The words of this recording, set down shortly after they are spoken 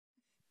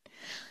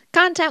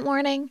Content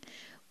warning.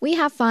 We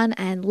have fun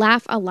and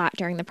laugh a lot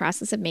during the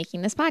process of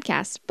making this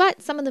podcast, but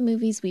some of the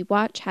movies we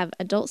watch have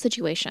adult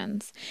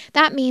situations.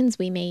 That means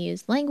we may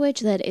use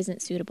language that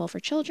isn't suitable for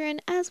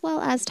children, as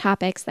well as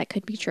topics that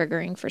could be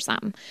triggering for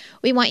some.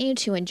 We want you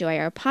to enjoy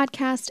our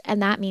podcast,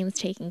 and that means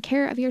taking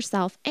care of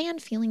yourself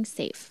and feeling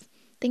safe.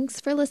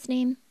 Thanks for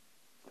listening.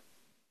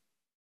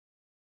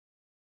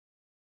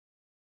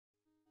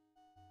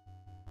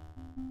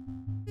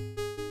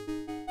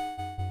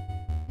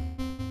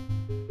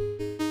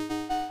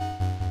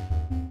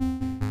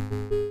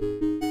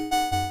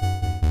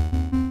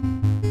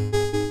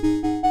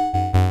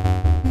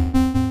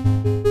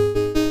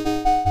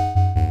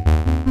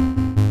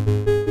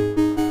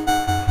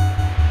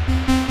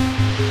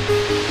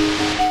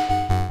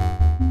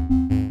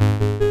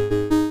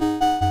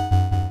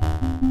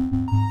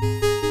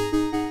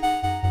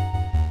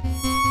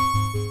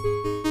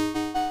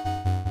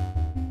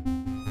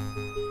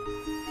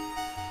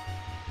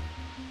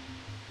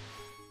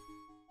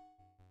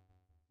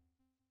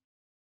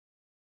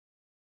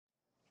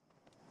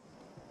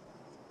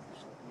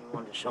 You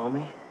wanted to show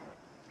me?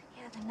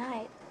 Yeah, the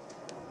night.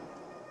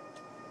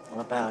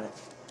 What about it?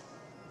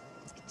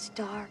 It's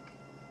dark.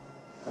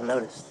 I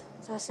noticed.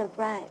 It's all so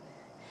bright.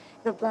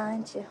 It'll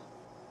blind you.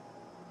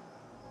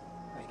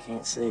 I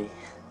can't see.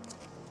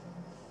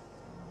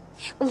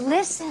 Well,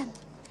 listen.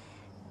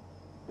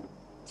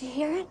 Do you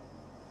hear it?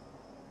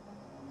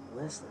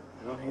 Listen,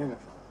 I don't hear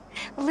nothing.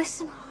 Well,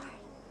 listen hard.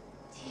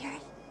 Do you hear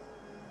it?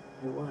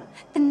 Hear what?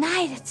 The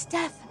night, it's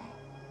deafening.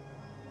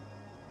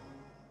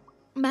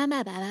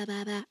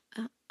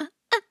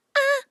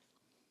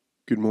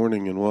 Good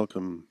morning and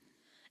welcome.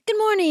 Good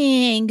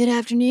morning, good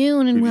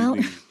afternoon, and Good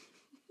evening.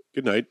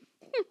 Good night.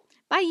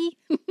 bye.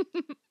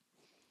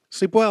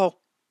 Sleep well.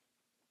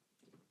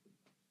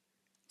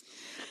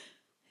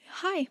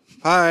 Hi.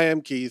 Hi,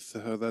 I'm Keith.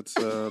 That's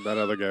that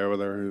other guy over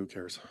there. Who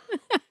cares?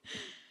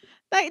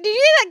 Did you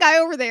hear that guy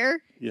over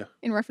there? Yeah.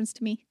 In reference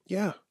to me?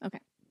 Yeah. Okay.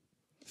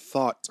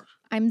 Thought.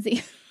 I'm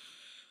Z.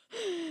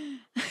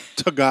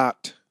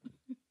 Tagot.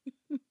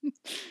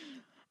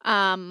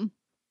 I'm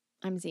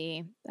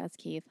Z. That's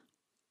Keith.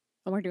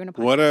 And we're doing a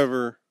podcast.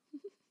 Whatever.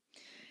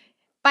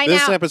 By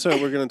This now,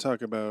 episode, we're going to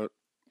talk about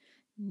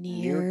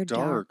Near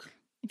Dark. Dark.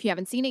 If you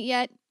haven't seen it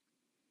yet,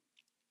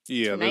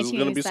 Yeah, from there's going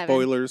to be 1987.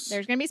 spoilers.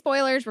 There's going to be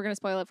spoilers. We're going to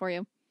spoil it for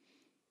you.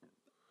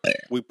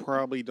 We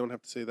probably don't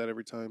have to say that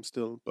every time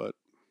still, but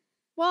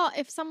Well,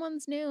 if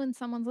someone's new and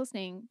someone's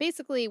listening,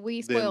 basically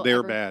we then spoil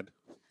they're bad.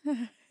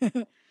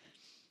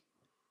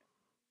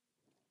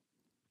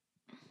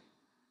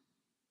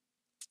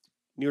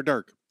 Near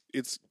Dark.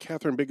 It's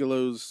Catherine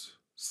Bigelow's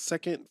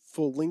second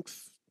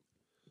full-length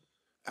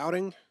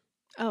outing.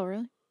 Oh,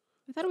 really?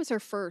 I thought it was her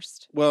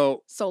first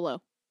Well,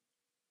 solo.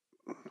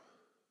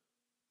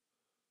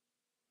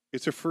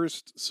 it's her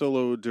first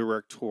solo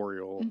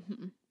directorial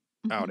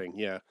Mm-hmm. outing.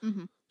 Yeah.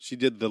 Mhm. She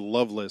did The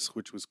Loveless,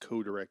 which was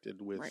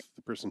co-directed with Right.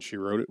 the person she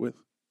wrote it with.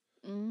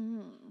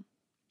 Mm.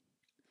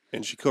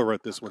 And she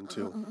co-wrote this one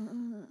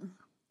too.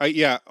 I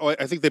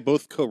think they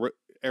both co-wrote.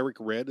 Eric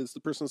Red is the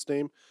person's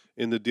name.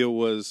 And the deal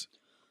was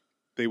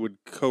they would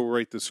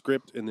co-write the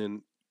script and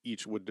then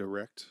each would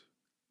direct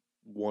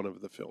one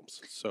of the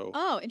films. So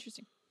Oh,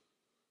 interesting.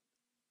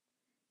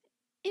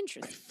 I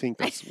Interesting.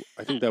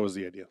 think that was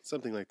the idea.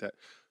 Something like that.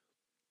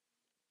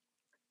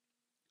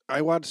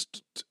 I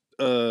watched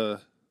an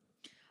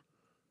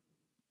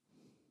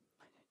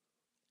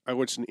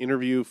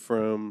interview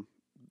from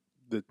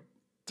the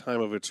time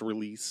of its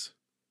release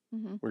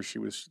Mhm. where she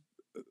was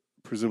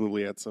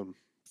presumably at some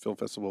film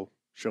festival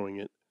showing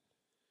it.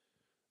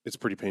 It's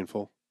pretty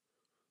painful,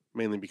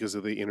 mainly because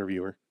of the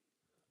interviewer.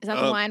 Is that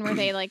the one where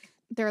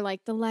they're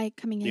like the light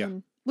coming Yeah.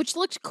 in, which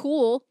looked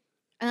cool,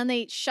 and then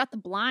they shut the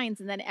blinds,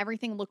 and then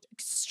everything looked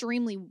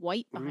extremely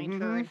white behind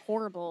her and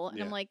horrible. And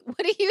I'm Yeah. like, what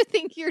do you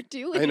think you're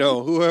doing? I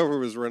know, whoever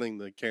was running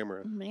the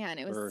camera. Man,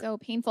 it was Or- so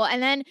painful.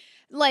 And then,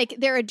 like,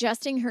 they're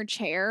adjusting her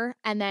chair,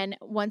 and then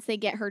once they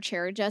get her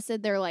chair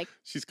adjusted, they're like,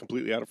 She's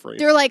completely out of frame.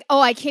 oh,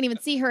 I can't even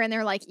see her. And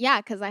they're like, yeah,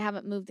 because I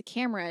haven't moved the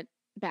camera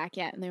back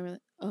yet. And they were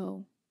like,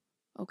 oh,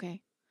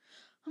 okay.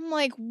 I'm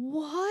like,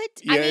 what?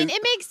 I Yeah, mean, and-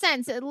 it makes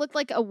sense. It looked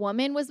like a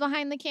woman was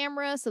behind the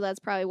camera, so that's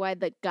probably why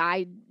the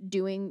guy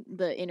doing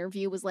the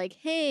interview was like,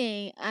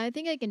 hey, I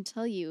think I can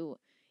tell you,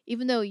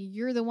 even though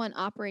you're the one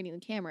operating the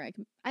camera,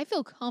 I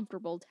feel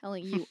comfortable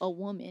telling you, a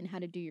woman, how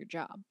to do your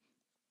job.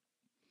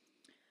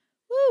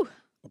 Woo!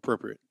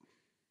 Appropriate,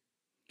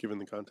 given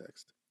the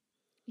context.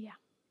 Yeah.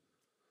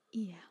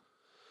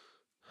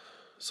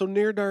 So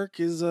Near Dark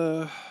is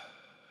Oh,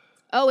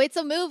 it's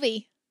a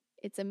movie.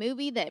 It's a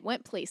movie that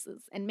went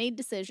places and made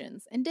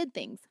decisions and did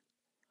things.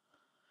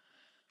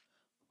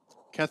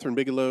 Catherine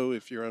Bigelow,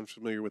 if you're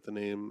unfamiliar with the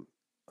name,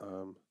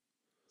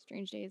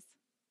 Strange Days.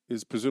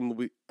 is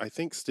presumably, I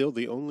think, still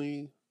the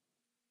only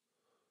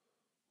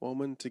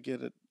woman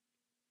to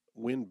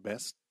win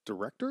Best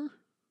Director.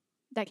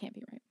 That can't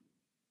be right.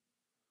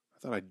 I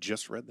thought I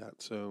just read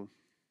that. So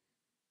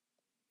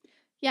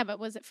Yeah, but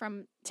was it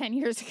from 10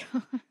 years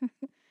ago?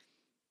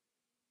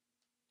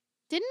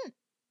 Didn't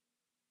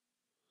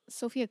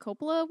Sofia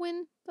Coppola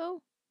win,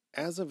 though?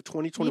 As of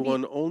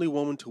 2021, only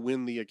woman to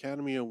win the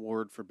Academy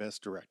Award for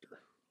Best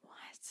Director. What?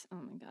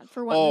 Oh, my God.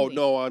 For what Oh, movie?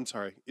 no, I'm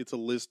sorry. It's a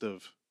list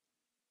of...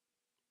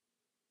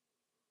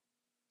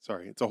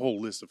 Sorry, it's a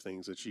whole list of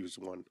things that she's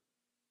won.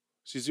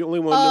 She's the only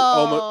one,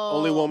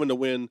 only woman to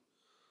win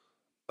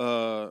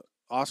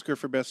Oscar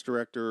for Best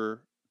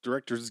Director,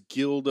 Directors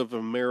Guild of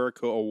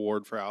America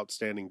Award for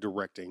Outstanding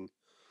Directing,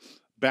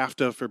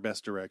 BAFTA for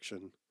Best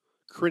Direction,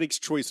 Critics'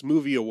 Choice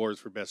Movie Awards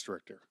for Best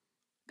Director.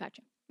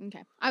 Gotcha.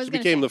 Okay. She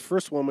became the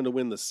first woman to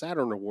win the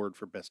Saturn Award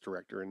for Best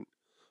Director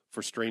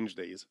for Strange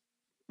Days.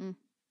 Mm.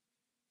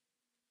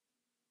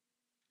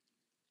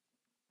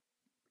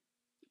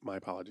 My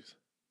apologies.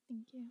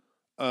 Thank you.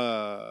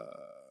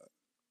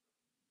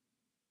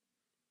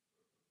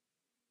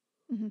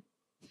 Mm-hmm.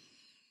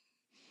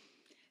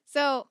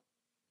 So,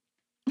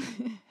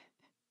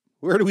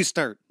 where do we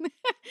start?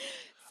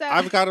 So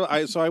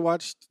I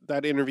watched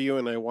that interview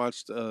and I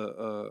watched.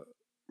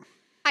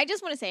 I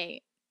just want to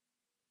say,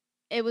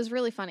 it was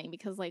really funny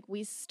because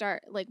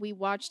we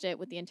watched it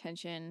with the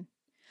intention,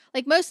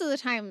 like most of the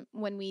time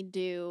when we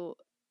do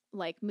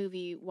like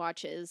movie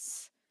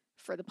watches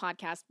for the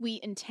podcast, we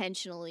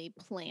intentionally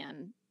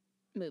plan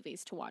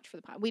movies to watch for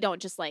the pod. We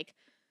don't just like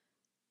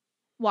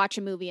watch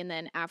a movie and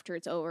then after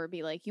it's over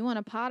be like, you want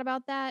a pod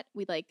about that?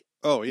 We like,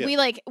 oh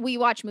yeah, we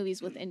watch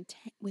movies with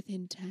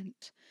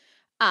intent.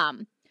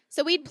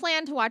 So we'd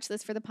planned to watch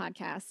this for the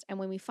podcast, and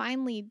when we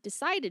finally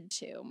decided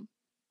to,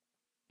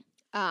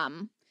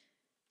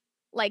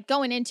 like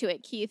going into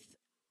it, Keith,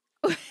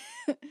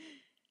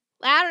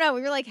 I don't know, we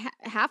were like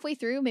halfway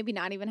through, maybe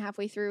not even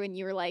halfway through, and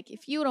you were like,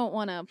 if you don't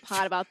want to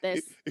pod about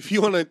this, if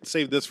you want to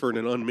save this for an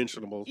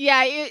unmentionable,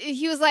 yeah,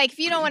 he was like, if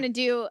you don't want to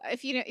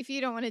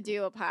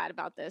do a pod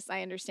about this,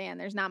 I understand.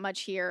 There's not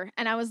much here,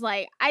 and I was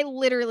like, I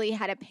literally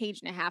had a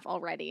page and a half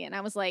already, and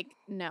I was like,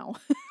 no,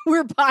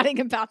 we're podding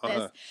about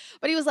this.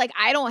 But he was like,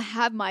 I don't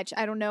have much.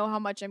 I don't know how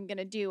much I'm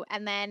gonna do,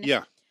 and then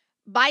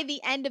by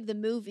the end of the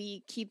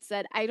movie, Keith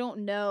said, I don't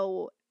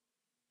know,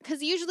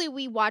 because usually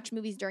we watch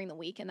movies during the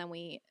week and then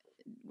we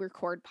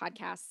record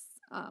podcasts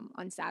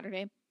on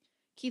Saturday.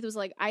 Keith was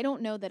like, I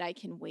don't know that I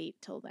can wait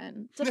till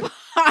then to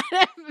pod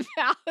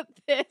about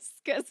this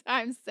because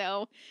I'm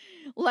so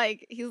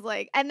like, he's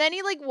like, and then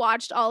he like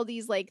watched all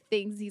these like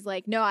things. He's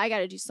like, no, I got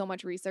to do so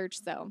much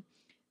research. So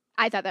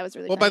I thought that was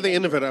really well. By the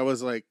end of it, I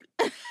was like,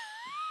 by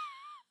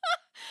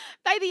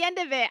the end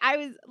of it, I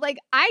was like,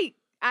 I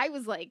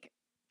was like,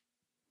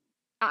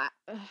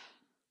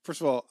 first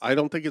of all, I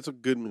don't think it's a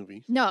good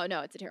movie. No,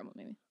 it's a terrible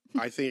movie.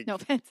 I think no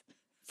offense.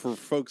 For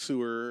folks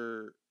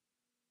who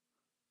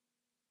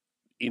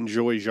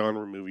enjoy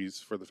genre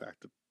movies, for the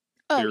fact that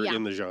they're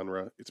in the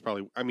genre, it's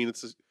probably. I mean,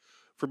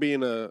 for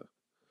being a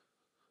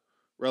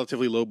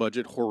relatively low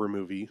budget horror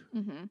movie,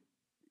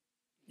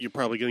 you're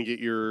probably going to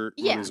get your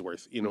money's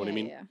worth. You know what I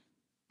mean?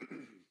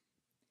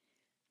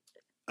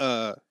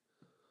 Yeah.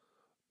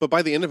 But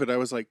by the end of it, I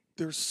was like,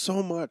 "There's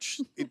so much.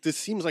 This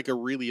seems like a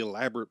really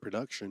elaborate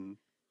production,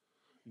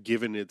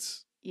 given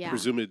its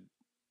presumed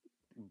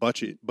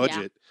budget."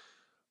 Yeah.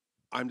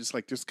 I'm just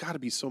like, there's got to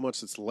be so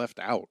much that's left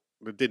out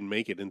that didn't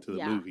make it into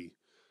the movie.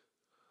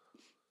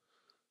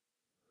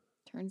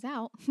 Turns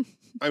out.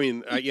 I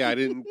mean, I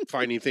didn't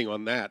find anything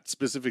on that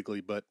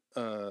specifically, but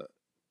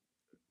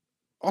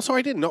also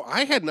I didn't know.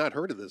 I had not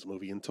heard of this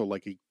movie until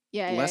like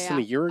less than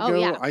a year ago. Oh,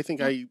 yeah. I think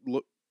I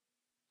looked.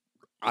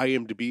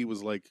 IMDb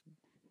was like,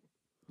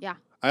 yeah,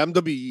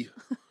 IMDb.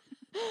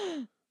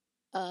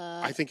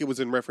 I think it was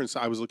in reference.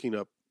 I was looking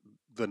up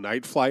The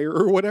Night Flyer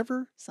or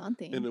whatever.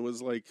 Something. And it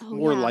was like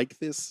more like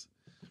this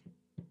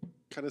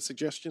kind of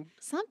suggestion.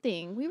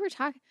 Something. We were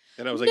talking.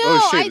 And I was like,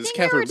 oh shit, it's Kathryn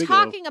Bigelow. We were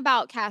talking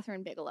about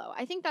Kathryn Bigelow.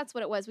 I think that's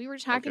what it was. We were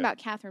talking about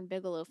Kathryn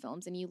Bigelow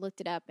films, and you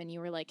looked it up and you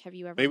were like, have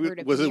you ever heard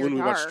of Was it when we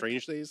Dark? watched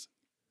Strange Days?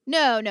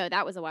 No,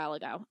 that was a while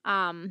ago.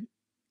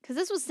 Because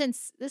this was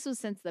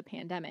since the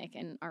pandemic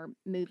and our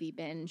movie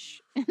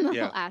binge in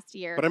the last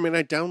year. But I mean,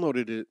 I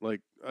downloaded it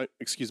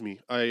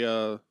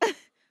I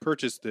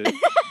purchased it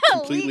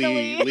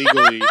completely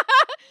legally.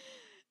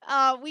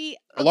 We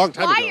a long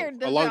time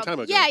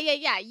ago.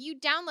 Yeah. You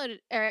downloaded,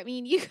 or I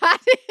mean, you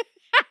got it.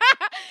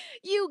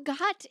 You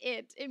got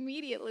it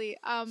immediately.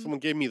 Someone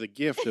gave me the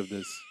gift of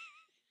this.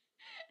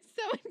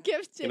 Someone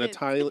gifted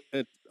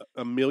it.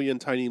 A million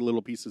tiny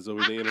little pieces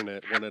over the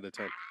internet, one at a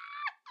time.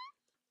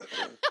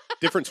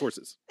 Different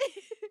sources.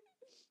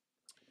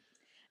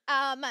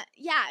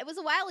 Yeah, it was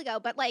a while ago,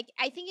 but like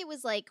I think it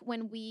was like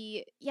when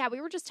we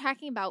were just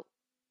talking about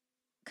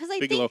because I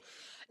think what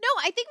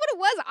it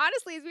was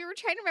honestly is we were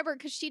trying to remember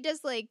because she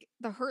does like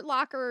the Hurt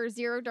Locker or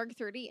Zero Dark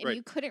 30 and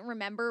you couldn't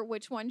remember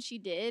which one she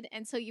did,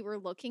 and so you were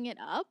looking it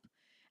up,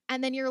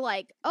 and then you're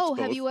like, oh,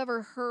 have you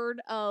ever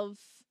heard of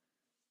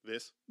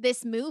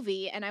this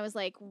movie? And I was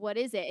like, what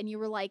is it? And you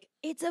were like,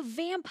 it's a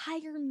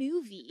vampire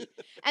movie.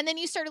 And then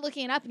you started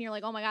looking it up and you're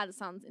like, oh my God, this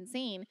sounds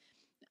insane.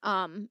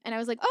 And I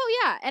was like, oh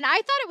yeah. And I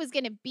thought it was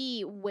going to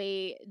be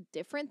way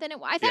different than it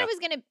was. I thought it was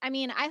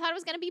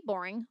going to be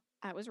boring.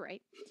 I was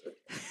right.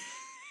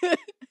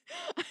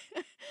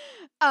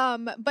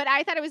 But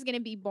I thought it was going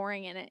to be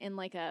boring in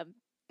like a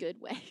good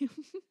way.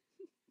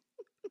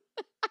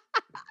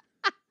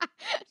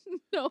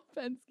 No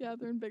offense,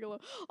 Catherine Bigelow.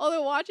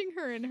 Although watching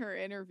her in her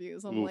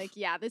interviews, I'm Oof. like,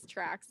 yeah, this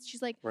tracks.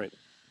 She's like, Right.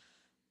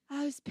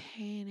 I was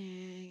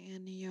painting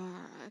in New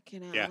York,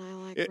 Yeah.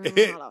 and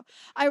It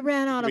I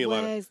ran out took me of a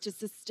lot of- ways to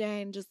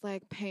sustain just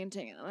like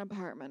painting in an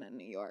apartment in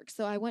New York.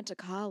 So I went to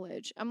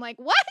college. I'm like,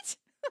 what?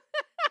 I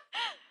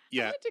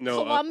Yeah. went to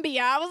No.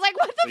 Columbia. I was like,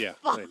 what the yeah,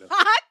 fuck? I know.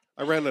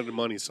 I ran out of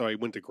money, so I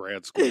went to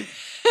grad school.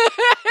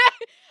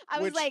 I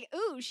was Which- like,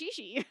 ooh,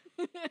 shishi.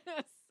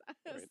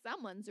 Right.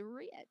 Someone's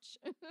rich.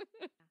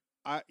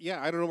 I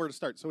don't know where to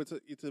start. So it's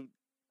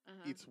Uh-huh.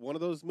 it's one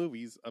of those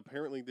movies.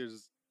 Apparently,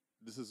 this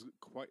is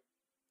quite.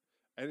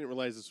 I didn't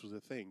realize this was a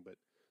thing, but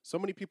so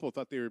many people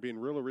thought they were being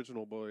real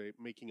original by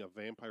making a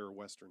vampire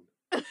western,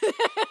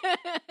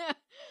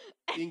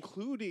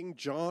 including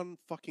John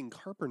fucking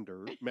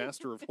Carpenter,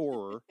 master of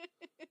horror,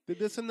 did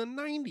this in the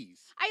 90s.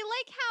 I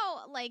like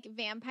how like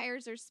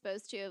vampires are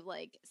supposed to have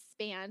like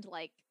spanned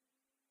like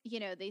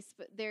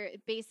they're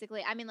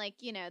basically, I mean, like,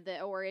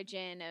 the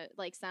origin of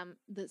like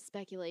the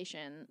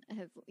speculation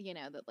has,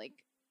 that like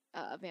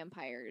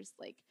vampires,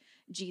 like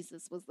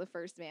Jesus was the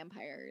first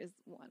vampire is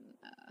one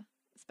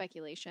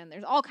speculation.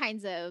 There's all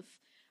kinds of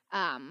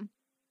but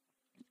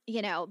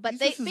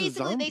Jesus is a they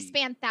zombie.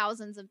 span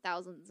thousands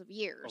of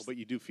years. Oh, but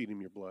you do feed him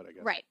your blood, I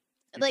guess. Right.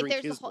 You Like drink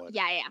there's his the whole blood.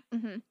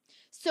 yeah.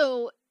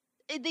 So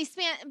they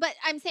span, but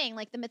I'm saying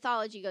like the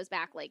mythology goes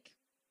back like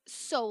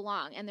so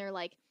long, and they're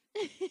like,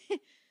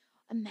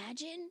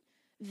 imagine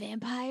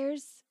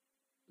vampires,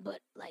 but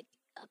like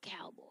a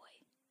cowboy.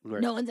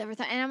 Right. No one's ever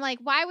thought, and I'm like,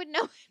 why would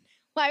no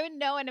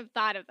one have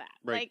thought of that?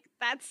 Right. Like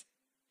that's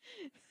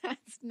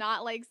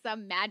not like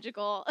some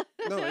magical.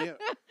 No,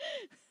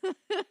 yeah.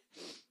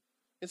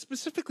 And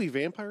specifically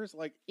vampires,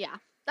 like Yeah.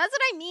 That's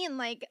what I mean.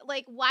 Like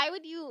why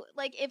would you,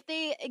 like, if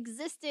they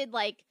existed,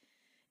 like,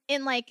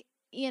 in, like,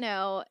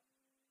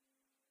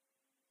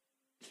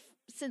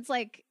 since,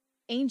 like,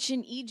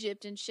 ancient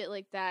Egypt and shit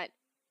like that,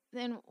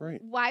 then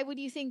Right. why would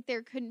you think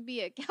there couldn't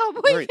be a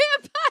cowboy Right.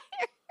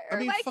 vampire? I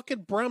mean, like,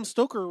 fucking Bram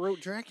Stoker wrote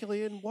Dracula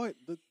in what,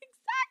 the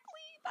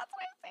exactly. That's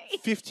what I'm saying.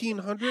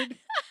 1500?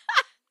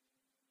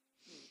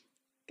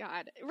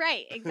 God.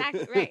 Right.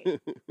 Exactly. Right.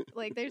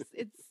 Like,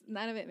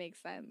 none of it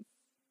makes sense.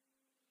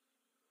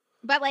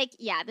 But, like,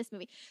 yeah, this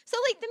movie. So,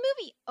 like, the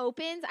movie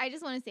opens. I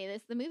just want to say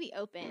this. The movie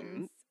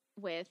opens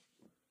with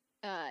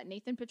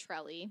Nathan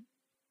Petrelli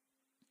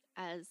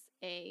as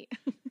a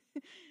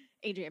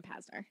Adrian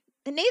Pasdar.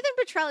 And Nathan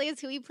Petrelli is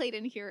who he played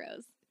in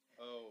Heroes.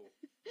 Oh.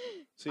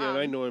 See, and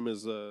I know him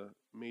as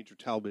Major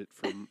Talbot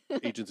from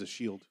Agents of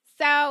S.H.I.E.L.D.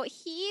 So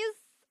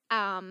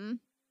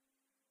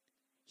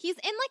he's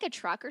in like a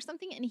truck or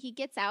something, and he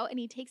gets out and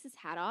he takes his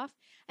hat off,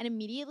 and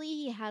immediately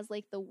he has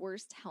like the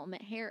worst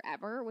helmet hair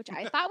ever, which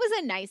I thought was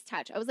a nice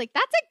touch. I was like,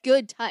 that's a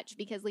good touch,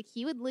 because like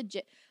he would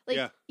legit, like,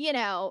 Yeah.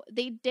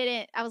 they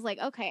didn't, I was like,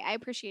 okay, I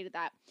appreciated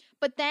that.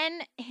 But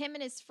then him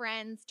and his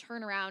friends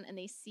turn around and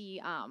they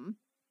see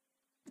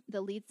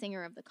the lead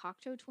singer of the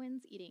Cocteau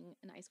Twins eating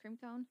an ice cream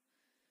cone.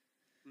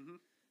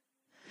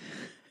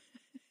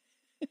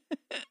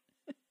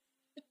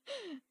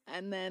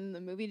 And then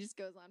the movie just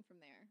goes on from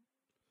there.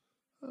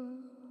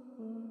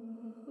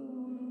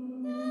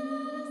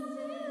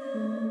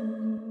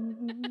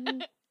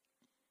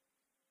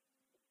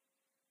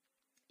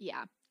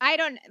 Yeah.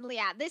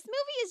 This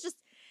movie is just,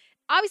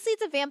 obviously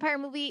it's a vampire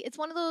movie. It's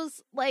one of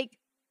those, like,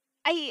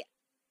 it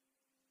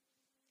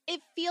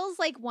feels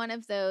like one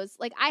of those,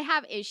 like, I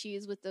have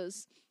issues with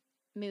those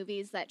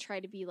movies that try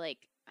to be like,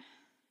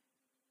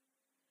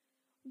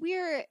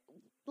 we're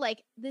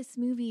like, this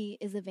movie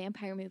is a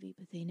vampire movie,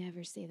 but they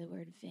never say the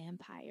word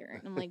vampire.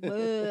 And I'm like,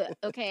 whoa,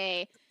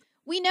 okay.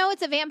 We know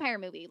it's a vampire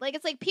movie. Like,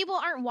 it's like people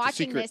aren't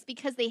watching secret. this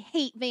because they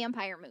hate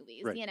vampire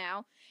movies, Right. you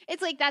know?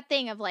 It's like that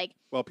thing of like,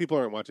 Well, people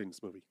aren't watching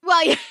this movie,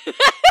 well, yeah.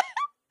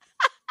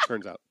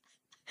 turns out.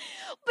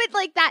 But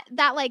like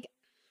that like,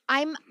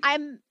 I'm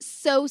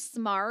so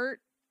smart.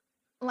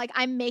 Like,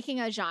 I'm making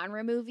a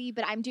genre movie,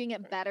 but I'm doing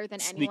it better than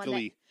anyone that,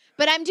 Sneakily.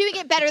 but I'm doing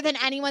it better than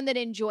anyone that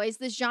enjoys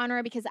this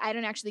genre, because I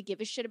don't actually give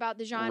a shit about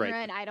the genre, Right.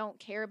 and I don't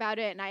care about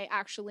it, and I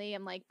actually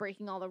am like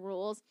breaking all the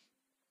rules,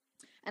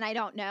 and I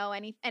don't know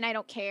any, and I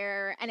don't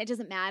care, and it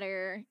doesn't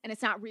matter, and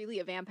it's not really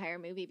a vampire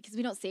movie because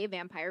we don't say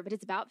vampire, but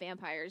it's about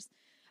vampires,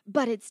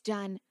 but it's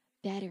done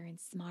better and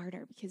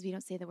smarter because we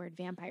don't say the word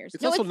vampires.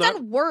 It's No, also it's not-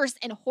 done worse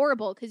and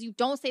horrible because you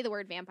don't say the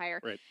word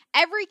vampire. Right.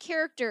 Every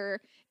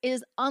character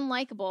is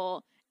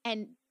unlikable,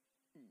 and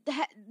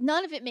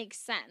none of it makes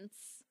sense.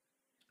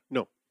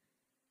 No.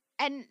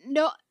 And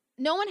no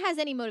one has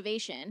any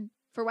motivation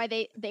for why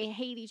they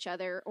hate each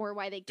other or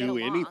why they get Do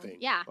along. anything.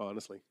 Yeah.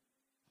 Honestly.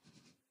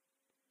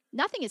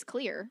 Nothing is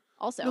clear,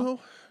 also. No,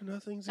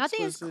 nothing's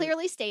Nothing is explicit.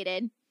 clearly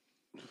stated.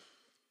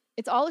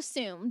 It's all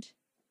assumed.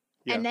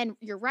 Yeah. And then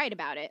you're right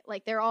about it.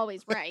 Like, they're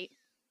always right.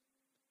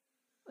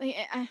 Like,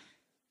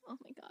 oh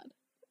my God.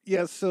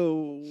 Yeah,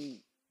 so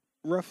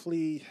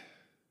roughly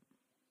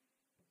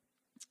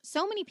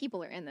So many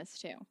people are in this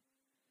too.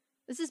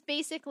 This is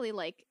basically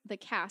like the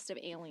cast of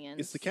Aliens.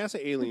 It's the cast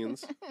of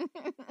Aliens,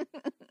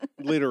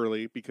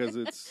 literally, because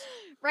it's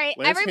right.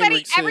 Lance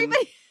Everybody.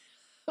 Henriksen,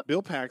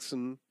 Bill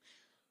Paxton,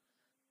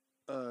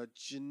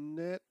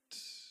 Jeanette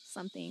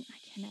Something I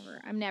can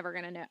never. I'm never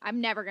gonna know. I'm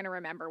never gonna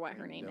remember what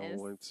her name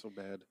is. No, it's so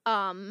bad.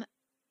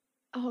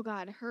 Oh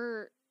God,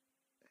 her.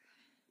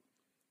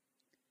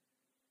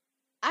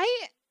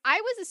 I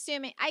was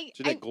assuming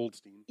Jeanette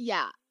Goldstein.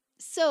 Yeah.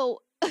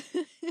 So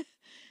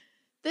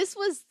this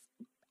was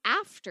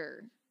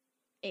after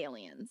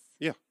Aliens.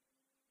 Yeah.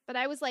 But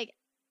I was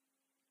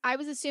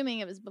assuming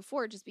it was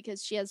before just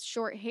because she has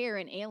short hair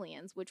in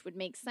Aliens, which would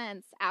make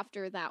sense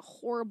after that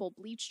horrible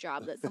bleach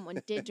job that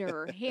someone did to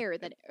her hair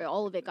that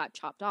all of it got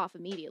chopped off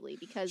immediately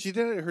because She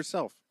did it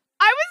herself.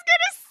 I was going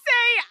to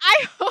say,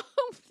 I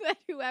hope that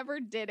whoever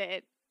did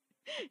it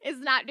is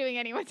not doing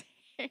anyone's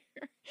hair.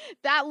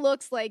 That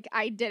looks like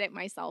I did it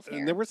myself here.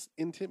 And there was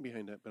intent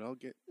behind it, but we'll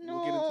get into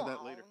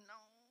that later. No.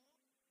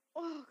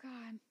 Oh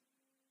God.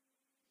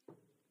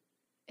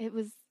 It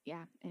was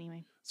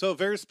anyway. So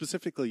very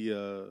specifically,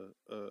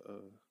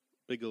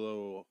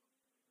 Bigelow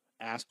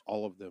asked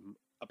all of them,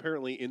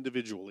 apparently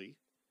individually,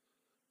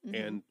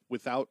 and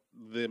without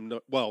them.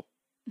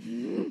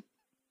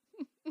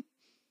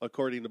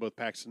 According to both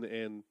Paxton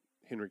and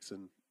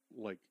Henriksen,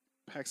 like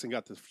Paxton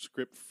got the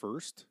script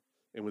first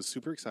and was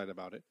super excited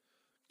about it.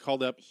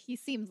 Called up. He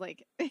seemed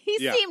like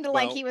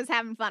he was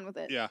having fun with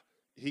it. Yeah,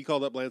 he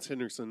called up Lance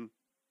Henriksen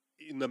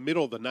in the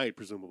middle of the night,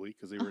 presumably,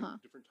 because they were in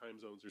different time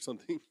zones or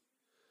something.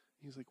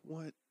 He's like,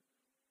 "What?"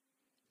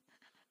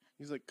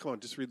 He's like, "Come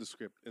on, just read the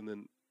script." And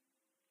then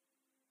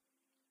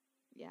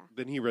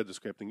he read the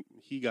script and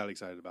he got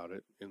excited about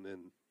it. And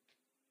then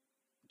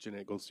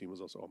Jeanette Goldstein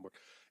was also on board.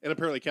 And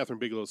apparently Catherine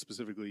Bigelow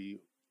specifically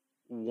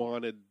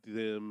wanted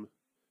them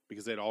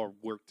because they'd all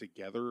worked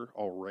together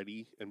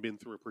already and been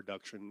through a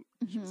production.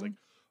 She was like,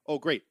 "Oh,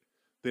 great.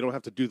 They don't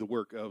have to do the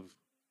work of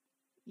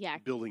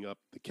building up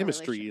the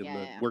chemistry and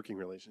the working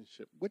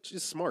relationship," which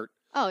is smart.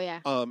 Oh,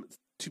 yeah.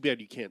 Too bad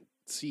you can't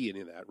see any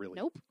of that, really.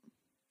 Nope.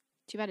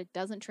 Too bad it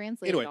doesn't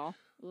translate at all.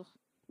 Ugh.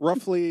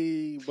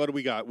 Roughly, what do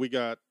we got? We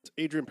got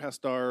Adrian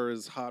Pastar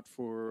is hot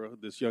for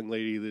this young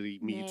lady that he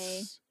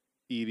meets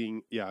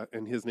eating,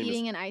 and his name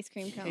is an ice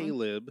cream cone.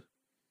 Caleb.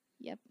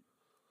 Yep.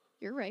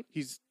 You're right.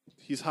 He's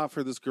hot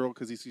for this girl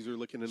because he sees her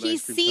looking at an he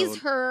ice cream cone. He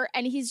sees her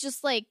and he's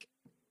just like,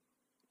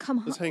 come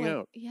on. Let's hang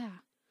out. Yeah.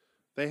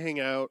 They hang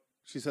out.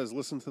 She says,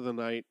 "Listen to the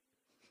night."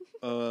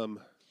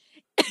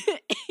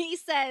 He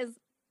says,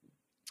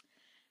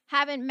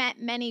 "Haven't met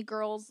many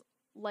girls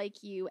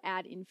like you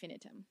ad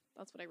infinitum."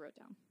 That's what I wrote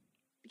down.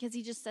 Because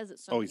he just says it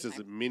so many times. He says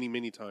it many,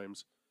 many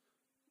times.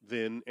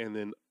 Then and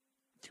then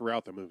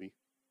throughout the movie,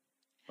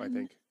 I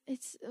think.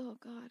 It's, oh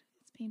God,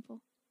 it's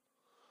painful.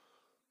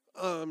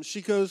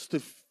 She goes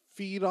to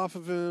feed off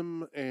of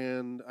him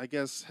and I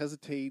guess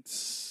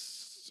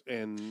hesitates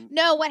and...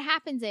 No, what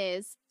happens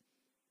is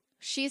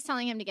she's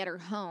telling him to get her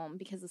home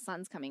because the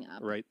sun's coming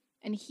up. Right.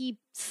 And he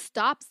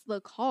stops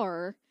the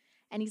car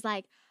and he's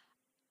like,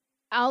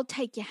 "I'll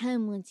take you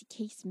home once you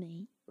kiss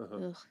me."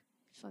 Ugh,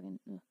 fucking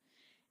ugh.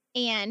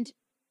 And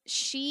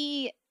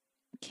she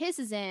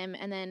kisses him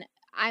and then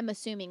I'm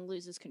assuming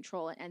loses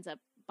control and ends up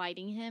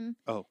biting him.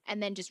 Oh.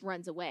 And then just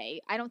runs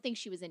away. I don't think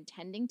she was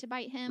intending to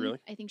bite him. Really?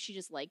 I think she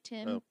just liked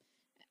him. Oh.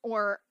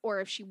 Or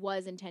if she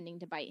was intending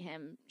to bite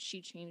him,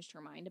 she changed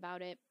her mind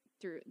about it.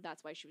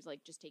 That's why she was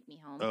like, "Just take me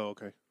home." Oh,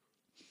 okay.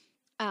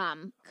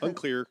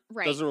 Unclear.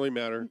 Right. Doesn't really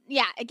matter.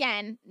 Yeah,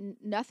 again,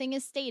 nothing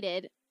is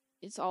stated.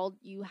 It's all,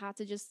 you have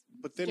to just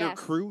But then her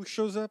crew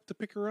shows up to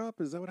pick her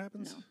up? Is that what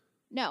happens?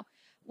 No.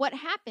 What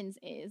happens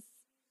is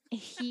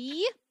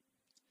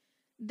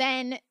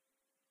then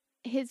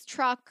his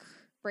truck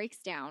breaks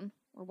down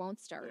or won't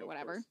start or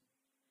whatever.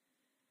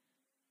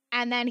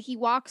 And then he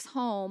walks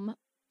home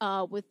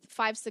with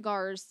 5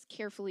 cigars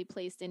carefully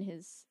placed in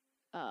his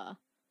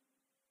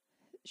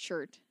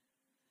shirt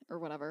or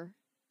whatever.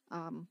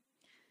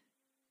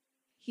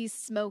 He's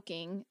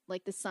smoking,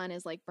 like the sun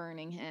is like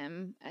burning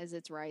him as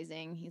it's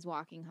rising. He's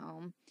walking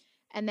home.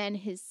 And then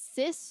his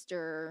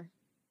sister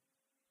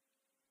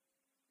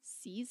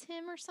sees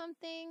him or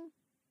something.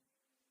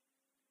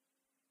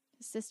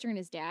 His sister and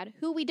his dad,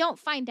 who we don't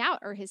find out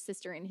are his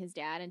sister and his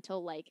dad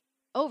until like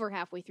over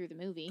halfway through the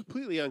movie.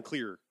 Completely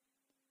unclear.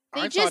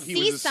 They I just thought he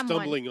was just someone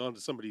stumbling onto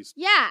somebody's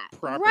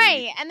property.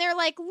 Right. And they're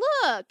like,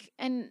 "Look."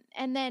 And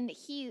then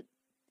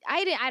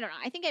I don't know.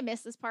 I think I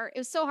missed this part. It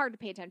was so hard to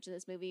pay attention to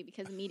this movie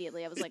because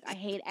immediately I was like, I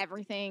hate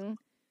everything.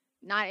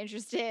 Not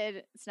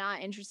interested. It's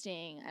not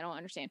interesting. I don't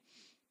understand.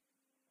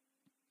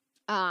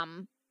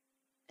 And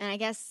I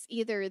guess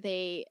either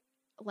they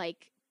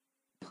like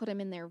put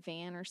him in their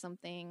van or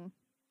something.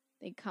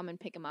 They come and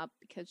pick him up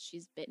because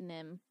she's bitten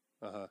him.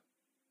 Uh-huh.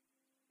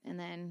 And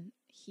then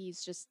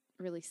he's just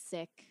really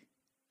sick.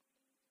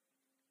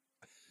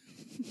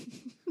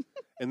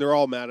 And they're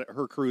all mad at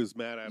her. Crew's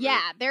mad at her.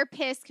 Yeah, they're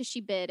pissed because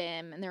she bit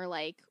him, and they're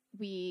like,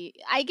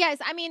 I guess,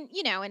 I mean,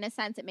 you know, in a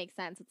sense, it makes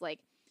sense. It's like,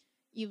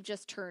 you've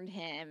just turned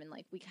him, and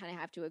like we kind of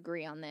have to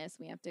agree on this.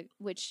 We have to,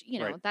 which you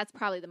know, Right. that's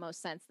probably the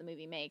most sense the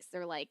movie makes.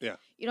 They're like, Yeah.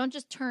 you don't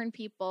just turn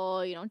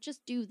people, you don't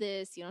just do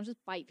this, you don't just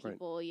bite Right.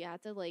 people. You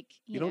have to like,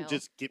 You know, don't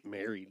just get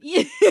married.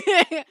 you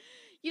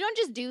don't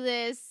just do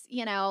this.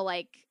 You know,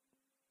 like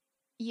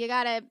you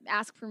gotta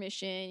ask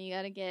permission. You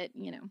gotta get,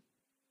 you know.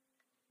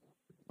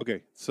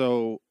 Okay,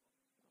 so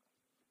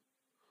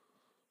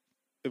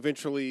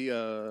eventually,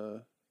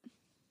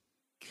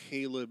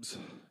 Caleb's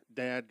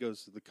dad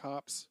goes to the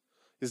cops.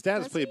 His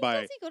dad is played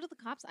by Does he go to the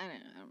cops? I don't know.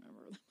 I don't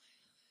remember.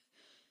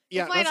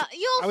 yeah. You'll find that's- out-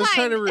 you'll I was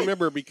trying to find-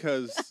 remember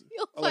because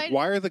You'll like, find-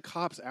 why are the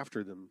cops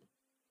after them?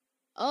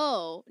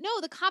 Oh no,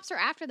 the cops are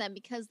after them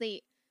because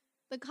the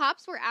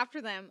cops were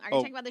after them. Are you Oh,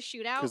 talking about the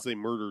shootout? Because they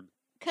murdered.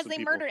 Because some they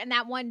people. murdered, and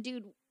that one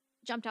dude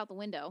jumped out the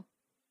window.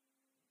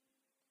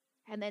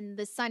 And then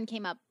the sun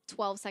came up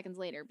 12 seconds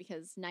later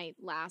because night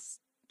lasts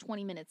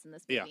 20 minutes in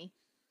this Yeah. movie.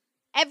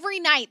 Every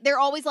night, they're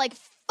always like,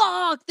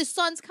 fuck, the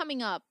sun's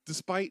coming up.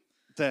 Despite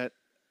that,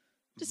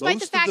 Despite the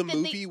most fact of the that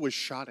they- movie was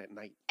shot at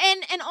night.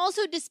 And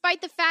also,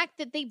 despite the fact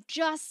that they've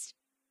just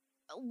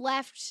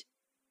left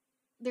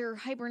their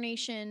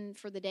hibernation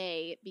for the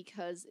day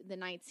because the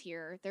night's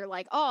here, they're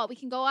like, oh, we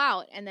can go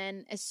out. And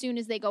then as soon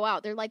as they go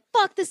out, they're like,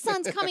 fuck, the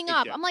sun's coming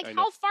up. Yeah, I'm like, I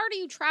know. how far do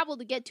you travel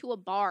to get to a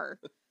bar?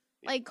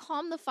 Like,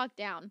 calm the fuck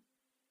down.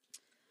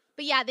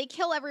 But yeah, they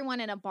kill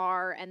everyone in a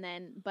bar. And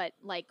then, but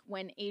like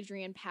when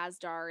Adrian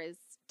Pasdar is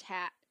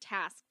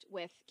tasked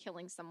with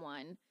killing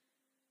someone,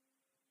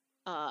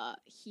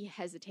 he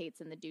hesitates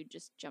and the dude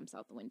just jumps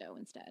out the window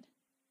instead.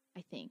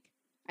 I think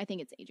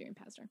it's Adrian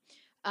Pasdar.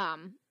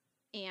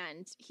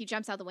 And he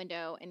jumps out the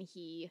window and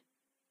he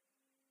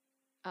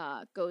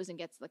goes and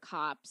gets the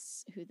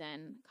cops who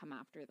then come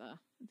after the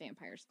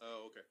vampires.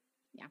 Oh, okay.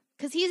 Yeah,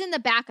 because he's in the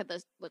back of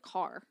the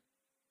car.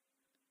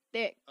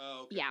 They,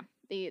 Oh, okay. yeah,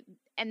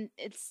 and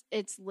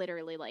it's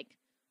literally like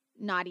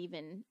not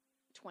even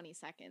 20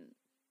 seconds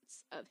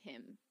of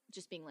him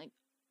just being like,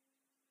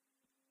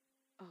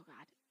 oh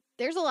god.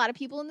 There's a lot of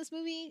people in this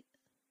movie.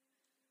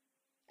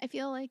 I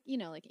feel like, you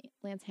know, like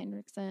Lance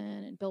Henriksen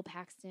and Bill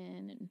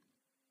Paxton and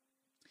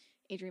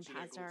Adrian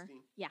Jeanette Pasdar.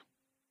 Goldstein. Yeah.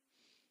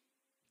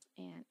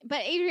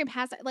 But Adrian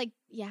Pasdar, like,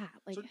 yeah,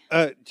 like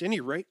Jenny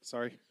Wright.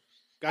 Sorry,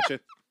 gotcha.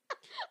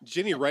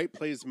 Jenny Wright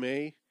plays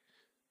May,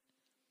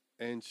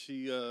 and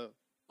she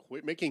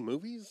quit making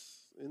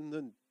movies in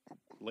the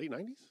late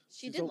 '90s.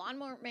 she did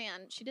Lawnmower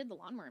Man. She did the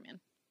Lawnmower Man.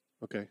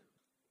 Okay,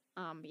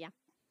 Yeah.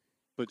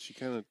 but she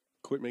kind of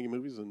quit making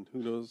movies, and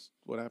who knows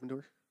what happened to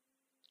her.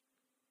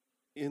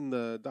 In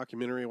the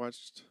documentary I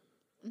watched,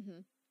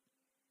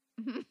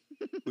 Mm-hmm.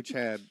 which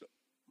had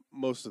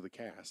most of the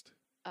cast,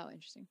 Oh,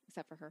 interesting.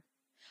 Except for her.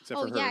 except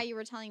Oh, for her. yeah, you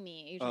were telling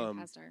me Adrian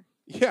Pasdar.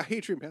 Yeah,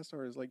 Adrian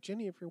Pasdar is like,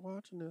 Jenny, if you're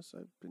watching this,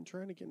 I've been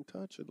trying to get in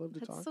touch. I'd love to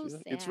That's talk so to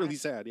you. It's really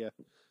sad. sad, yeah.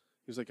 He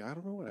was like, I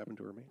don't know what happened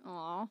to her, man.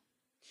 Aw.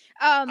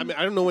 I mean,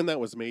 I don't know when that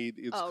was made.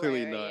 It's oh,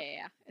 clearly right, not.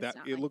 Yeah. It's That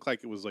not it like- looked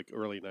like it was like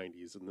early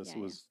 '90s, and this Yeah,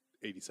 yeah. was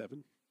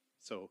 '87.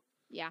 So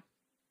Yeah.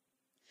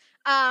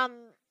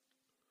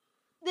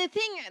 The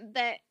thing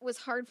that was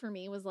hard for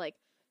me was like,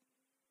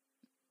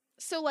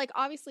 so like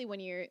obviously when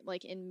you're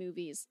like in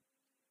movies,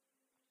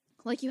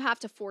 like you have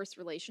to force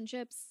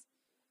relationships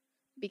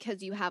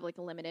because you have like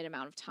a limited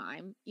amount of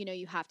time. You know,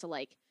 you have to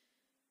like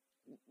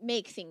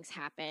make things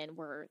happen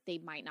where they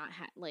might not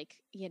have like,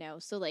 you know,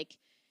 so like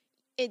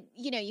it,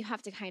 you know, you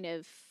have to kind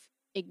of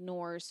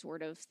ignore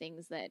sort of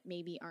things that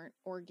maybe aren't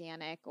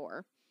organic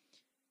or,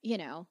 you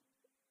know,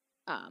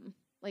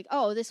 like,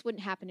 oh, this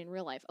wouldn't happen in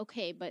real life.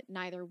 Okay, but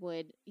neither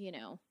would, you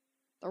know,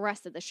 the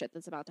rest of the shit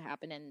that's about to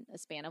happen in a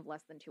span of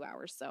less than 2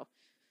 hours. So,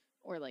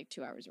 or like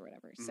 2 hours or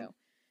whatever. Mhm. So,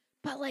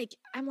 but like,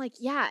 I'm like,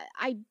 yeah,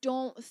 I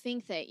don't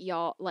think that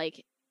y'all,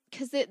 like,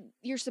 because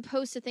you're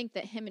supposed to think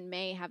that him and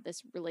May have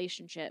this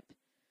relationship,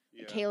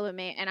 yeah. Caleb and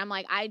May. And I'm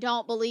like, I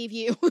don't believe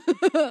you.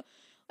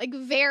 Like,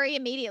 very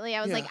immediately,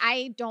 I was like, Yeah.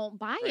 I don't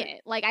buy Right.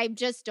 it. Like, I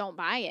just don't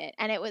buy it.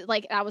 And it was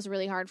like, that was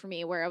really hard for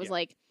me where I was Yeah.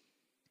 like,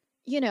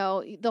 you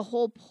know, the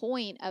whole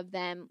point of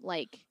them,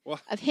 like, Well,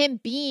 of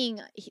him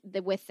being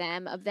with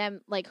them, of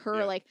them, like, her,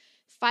 Yeah. like,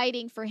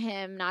 fighting for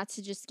him not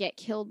to just get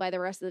killed by the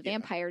rest of the Yeah.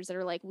 vampires that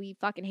are like, we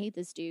fucking hate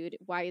this dude.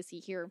 Why is he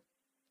here?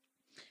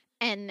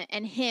 And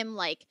him,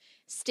 like,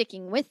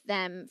 sticking with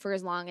them for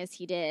as long as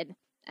he did.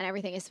 And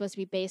everything is supposed to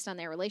be based on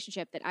their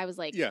relationship. That I was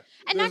like, yeah.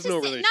 and There's no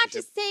not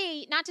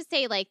to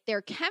say like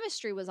their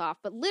chemistry was off,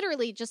 but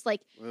literally just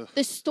like Ugh.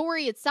 the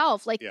story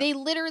itself. Like Yeah. they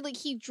literally,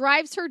 he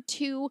drives her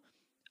to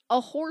a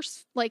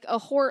horse, like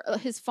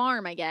his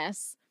farm, I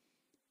guess,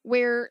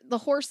 where the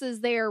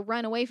horses there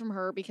run away from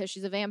her because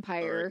she's a All right.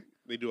 vampire.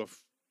 They do a They're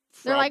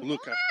frog like,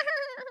 Luca.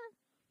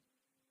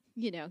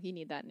 you know, you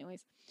need that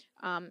noise.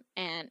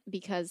 And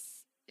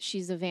because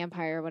she's a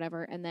vampire or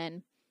whatever, and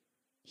then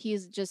he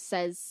just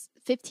says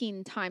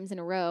 15 times in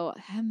a row, I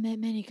haven't met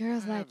many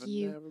girls like Haven't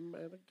you. never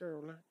met a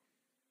girl like-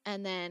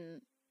 And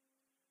then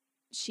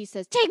she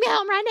says, take me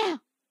home right now.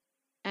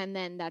 And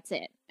then that's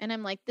it. And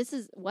I'm like, this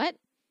is what?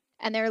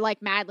 and they're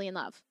like madly in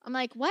love. I'm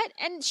like, what?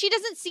 And she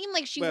doesn't seem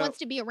like she Well, wants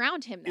to be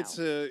around him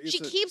though. She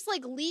keeps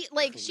like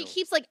she know.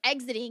 keeps like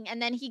exiting,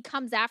 and then he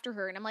comes after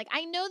her, and I'm like,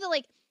 I know that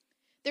like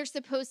there's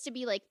supposed to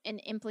be like an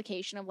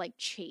implication of like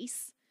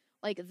chase,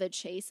 like the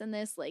chase in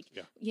this, like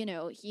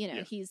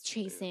Yeah. he's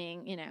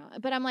chasing,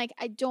 but I'm like,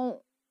 I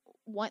don't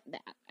want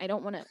that. I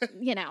don't want to,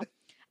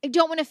 I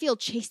don't want to feel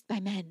chased by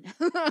men.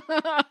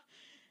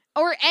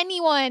 Or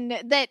anyone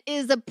that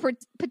is a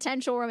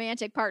potential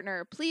romantic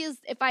partner. Please,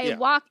 if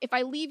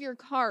I leave your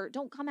car,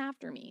 don't come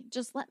after me.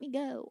 Just let me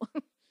go.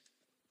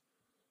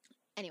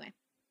 Anyway.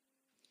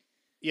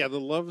 Yeah, the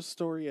love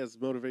story as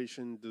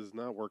motivation does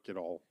not work at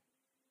all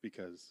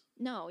because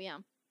no, yeah,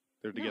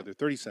 they're together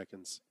 30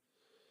 seconds.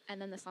 And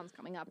then the sun's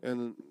coming up.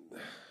 And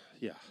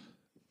yeah.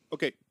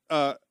 Okay.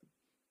 The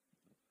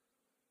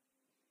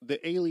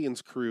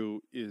aliens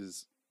crew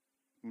is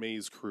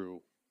May's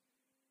crew.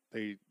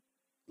 They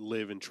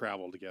live and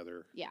travel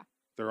together. Yeah.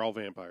 They're all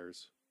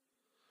vampires.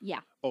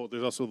 Yeah. Oh,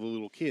 there's also the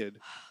little kid.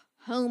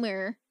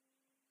 Homer.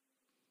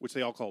 Which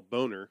they all call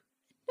Boner.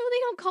 No, they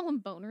don't call him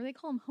Boner. They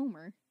call him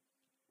Homer.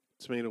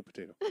 Tomato,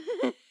 potato.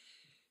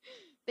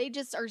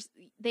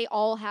 They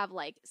all have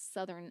like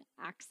Southern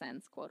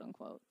accents, quote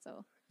unquote.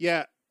 So.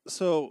 Yeah.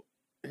 So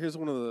here's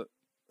one of the.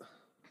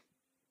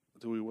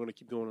 Do we want to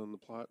keep going on the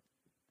plot?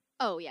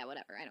 Oh, yeah,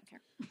 whatever. I don't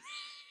care.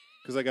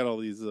 Because I got all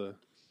these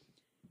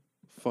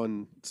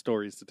fun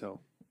stories to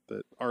tell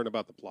that aren't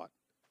about the plot.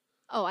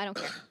 Oh, I don't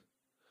care.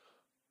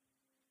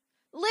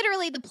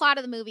 Literally, the plot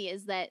of the movie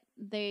is that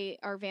they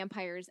are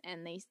vampires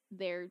and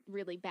they're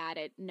really bad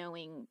at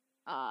knowing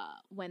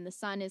when the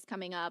sun is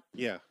coming up.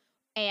 Yeah.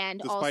 And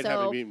despite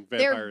also, having been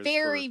vampires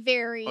they're very, for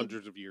very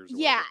hundreds of years.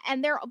 Yeah,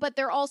 and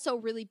they're also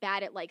really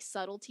bad at like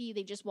subtlety.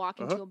 They just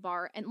walk into a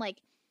bar and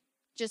like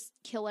just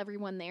kill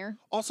everyone there.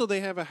 Also,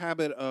 they have a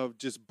habit of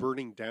just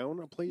burning down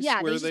a place they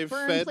where just they've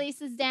burn fed.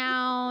 places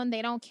down.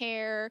 They don't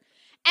care.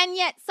 And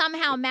yet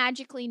somehow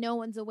magically no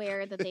one's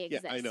aware that they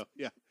exist. Yeah, I know.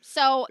 Yeah.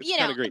 So,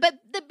 It's great.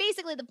 but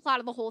basically the plot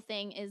of the whole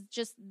thing is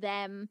just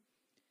them.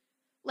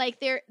 Like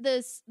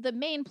the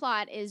main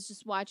plot is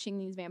just watching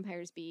these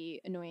vampires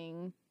be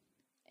annoying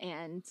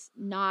and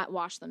not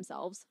wash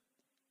themselves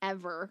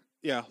ever.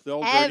 Yeah, they're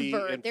all dirty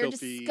and they're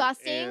filthy.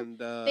 disgusting. And,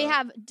 they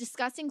have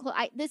disgusting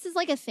clothes. This is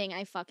like a thing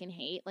I fucking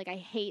hate. Like I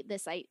hate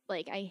this. I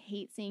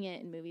hate seeing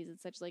it in movies.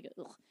 It's such like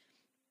ugh.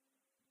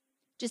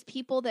 Just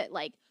people that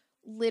like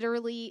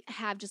literally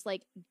have just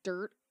like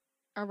dirt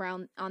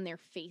around on their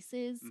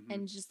faces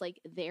and just like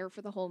there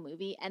for the whole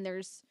movie. And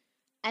there's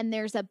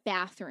a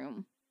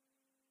bathroom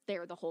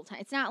there the whole time.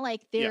 It's not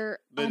like they're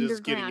that underground. is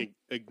getting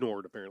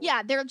ignored apparently.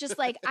 Yeah, they're just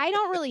like, I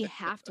don't really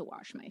have to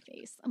wash my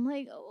face. I'm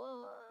like,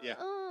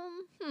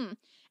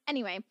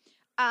 Anyway,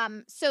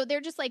 so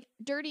they're just like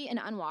dirty and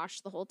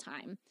unwashed the whole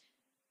time.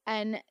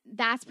 And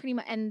that's pretty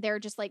much, and they're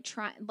just like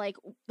trying, like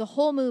the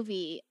whole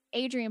movie,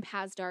 Adrian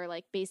Pasdar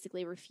like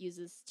basically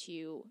refuses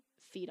to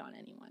feed on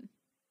anyone.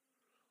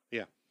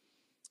 Yeah.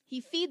 He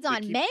feeds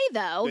on May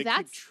though.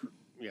 That's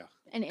yeah.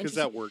 Because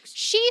that works.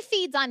 She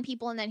feeds on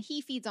people and then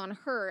he feeds on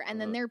her and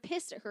then they're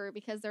pissed at her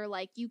because they're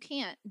like, you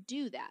can't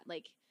do that.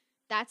 Like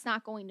that's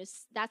not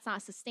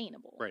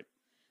sustainable. Right.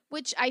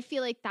 Which I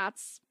feel like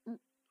that's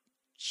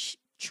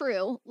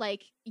true.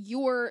 Like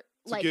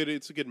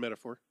it's a good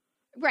metaphor.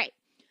 Right.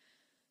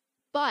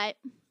 But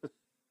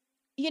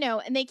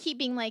and they keep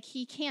being like,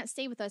 he can't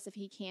stay with us if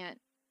he can't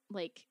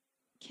like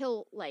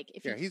kill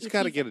he's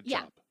got to get a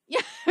job.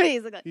 Yeah,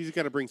 basically. He's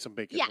got to bring some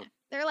bacon. Yeah,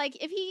 they're like,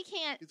 if he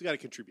can't, he's got to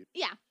contribute.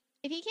 Yeah,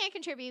 if he can't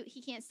contribute,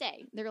 he can't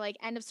stay. They're like,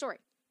 end of story.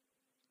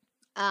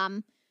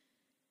 And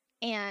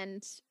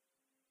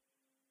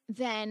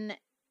then,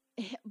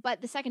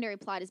 but the secondary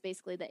plot is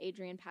basically that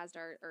Adrian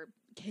Pasdar or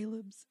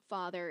Caleb's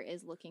father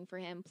is looking for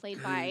him,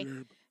 played by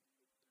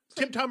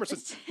Tim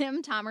Thomerson.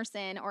 Tim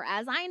Thomerson, or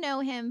as I know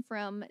him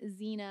from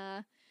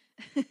Xena,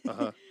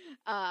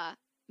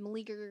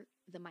 Meleager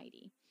the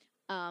Mighty.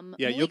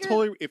 You'll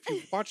totally, if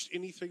you've watched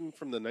anything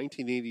from the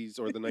 1980s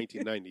or the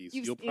 1990s,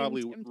 you'll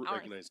probably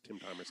recognize Tim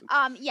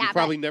Thomerson. You've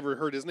probably never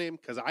heard his name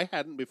because I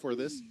hadn't before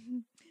this.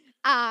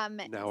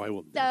 Now I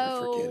will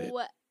never forget it.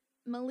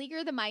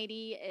 Meleager the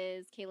Mighty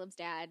is Caleb's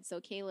dad. So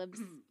Caleb's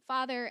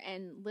father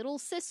and little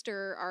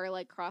sister are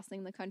like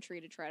crossing the country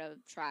to try to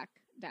track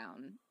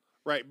down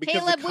right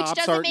because Caleb, the cops which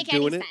doesn't aren't make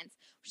doing any sense.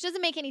 Which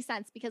doesn't make any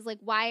sense because like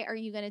why are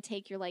you going to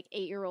take your like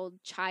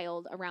 8-year-old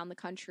child around the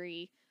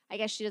country? I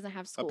guess she doesn't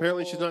have school.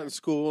 Apparently she's not in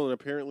school, and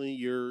apparently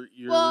your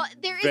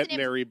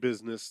veterinary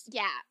business.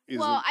 Yeah.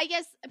 Well, I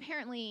guess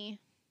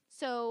apparently.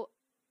 So,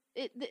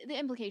 the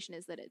implication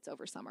is that it's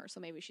over summer, so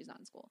maybe she's not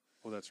in school.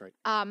 Well, that's right.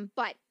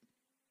 But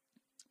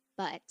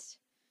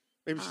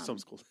maybe she's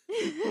homeschooled.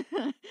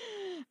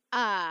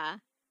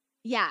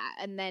 Yeah,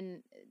 and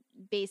then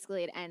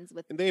basically it ends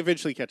with. And they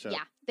eventually catch up.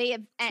 Yeah,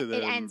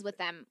 it ends with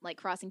them like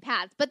crossing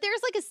paths. But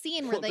there's like a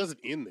scene where it doesn't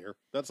end there.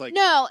 That's like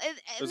no.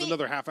 There's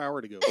another half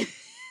hour to go.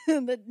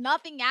 That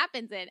nothing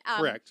happens in.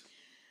 Correct.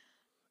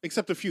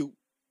 Except a few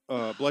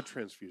blood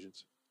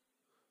transfusions.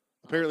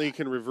 Apparently, you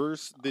can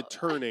reverse the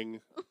turning.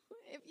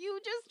 If you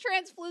just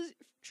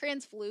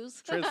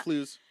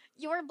transfuse.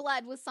 your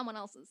blood with someone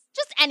else's.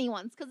 Just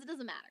anyone's, because it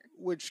doesn't matter.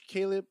 Which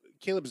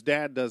Caleb's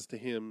dad does to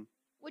him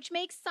Which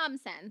makes some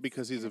sense.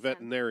 because he's in a sense.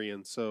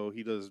 veterinarian, so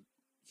he does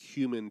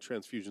human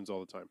transfusions all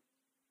the time.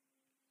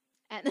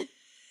 And but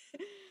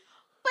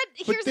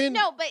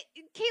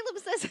Caleb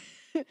says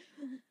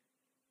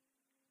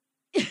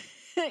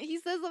he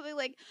says something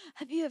like,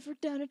 "Have you ever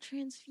done a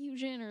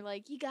transfusion?" Or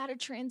like, "You gotta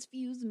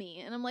transfuse me."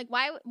 And I'm like,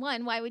 why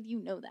would you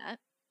know that?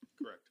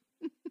 Correct.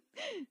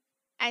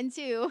 And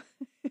two,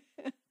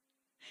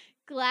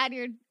 glad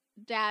your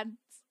dad's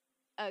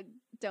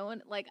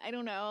don't like, I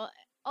don't know.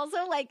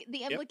 Also, like,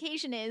 the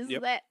implication is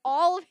that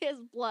all of his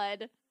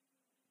blood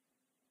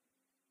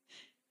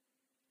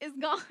is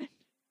gone.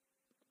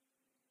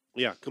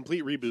 Yeah,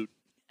 complete reboot.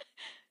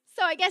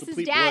 So I guess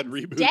Complete his dad's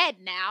blood reboot. dead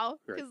now.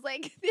 Right. Because,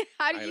 like,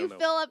 how do I you don't know.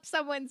 fill up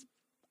someone's...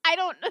 I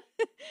don't know.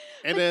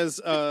 And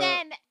But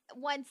then,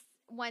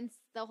 once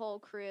the whole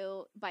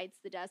crew bites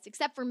the dust,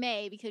 except for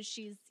May, because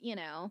she's,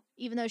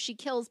 even though she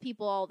kills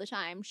people all the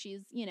time,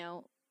 she's,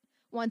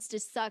 wants to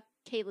suck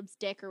Caleb's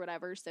dick or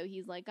whatever, so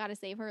he's like, gotta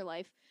save her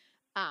life.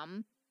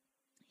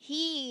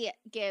 He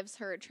gives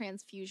her a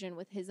transfusion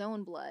with his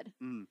own blood.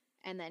 Mm.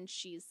 And then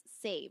she's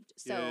saved.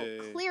 So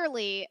Yeah.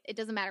 clearly, it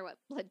doesn't matter what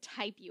blood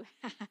type you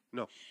have.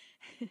 No.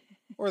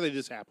 Or they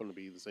just happen to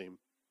be the same.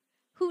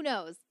 Who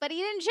knows? But he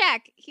didn't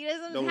check. He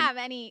doesn't have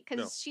any,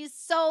 because she's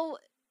so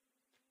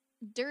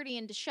dirty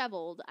and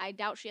disheveled. I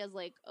doubt she has,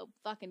 like, a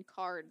fucking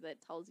card that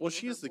tells you. Well,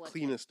 she is the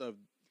cleanest of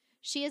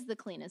She is the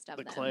cleanest of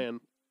the them. clan.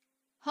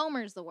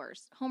 Homer's the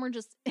worst. Homer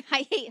just...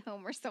 I hate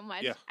Homer so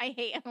much. Yeah. I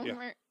hate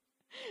Homer.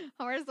 Yeah.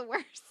 Homer's the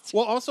worst.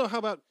 Well, also, how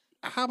about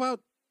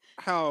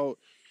how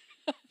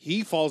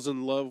he falls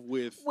in love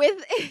with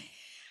With...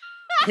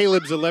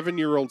 Caleb's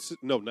 11-year-old...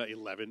 No, not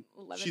 11.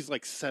 11. She's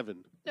like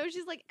 7. No,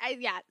 she's like...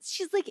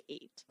 she's like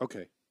 8.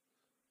 Okay.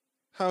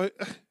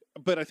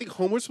 But I think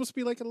Homer's supposed to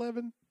be like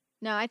 11.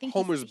 No, I think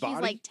Homer's he's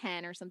body? like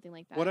 10 or something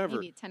like that. Whatever.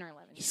 Maybe 10 or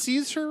 11. He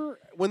sees her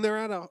when they're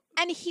at a...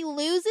 And he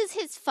loses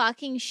his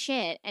fucking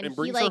shit. And he,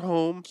 brings like, her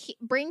home.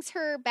 brings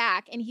her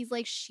back. And he's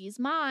like, she's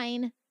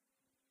mine.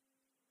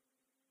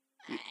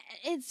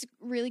 It's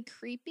really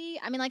creepy.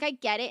 I mean, like, I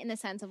get it in the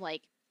sense of,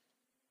 like...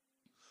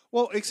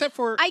 Well, except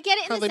for I get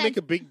it in how the they sense... make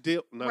a big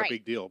deal. Not Right. a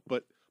big deal,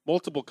 but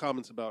multiple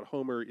comments about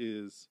Homer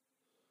is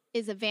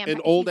a vampire.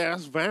 an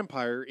old-ass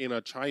vampire in a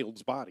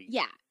child's body.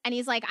 Yeah. And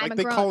he's like, I'm Like, a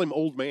they grown... call him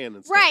old man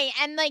and stuff. Right.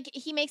 And, like,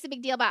 he makes a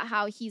big deal about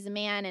how he's a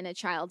man in a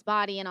child's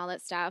body and all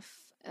that stuff.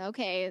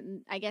 Okay.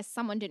 I guess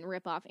someone didn't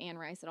rip off Anne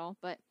Rice at all.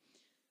 But,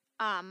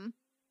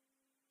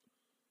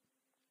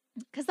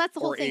 because that's the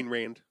whole Or thing. Ayn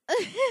Rand.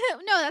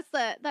 No,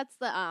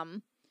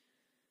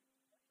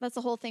 that's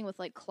the whole thing with,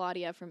 like,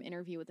 Claudia from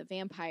Interview with a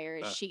Vampire.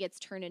 Is she gets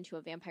turned into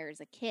a vampire as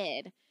a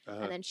kid,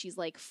 Uh-huh. and then she's,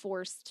 like,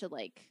 forced to,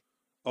 like...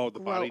 Oh, the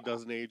grow body up.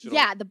 doesn't age at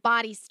Yeah, all? the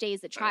body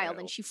stays a child, know.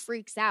 and she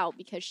freaks out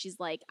because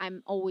she's like,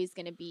 I'm always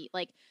going to be...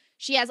 Like,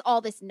 she has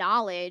all this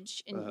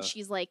knowledge, and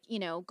she's, like,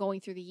 going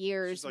through the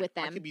years She's like, with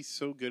I them. could be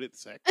so good at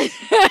sex.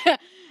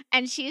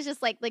 And she's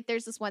just, like,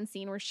 there's this one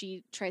scene where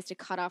she tries to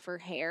cut off her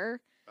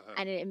hair, Uh-huh.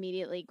 and it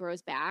immediately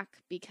grows back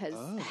because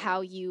Oh.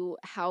 how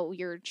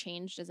you're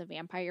changed as a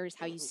vampire is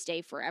how you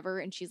stay forever.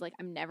 And she's like,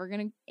 I'm never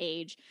gonna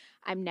age,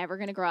 I'm never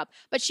gonna grow up.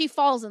 But she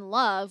falls in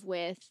love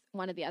with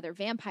one of the other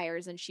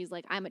vampires, and she's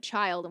like, I'm a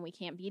child and we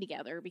can't be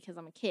together because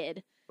I'm a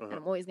kid, and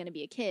I'm always gonna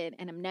be a kid,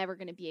 and I'm never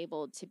gonna be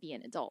able to be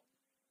an adult.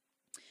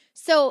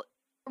 So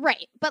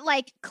right, but,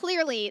 like,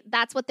 clearly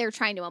that's what they're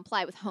trying to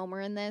imply with Homer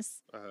in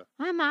this. Uh-huh.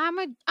 I'm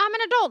an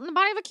adult in the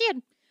body of a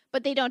kid,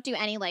 but they don't do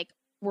any, like,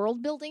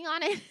 world building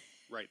on it.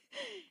 Right.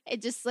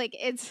 It just, like,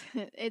 it's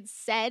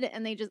said,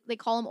 and they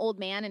call him old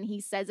man, and he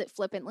says it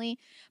flippantly.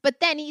 But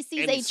then he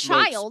sees And he a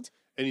smokes. child.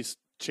 And he's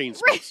chain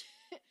Right. smokes.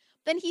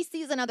 Then he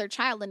sees another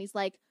child, and he's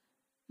like,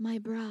 my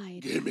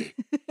bride. Gimme.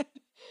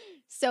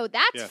 So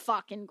that's Yeah.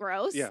 fucking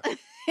gross. Yeah.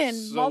 In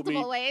So multiple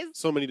many- ways.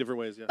 So many different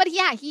ways, yeah. But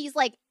yeah, he's,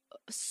 like,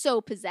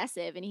 so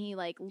possessive, and he,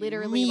 like,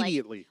 literally,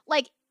 Immediately.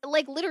 like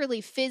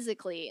literally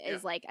physically Yeah.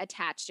 is, like,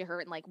 attached to her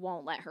and, like,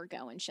 won't let her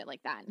go and shit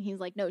like that. And he's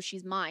like, no,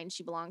 she's mine,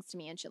 she belongs to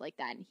me and shit like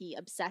that. And he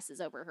obsesses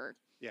over her.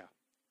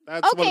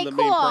 That's one Okay, of the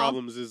main cool.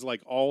 problems is,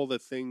 like, all the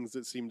things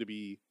that seem to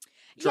be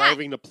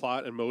driving the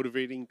plot and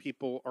motivating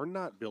people are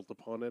not built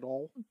upon at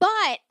all.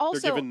 But also,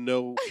 They're given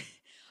no...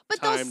 but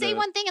they'll time say to-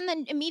 one thing and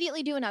then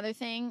immediately do another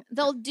thing.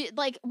 They'll do,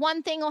 like,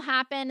 one thing will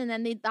happen and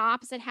then the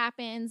opposite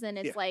happens, and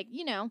it's Yeah. like,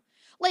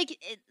 like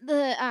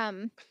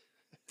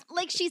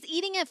like she's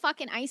eating a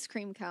fucking ice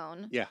cream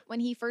cone. Yeah. When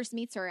he first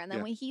meets her, and then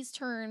Yeah. when he's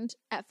turned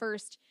at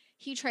first,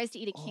 he tries to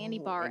eat a candy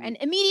Oh, bar and- and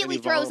immediately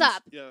and he throws vomits.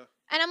 up. Yeah.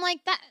 And I'm like,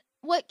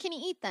 what can you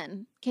eat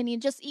then? Can you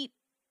just eat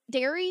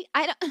dairy?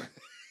 I don't.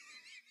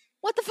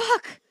 What the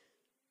fuck?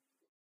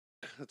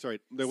 That's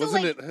right. There So,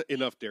 wasn't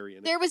enough dairy in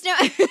it. There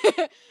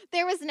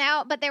was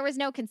no, but there was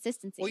no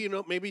consistency.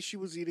 Well, maybe she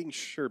was eating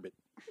sherbet.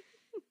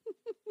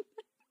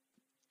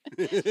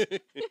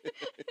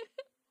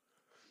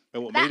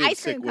 And what That made it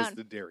ice cream sick was cone.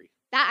 the dairy.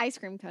 That ice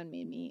cream cone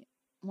made me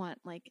want,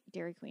 like,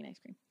 Dairy Queen ice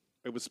cream.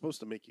 It was supposed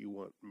to make you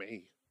want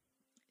May.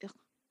 Ugh.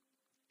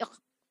 Ugh.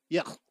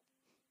 Yeah.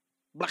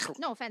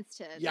 No offense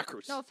to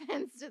Yuckers. no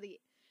offense to the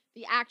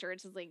actor.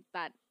 It's just like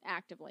that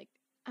act of like,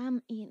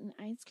 I'm eating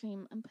ice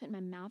cream. I'm putting my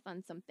mouth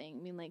on something.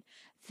 I mean, like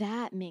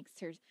that makes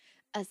her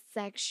a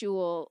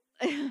sexual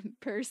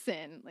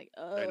person. Like,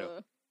 I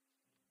know.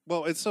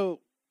 Well, it's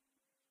so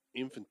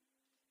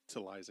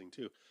infantilizing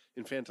too.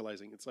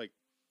 Infantilizing. It's like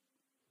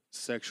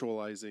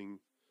sexualizing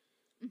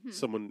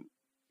someone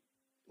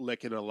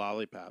licking a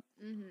lollipop.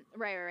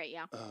 Right.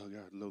 Yeah. Oh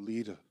God,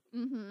 Lolita.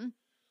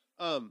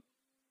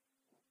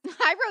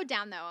 I wrote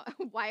down though,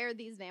 why are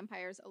these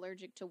vampires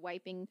allergic to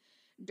wiping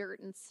dirt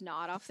and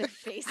snot off their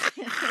faces?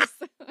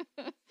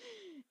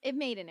 It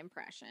made an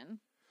impression.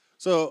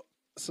 So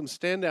some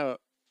standout.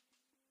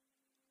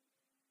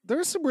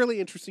 There's some really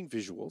interesting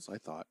visuals, I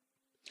thought.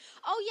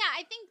 Oh yeah,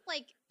 I think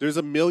like There's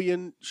a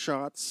million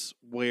shots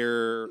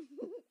where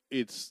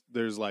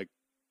there's like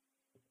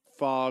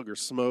fog or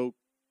smoke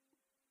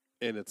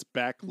and it's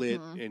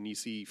backlit and you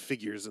see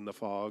figures in the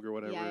fog or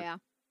whatever. Yeah.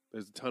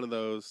 There's a ton of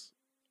those.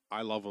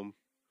 I love them.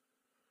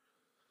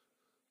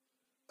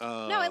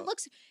 No, it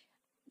looks.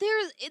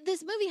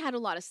 This movie had a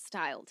lot of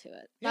style to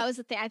it. Yeah. That was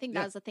the thing. I think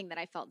that was the thing that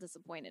I felt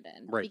disappointed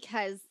in, Right.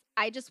 because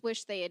I just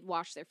wish they had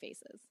washed their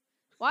faces,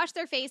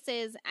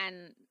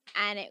 and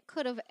it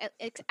could have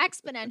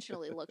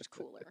exponentially looked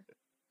cooler.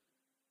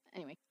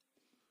 Anyway,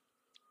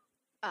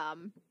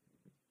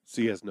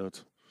 See as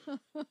notes.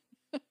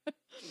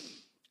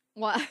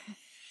 what?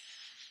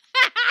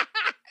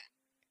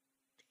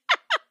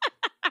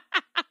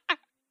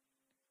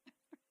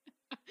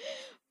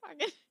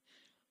 Fucking.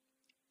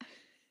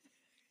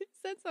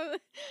 Said something.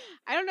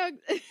 I don't know.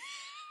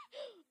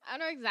 I don't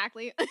know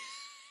exactly.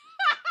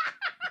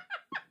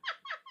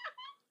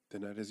 The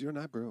night is your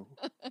night, bro.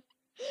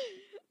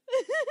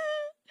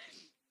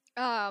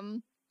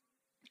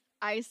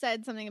 I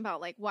said something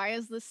about like, why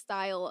is this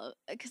style?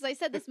 Because I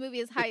said this movie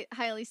is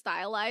highly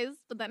stylized,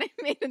 but then I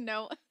made a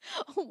note.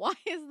 Why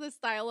is the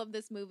style of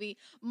this movie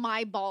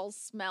my balls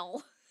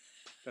smell?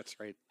 That's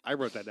right. I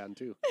wrote that down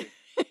too.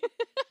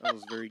 That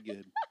was very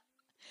good.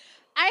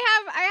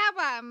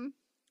 I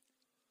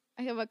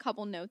have a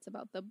couple notes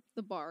about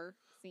the bar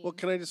scene. Well,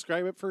 can I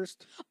describe it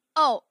first?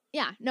 Oh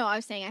yeah, no, I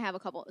was saying I have a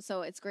couple.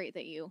 So it's great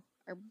that you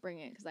are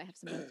bringing it because I have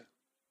some notes.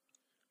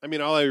 I mean,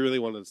 all I really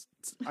wanted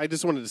I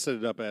just wanted to set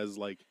it up as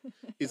like,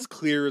 it's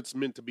clear it's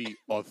meant to be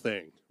a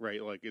thing,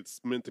 right? Like it's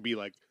meant to be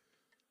like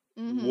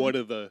one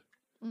of the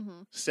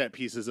set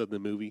pieces of the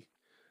movie,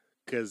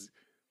 because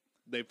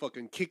they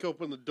fucking kick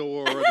open the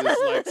door. There's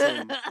like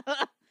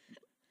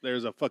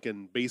there's a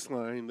fucking bass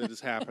line that is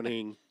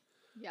happening.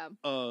 Yeah.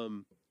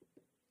 And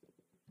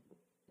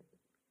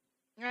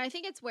I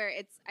think it's where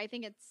I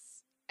think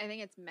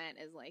it's meant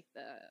as like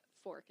the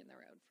fork in the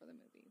road for the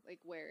movie, like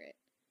where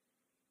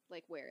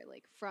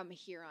from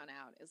here on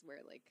out is where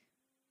like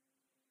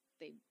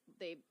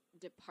they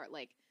depart,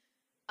 like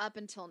up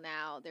until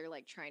now they're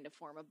like trying to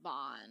form a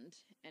bond,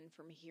 and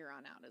from here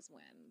on out is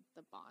when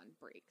the bond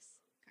breaks,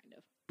 kind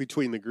of.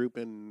 Between the group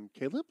and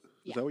Caleb?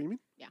 Is that what you mean?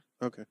 Yeah.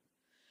 Okay.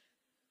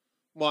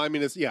 Well, I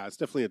mean, it's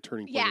definitely a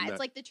turning point. Yeah, it's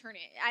like the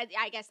turning.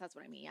 I guess that's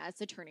what I mean. Yeah,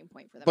 it's a turning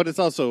point for them. But it's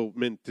also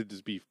meant to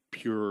just be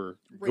pure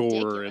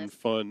gore and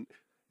fun.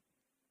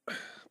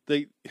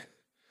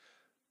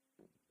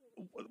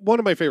 One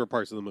of my favorite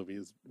parts of the movie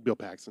is Bill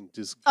Paxton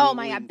just oh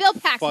my god, Bill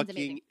Paxton's fucking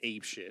amazing.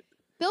 ape shit.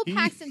 Bill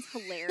Paxton's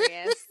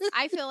hilarious.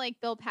 I feel like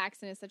Bill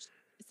Paxton is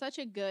such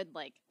a good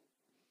like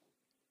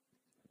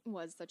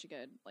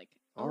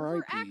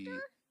overactor.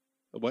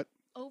 What?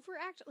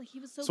 Overactor, like he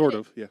was so sort good.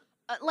 of, yeah.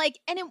 Like,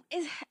 and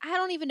I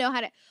don't even know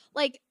how to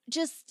like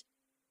just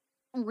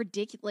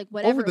ridiculous, like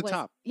whatever Over the it was.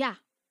 top. Yeah,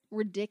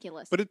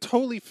 ridiculous. But it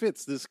totally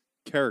fits this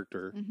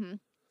character.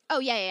 Oh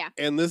yeah.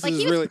 And this like is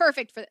he was really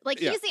perfect for like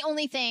he's the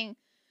only thing.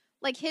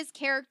 Like his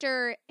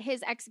character,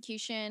 his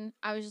execution,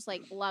 I was just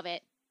like, love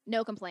it.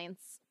 No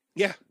complaints.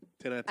 Yeah,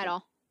 10 out of 10. At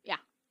all. Yeah,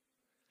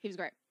 he was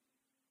great.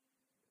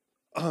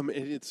 And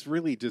it's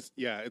really just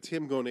it's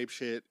him going ape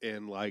shit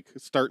and like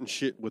starting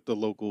shit with the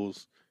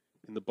locals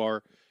in the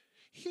bar.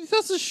 He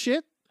does this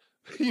shit.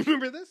 You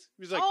remember this?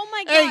 He's like, oh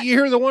my god, hey, you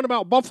hear the one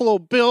about Buffalo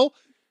Bill?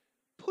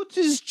 Puts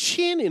his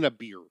chin in a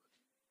beer.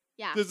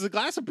 Yeah, There's a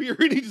glass of beer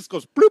and he just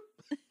goes bloop.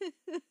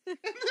 And then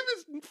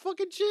his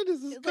fucking chin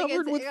is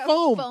covered with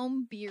foam.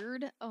 Foam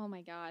beard. Oh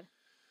my god.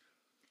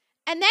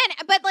 And then,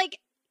 but like,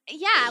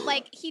 yeah,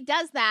 like he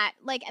does that,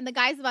 like, and the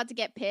guy's about to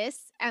get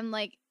pissed, and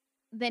like,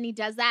 then he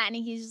does that, and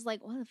he's just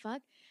like, what the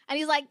fuck? And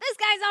he's like, this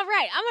guy's all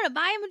right. I'm gonna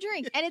buy him a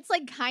drink, and it's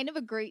like kind of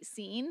a great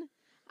scene.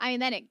 I mean,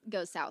 then it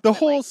goes south. The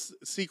whole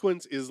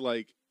sequence is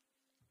like,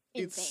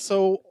 insane. It's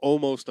so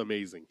almost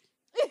amazing.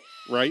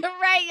 Right?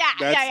 Right,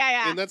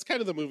 yeah. And that's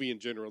kind of the movie in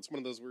general. It's one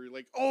of those where you're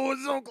like, oh,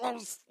 it's so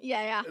close.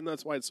 Yeah. And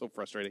that's why it's so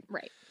frustrating.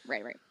 Right.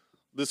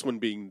 This one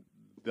being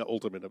the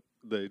ultimate of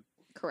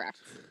correct.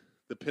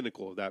 The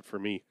pinnacle of that for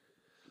me.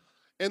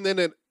 And then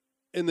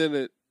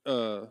it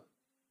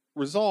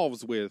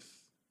resolves with,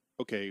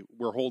 okay,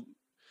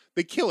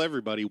 they kill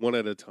everybody one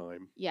at a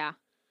time. Yeah.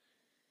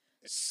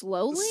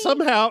 Slowly?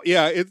 Somehow,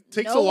 yeah, it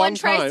takes a long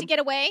time. No one tries to get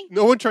away.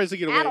 No one tries to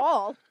get away. At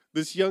all.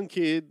 This young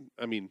kid,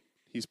 I mean,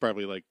 he's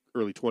probably like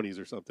early 20s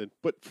or something.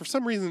 But for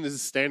some reason,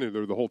 is standing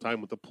there the whole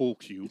time with the pool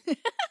cue.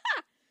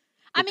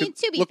 I mean,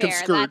 to be looking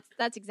fair, skirt.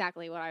 that's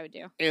exactly what I would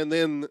do. And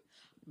then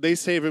they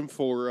save him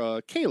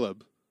for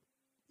Caleb.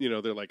 You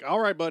know, they're like, all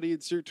right, buddy,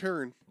 it's your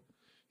turn.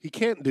 He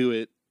can't do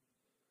it.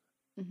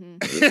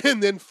 Mm-hmm.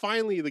 And then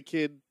finally the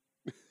kid...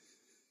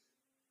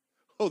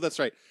 Oh, that's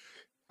right.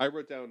 I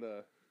wrote down...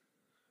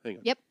 hang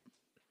on. Yep.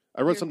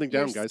 I wrote something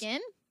down, your guys.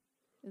 Skin?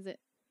 Is it?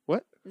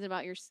 What? Is it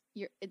about your?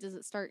 Does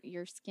it start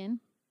your skin?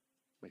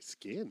 My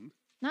skin?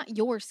 Not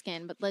your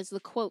skin, but there's the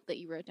quote that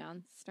you wrote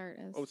down. Start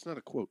as. Oh, it's not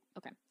a quote.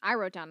 Okay, I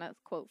wrote down a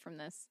quote from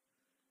this.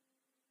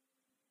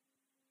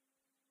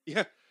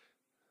 Yeah.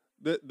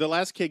 The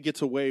last kid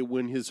gets away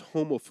when his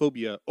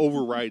homophobia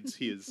overrides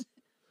his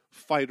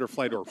fight or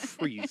flight or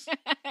freeze.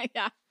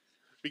 Yeah.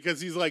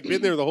 Because he's like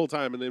been there the whole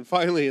time, and then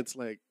finally it's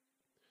like,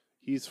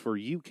 he's for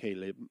you,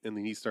 Caleb. And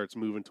then he starts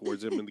moving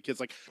towards him, and the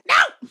kid's like, no!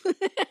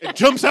 And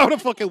jumps out a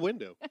fucking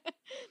window.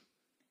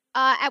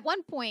 At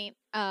one point,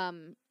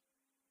 Lance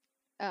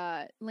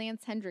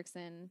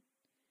Hendrickson,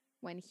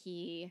 when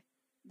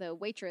the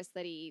waitress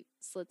that he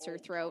slits her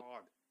throat.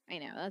 God. I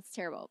know, that's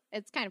terrible.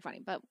 It's kind of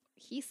funny, but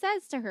he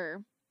says to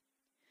her,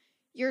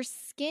 your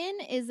skin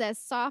is as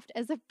soft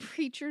as a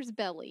preacher's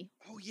belly.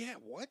 Oh, yeah,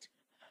 what?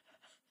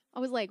 I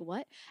was like,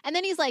 what? And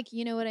then he's like,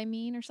 you know what I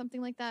mean? Or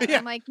something like that. Yeah. And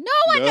I'm like, no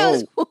one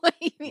knows what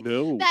you mean.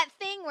 No. That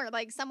thing where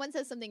like someone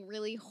says something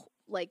really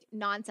like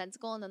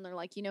nonsensical and then they're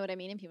like, you know what I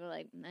mean? And people are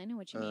like, I know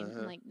what you mean.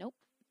 I'm like, nope.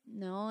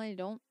 No, I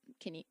don't.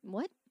 Can you,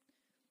 what?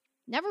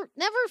 Never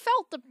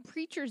felt the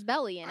preacher's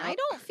belly, and I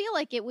don't feel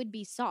like it would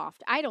be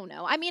soft. I don't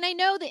know. I mean, I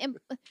know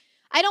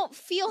I don't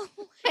feel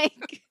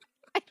like,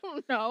 I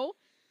don't know.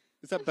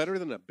 Is that better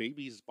than a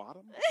baby's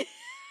bottom?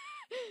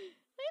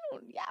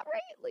 Yeah,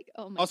 right? Like,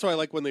 oh my Also, I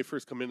like when they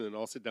first come in and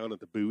all sit down at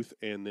the booth,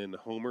 and then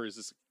Homer is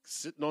just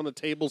sitting on the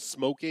table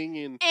smoking.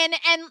 And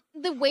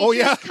the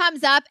waitress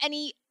comes up, and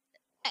he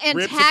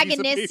Rips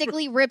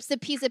antagonistically rips a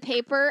piece of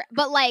paper,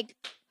 but like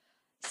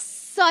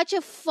such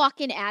a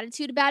fucking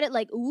attitude about it.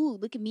 Like, ooh,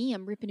 look at me,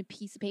 I'm ripping a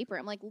piece of paper.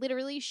 I'm like,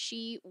 literally,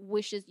 she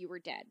wishes you were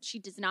dead. She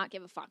does not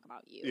give a fuck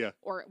about you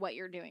or what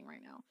you're doing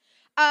right now.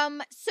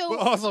 So but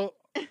also,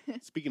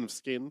 speaking of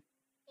skin,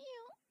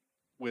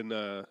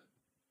 when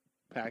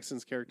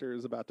Paxton's character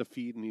is about to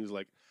feed, and he was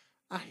like,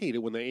 I hate it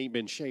when they ain't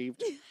been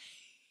shaved.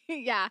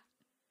 Yeah.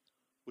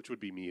 Which would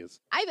be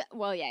Mia's.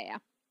 Yeah.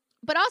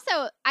 But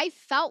also, I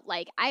felt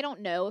like, I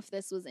don't know if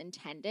this was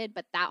intended,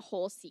 but that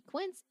whole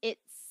sequence, it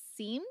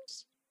seemed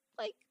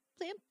like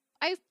planned.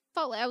 I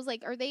felt like, I was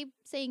like, are they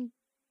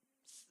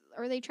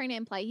trying to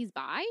imply he's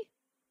bi?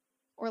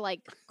 Or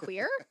like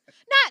queer?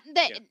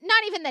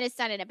 Not even that it's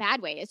done in a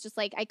bad way. It's just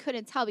like, I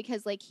couldn't tell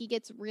because like he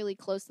gets really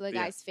close to the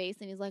guy's face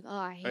and he's like, oh,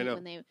 I hate it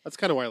when they. That's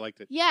kind of why I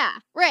liked it. Yeah,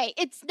 right.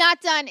 It's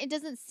not done. It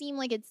doesn't seem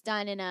like it's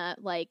done in a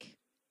like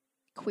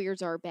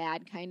queers are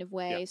bad kind of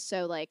way. Yeah.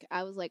 So like,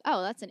 I was like,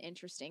 oh, that's an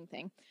interesting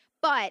thing.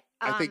 But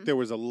I think there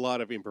was a lot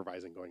of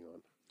improvising going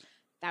on.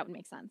 That would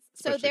make sense.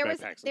 Especially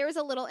so there was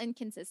a little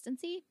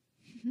inconsistency.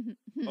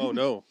 Oh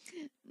no.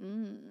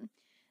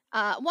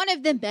 One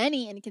of the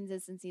many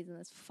inconsistencies in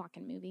this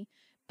fucking movie,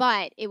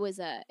 but I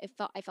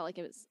felt like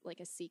it was like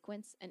a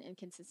sequence, an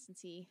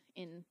inconsistency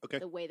in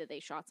the way that they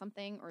shot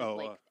something or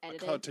like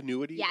edited. A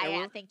continuity.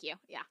 Yeah. Thank you.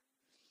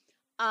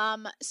 Yeah.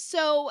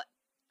 So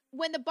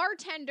when the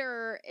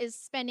bartender is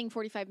spending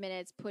 45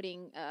 minutes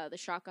putting the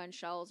shotgun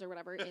shells or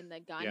whatever in the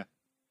gun. Yeah.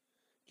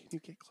 Can you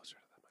get closer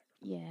to that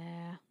microphone?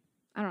 Yeah.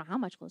 I don't know how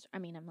much closer. I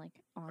mean, I'm like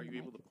on. Are you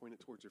able to point it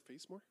towards your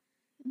face more?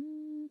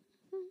 Mm-hmm.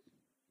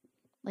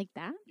 Like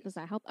that? Yes. Does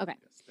that help? Okay.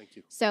 Yes, thank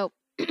you. So,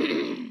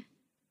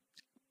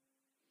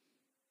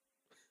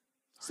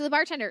 so the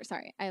bartender,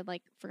 sorry, I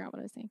like forgot what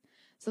I was saying.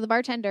 So the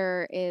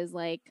bartender is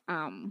like,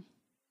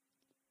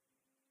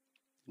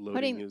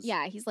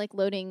 he's like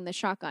loading the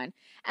shotgun.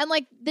 And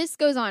like this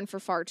goes on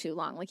for far too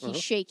long. Like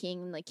he's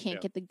shaking and like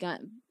can't get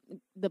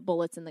the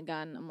bullets in the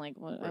gun. I'm like,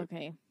 well,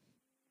 okay.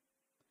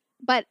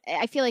 But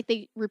I feel like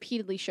they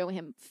repeatedly show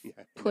him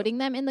putting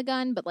them in the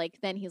gun, but like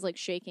then he's like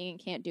shaking and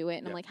can't do it.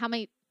 And I'm like, how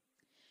many?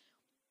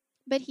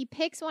 But he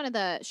picks one of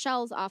the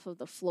shells off of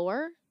the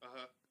floor,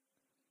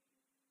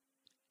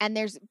 and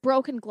there's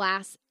broken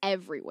glass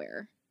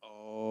everywhere.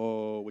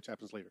 Oh, which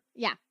happens later.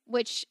 Yeah,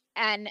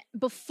 and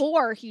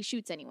before he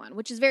shoots anyone,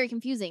 which is very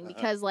confusing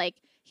because like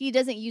he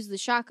doesn't use the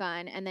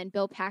shotgun, and then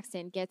Bill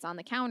Paxton gets on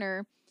the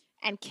counter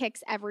and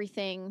kicks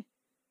everything,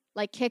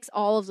 like kicks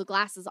all of the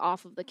glasses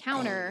off of the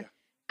counter.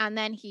 And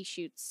then he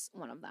shoots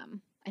one of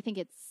them. I think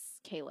it's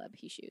Caleb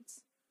he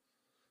shoots.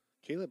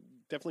 Caleb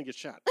definitely gets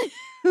shot.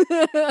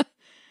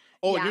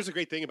 And here's a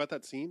great thing about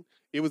that scene.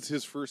 It was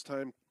his first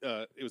time.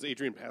 It was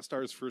Adrian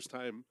Pastar's first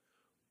time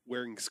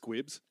wearing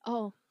squibs.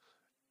 Oh.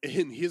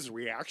 And his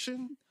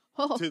reaction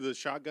to the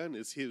shotgun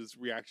is his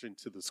reaction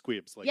to the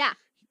squibs. Like,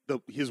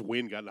 his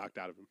wind got knocked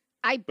out of him.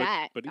 I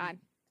bet. But God.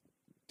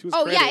 To his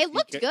credit, it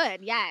looked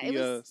good. Yeah, it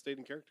was stayed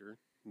in character.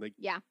 They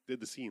did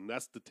the scene.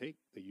 That's the take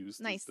they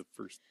used. Nice. The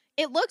first.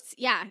 It looked,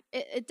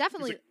 it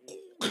definitely,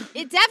 like,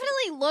 it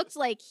definitely looked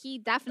like he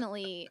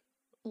definitely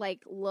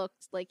like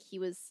looked like he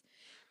was.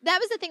 that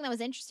was the thing that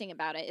was interesting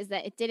about it, is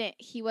that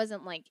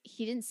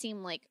he didn't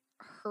seem like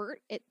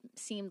hurt. It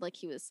seemed like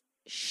he was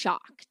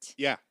shocked.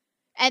 Yeah,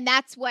 And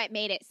that's what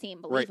made it seem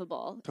Right.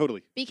 believable.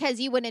 totally. Because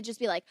you wouldn't just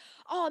be like,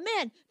 "Oh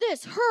man,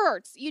 this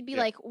hurts." You'd be Yeah.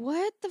 like,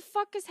 "What the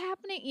fuck is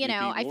happening?" You You'd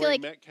know, be I feel Laurie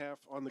like Metcalf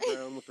on the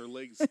ground with her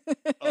legs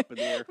up in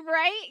the air,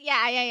 right?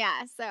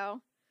 Yeah.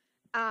 So,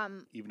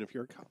 even if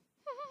you're a cop.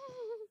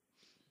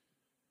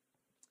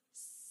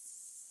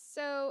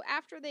 so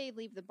after they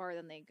leave the bar,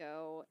 then they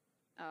go.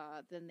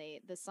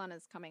 The sun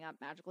is coming up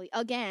magically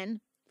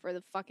again for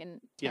the fucking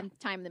 10th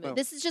time in the movie. Well-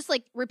 This is just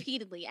like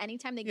repeatedly.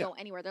 Anytime they Yeah. go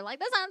anywhere, they're like,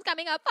 "The sun's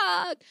coming up.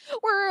 Fuck,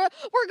 we're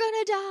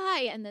gonna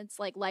die," and it's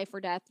like life or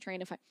death, trying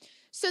to find.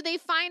 So they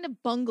find a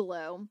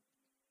bungalow,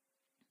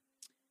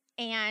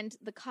 and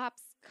the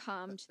cops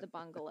come to the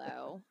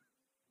bungalow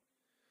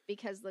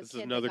because the This is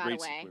kid another got great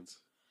away.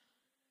 sequence.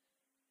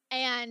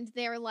 And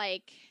they're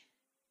like,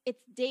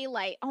 it's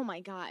daylight. Oh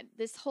my God.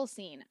 This whole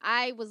scene.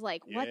 I was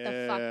like, what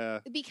the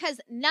fuck? Because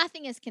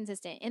nothing is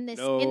consistent in this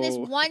No.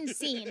 one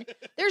scene.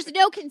 There's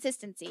no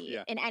consistency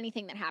Yeah. in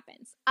anything that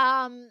happens.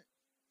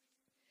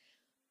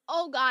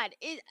 Oh God.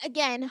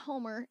 Again,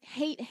 Homer,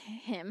 hate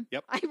him.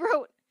 Yep. I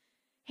wrote,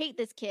 hate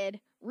this kid.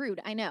 Rude.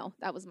 I know.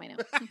 That was my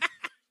note.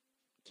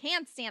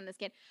 Can't stand this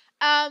kid.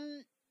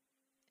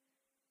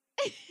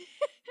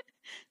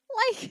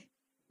 Like,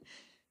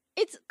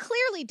 it's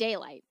clearly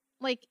daylight.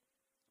 Like,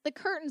 the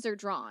curtains are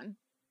drawn,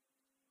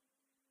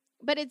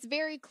 but it's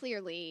very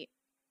clearly,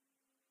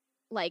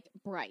 like,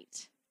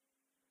 bright.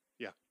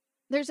 Yeah.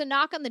 There's a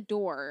knock on the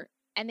door,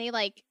 and they,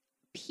 like,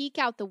 peek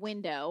out the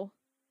window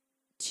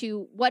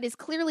to what is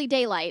clearly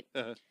daylight,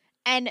 Uh-huh.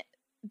 and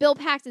Bill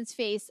Paxton's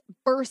face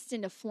bursts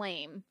into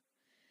flame.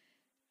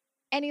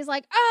 And he's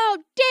like, "Oh,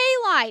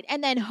 daylight!"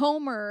 And then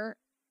Homer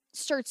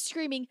starts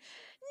screaming,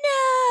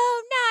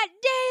 "No, not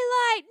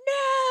daylight,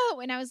 no!"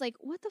 And I was like,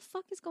 what the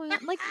fuck is going on?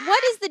 Like,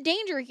 what is the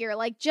danger here?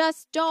 Like,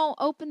 just don't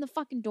open the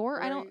fucking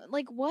door. I don't, Right.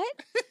 like, what?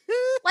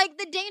 Like,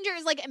 the danger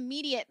is, like,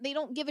 immediate. They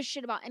don't give a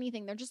shit about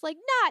anything. They're just like,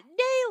 "Not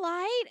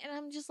daylight." And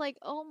I'm just like,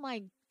 oh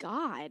my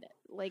God.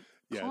 Like,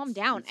 Yeah, calm it's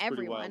down,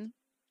 pretty wild. everyone.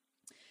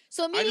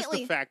 So I just immediately.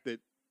 the fact that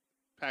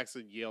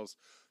Paxton yells,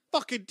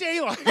 "Fucking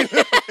daylight!" or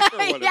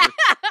whatever. Yeah.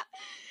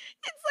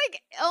 It's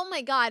like, oh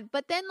my God.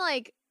 But then,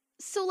 like,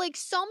 so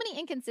many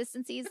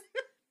inconsistencies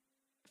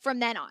from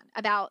then on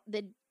about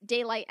the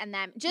daylight and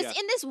them. Just Yeah.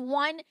 in this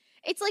one,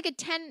 it's like a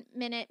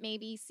 10-minute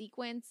maybe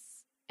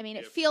sequence. I mean,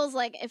 Yep. it feels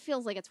like it's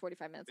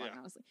 45 minutes long, Yeah.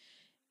 honestly.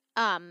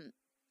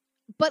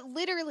 But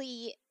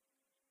literally,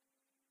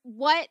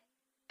 what,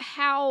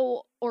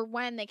 how, or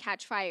when they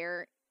catch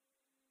fire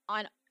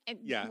on,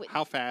 Yeah,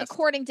 how fast?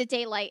 according to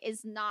daylight,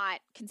 is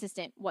not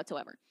consistent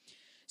whatsoever.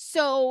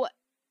 So,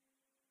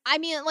 I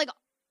mean, like,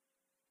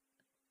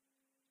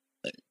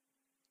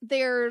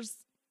 there's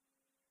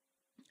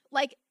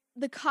like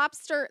the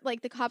cops are like,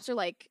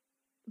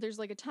 there's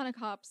like a ton of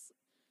cops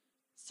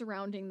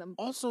surrounding them.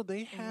 Also,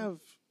 they have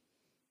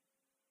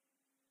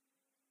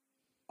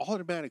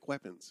automatic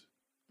weapons.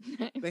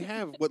 They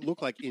have what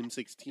look like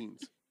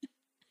M16s.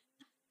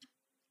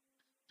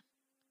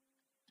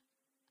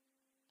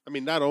 I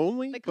mean, not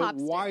only, The but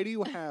cops why do. do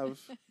you have?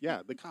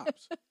 Yeah, the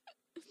cops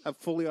have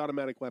fully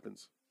automatic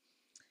weapons,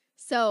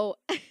 So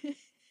and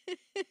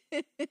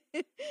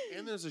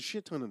there's a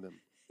shit ton of them.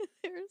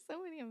 there are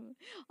so many of them.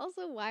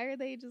 Also, why are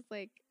they just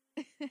like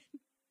the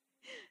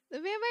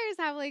vampires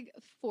have like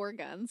 4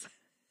 guns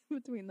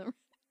between them?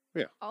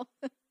 Yeah. All-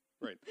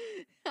 Right.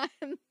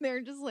 And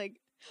they're just like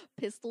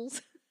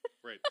pistols.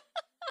 Right.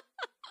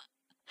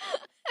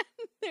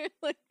 And they're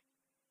like.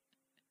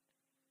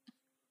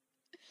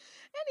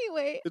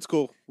 Anyway, It's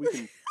cool.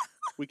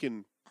 We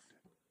can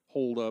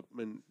hold up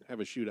and have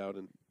a shootout,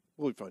 and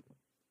we'll be fine.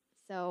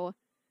 so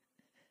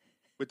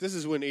But this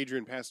is when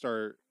Adrian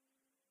Pastar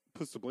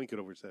puts the blanket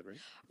over his head, right?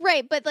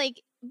 right, but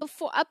like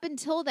up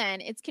until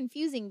then, it's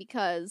confusing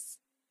because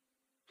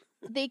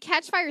they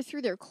catch fire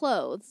through their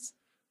clothes,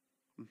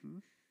 Mm-hmm.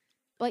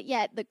 but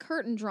yet the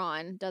curtain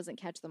drawn doesn't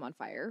catch them on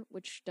fire,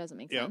 which doesn't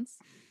make Yeah. sense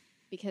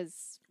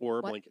because Or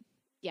a What? blanket.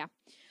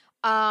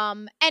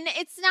 and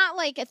it's not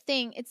like a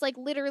thing. It's like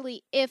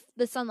literally if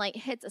the sunlight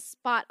hits a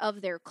spot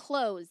of their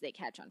clothes, they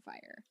catch on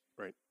fire.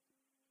 Right.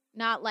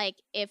 Not like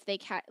if they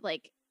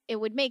like it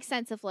would make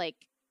sense if like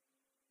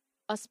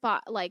a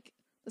spot like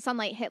the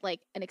sunlight hit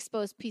like an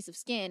exposed piece of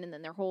skin and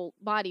then their whole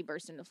body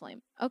burst into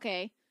flame.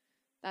 Okay.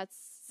 That's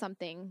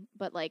something,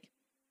 but like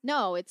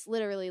no, it's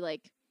literally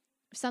like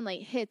if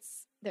sunlight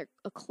hits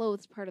a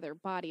clothed part of their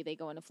body, they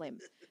go into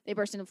flames. They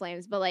burst into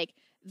flames, but like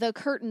the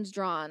curtains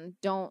drawn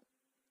don't.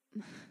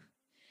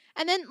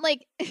 And then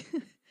like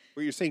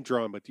Well, you're saying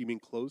drawn, but do you mean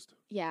closed?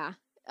 yeah.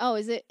 Oh,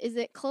 is it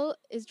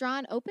is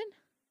drawn open?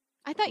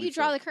 I thought you believe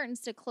draw so. the curtains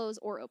to close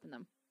or open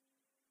them.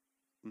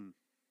 Hmm.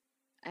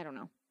 I don't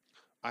know.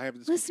 I have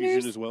this Listeners,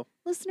 confusion as well.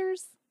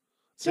 Listeners,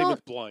 Same don't-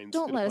 with blinds.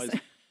 don't It let us.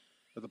 applies-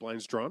 Are the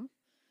blinds drawn?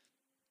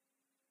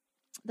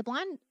 The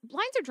blinds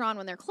are drawn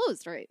when they're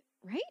closed, right?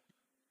 Right?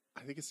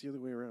 I think it's the other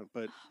way around,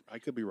 but I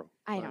could be wrong.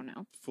 I I'm don't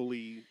know.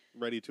 Fully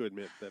ready to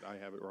admit that I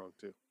have it wrong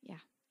too.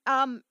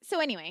 So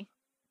anyway,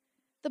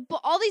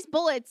 all these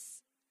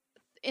bullets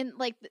in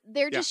like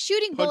they're just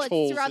shooting Punch bullets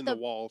holes throughout in the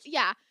walls.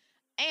 Yeah.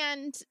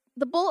 And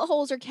the bullet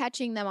holes are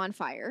catching them on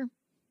fire.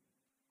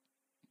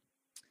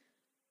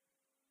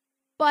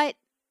 But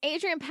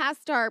Adrian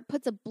Pastar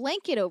puts a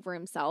blanket over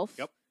himself.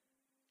 Yep.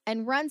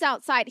 And runs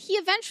outside. He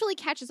eventually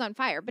catches on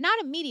fire, but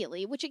not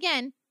immediately, which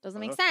again doesn't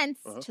make sense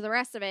to the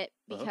rest of it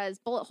because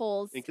bullet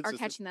holes are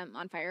catching them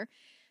on fire.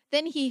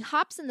 Then he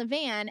hops in the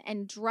van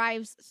and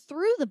drives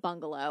through the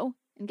bungalow.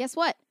 And guess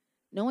what?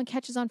 No one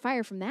catches on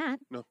fire from that.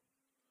 No.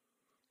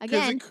 Because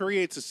Again, it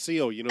creates a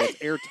seal. You know,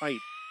 it's airtight,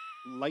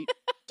 light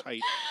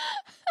tight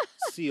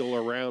seal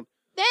around.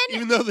 then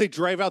Even though they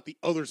drive out the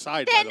other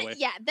side, by the way.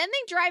 yeah, then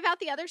they drive out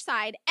the other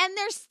side and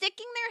they're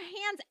sticking their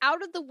hands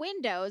out of the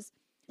windows.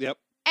 Yep.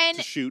 And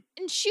To shoot.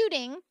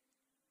 shooting,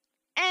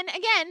 and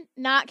again,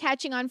 not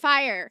catching on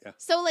fire. Yeah.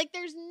 So, like,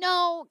 there's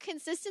no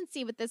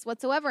consistency with this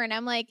whatsoever. And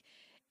I'm like,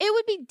 it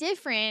would be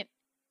different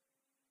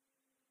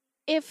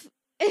if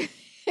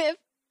if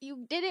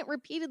you didn't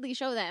repeatedly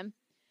show them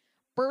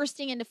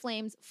bursting into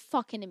flames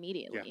fucking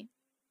immediately. Yeah.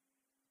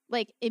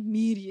 Like,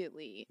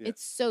 immediately. Yeah.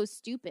 It's so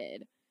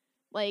stupid.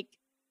 Like,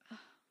 I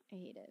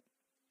hate it.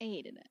 I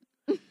hated it.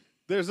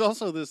 There's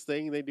also this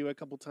thing they do a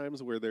couple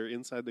times where they're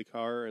inside the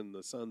car and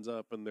the sun's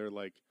up and they're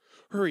like,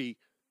 hurry,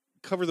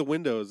 cover the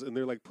windows. And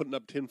they're like putting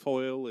up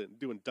tinfoil and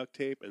doing duct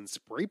tape and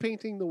spray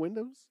painting the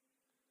windows.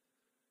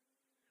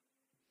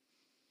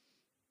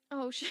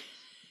 Oh, shit.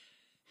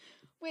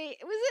 Wait,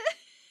 was it?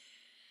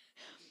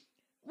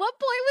 What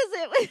point was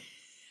it?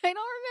 I don't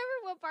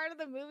remember what part of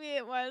the movie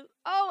it was.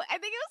 Oh, I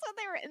think it was when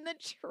they were in the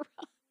truck.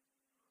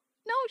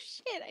 No,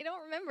 shit, I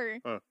don't remember.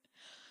 Huh.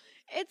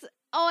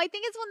 I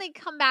think it's when they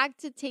come back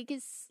to take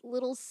his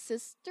little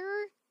sister.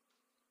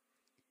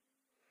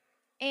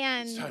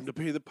 And It's time to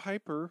pay the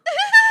piper.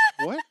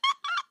 What?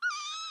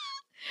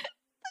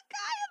 The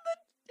guy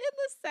in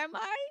the semi.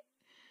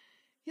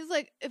 He's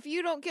like, if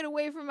you don't get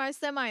away from my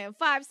semi in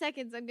 5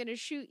 seconds, I'm gonna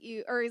shoot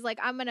you. Or he's like,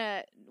 I'm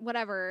gonna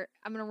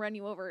run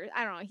you over.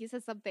 I don't know. He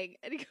says something,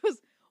 and he goes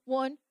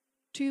 1,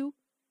 2,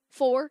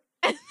 4,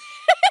 and then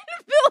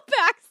Bill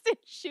Paxton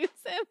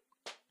shoots him.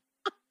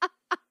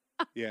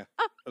 Yeah,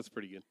 that's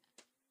pretty good.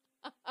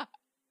 That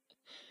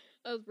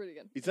was pretty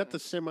good. Is that the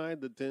semi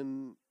that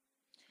then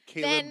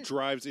Caleb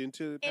drives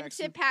into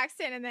Paxton? Into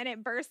Paxton, and then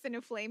it bursts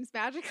into flames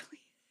magically.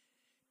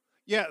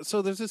 Yeah,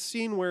 so there's this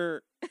scene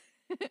where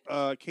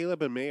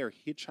Caleb and May are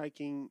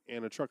hitchhiking,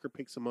 and a trucker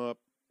picks them up,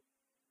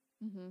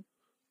 Mm-hmm.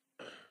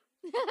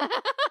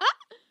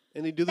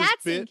 and they do this That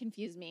bit. scene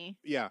confused me.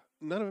 Yeah,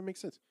 none of it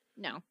makes sense.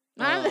 No,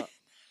 none of it.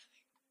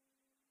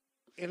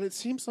 And it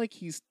seems like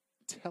he's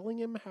telling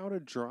him how to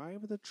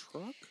drive the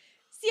truck.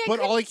 See, But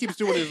all he keeps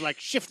doing is like,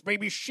 shift,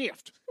 baby,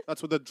 shift.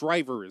 That's what the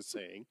driver is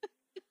saying.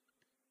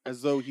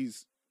 As though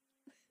he's...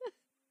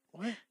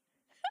 What?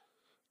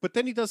 But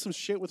then he does some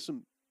shit with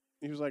some...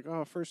 He was like,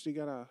 oh, first you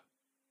gotta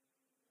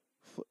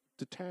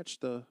detach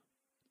the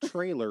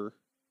trailer.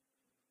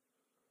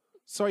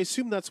 So I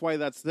assume that's why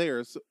that's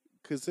there.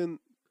 Because then...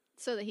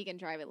 so that he can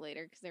drive it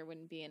later, because there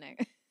wouldn't be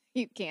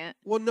you can't.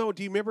 Well, no,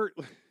 do you remember...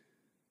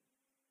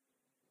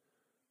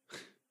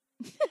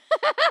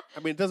 I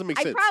mean, it doesn't make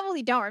sense. I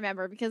probably don't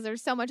remember because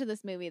there's so much of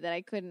this movie that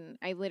I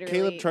literally...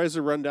 Caleb tries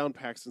to run down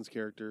Paxton's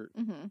character.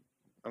 Mm-hmm.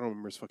 I don't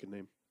remember his fucking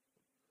name.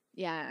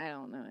 Yeah, I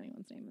don't know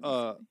anyone's name. In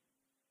this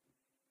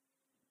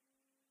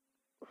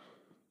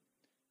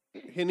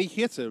movie. And he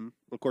hits him.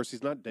 Of course,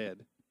 he's not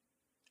dead.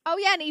 Oh,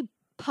 yeah, and he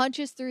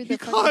punches through the... He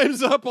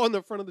climbs up on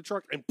the front of the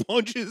truck and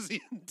punches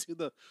into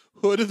the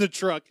hood of the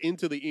truck,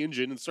 into the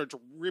engine, and starts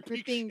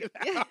ripping shit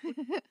out.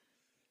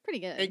 Pretty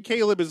good. And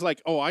Caleb is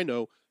like, oh, I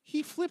know.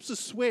 He flips a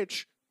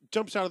switch,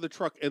 jumps out of the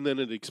truck, and then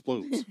it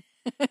explodes.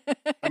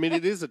 I mean,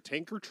 it is a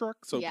tanker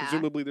truck, so Yeah.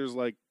 presumably there's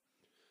like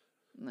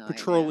No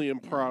petroleum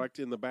idea. product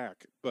in the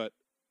back. But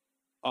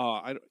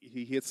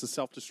he hits the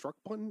self-destruct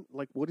button?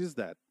 Like, what is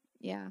that?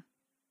 Yeah.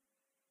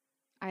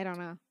 I don't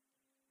know.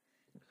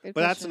 Good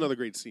But that's question. another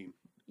great scene,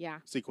 Yeah.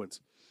 sequence.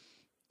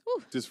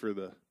 Whew. Just for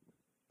the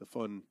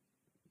fun.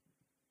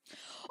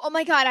 Oh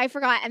my god, I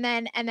forgot. And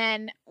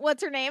then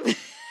what's her name?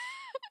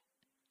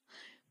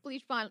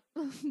 Bleach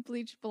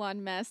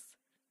blonde mess.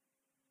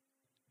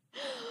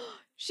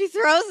 She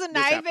throws a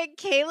knife at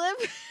Caleb.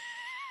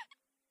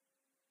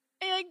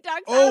 He like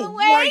ducks out of the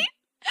way. Right.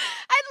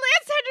 And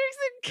Lance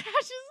Hendrickson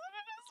catches it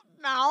in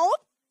his mouth.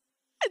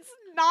 It's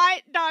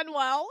not done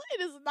well.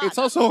 It is not. It's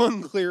also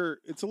unclear.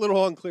 It's a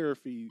little unclear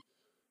if he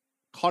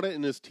caught it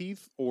in his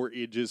teeth or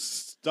it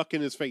just stuck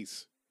in his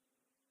face.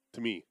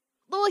 To me,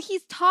 Well,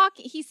 he's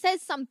talking. He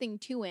says something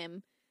to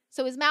him,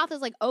 so his mouth is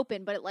like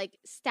open, but it like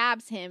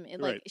stabs him,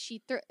 and like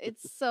Right.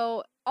 it's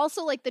so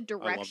also like the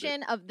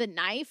direction of the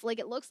knife, like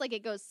it looks like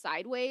it goes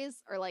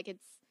sideways or like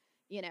it's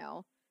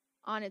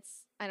on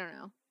its I don't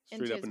know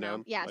straight into up his and mouth.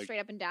 down. Yeah, like, straight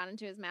up and down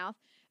into his mouth.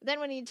 But then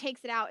when he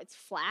takes it out, it's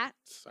flat.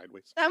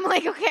 sideways. I'm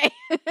like, okay,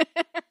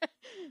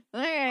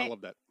 all right. I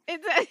love that.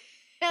 It's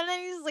and then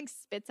he just like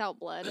spits out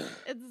blood.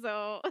 It's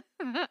so.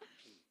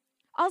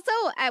 Also,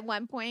 at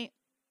one point,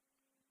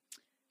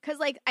 because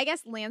like I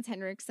guess Lance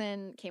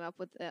Henriksen came up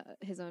with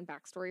his own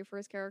backstory for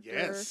his character.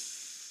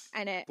 Yes.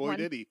 And Boy,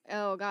 did he.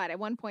 Oh God! At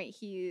one point,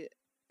 he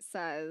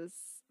says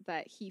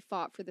that he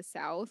fought for the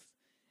South,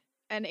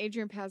 and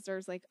Adrian Pasdar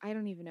is like, I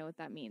don't even know what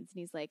that means, and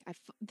he's like,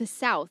 the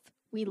South,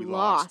 we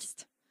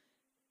lost.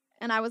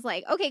 And I was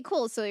like, okay,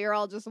 cool. So you're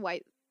all just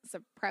white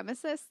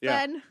supremacists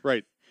then?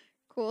 Right.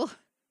 Cool.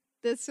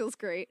 This feels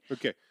great.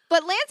 Okay.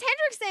 But Lance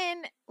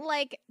Hendrickson,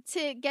 like,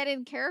 to get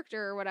in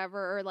character or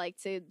whatever, or like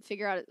to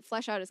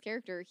flesh out his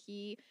character,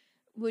 he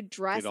would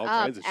dress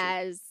up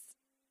as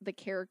the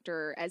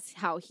character, as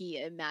how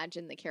he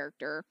imagined the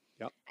character.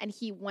 Yep. And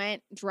he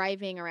went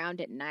driving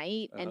around at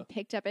night and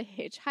picked up a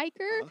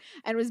hitchhiker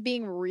and was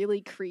being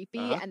really creepy.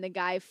 And the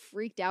guy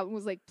freaked out and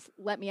was like,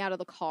 let me out of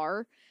the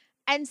car.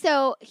 And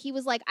so he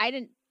was like, I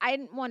didn't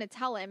want to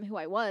tell him who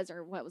I was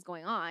or what was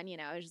going on. You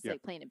know, I was just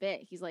like playing a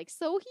bit. He's like,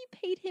 so he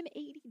paid him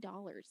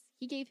 $80.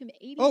 He gave him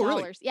 $80. Oh,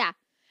 really? Yeah.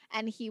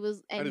 And he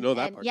was, and, I didn't know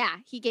that part. Yeah,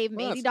 he gave him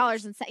 $80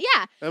 nice. and said,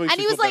 yeah. That makes and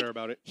me he was feel like, better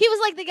about it. he was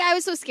like, the guy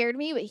was so scared of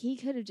me, but he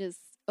could have just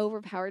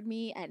overpowered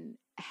me and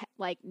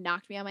like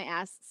knocked me on my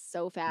ass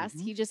so fast.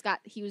 Mm-hmm.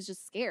 He was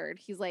just scared.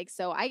 He's like,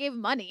 so I gave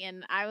him money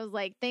and I was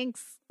like,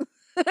 thanks.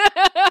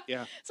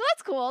 Yeah. So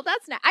that's cool.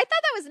 That's nice. I thought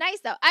that was nice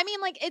though. I mean,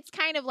 like, it's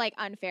kind of like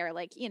unfair.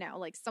 Like, you know,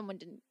 like someone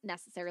didn't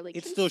necessarily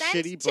it's still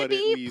shitty, to but be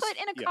at least, put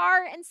in a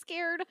car and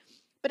scared.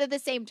 But at the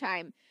same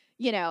time,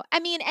 you know, I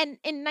mean, and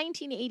in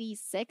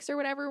 1986 or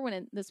whatever,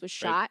 when this was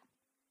shot.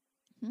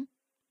 Right.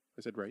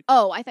 I said right.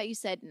 Oh, I thought you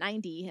said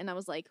 90, and I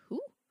was like,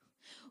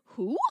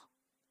 who?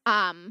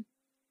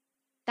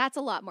 That's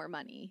a lot more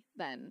money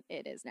than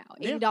it is now.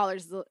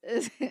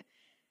 $80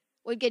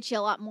 would get you a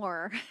lot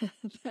more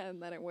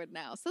than it would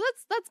now. So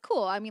that's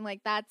cool. I mean,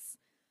 like, that's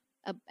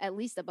at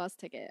least a bus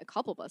ticket, a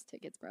couple bus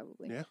tickets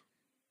probably. Yeah.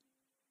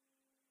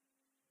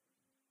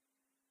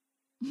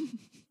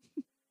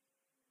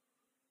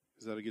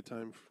 Is that a good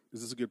time?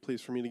 Is this a good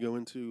place for me to go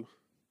into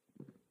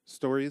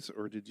stories,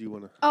 or did you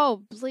want to?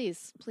 Oh,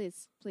 please.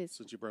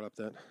 Since you brought up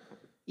that.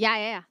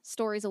 Yeah.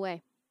 Stories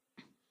away.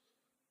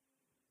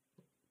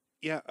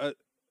 Yeah.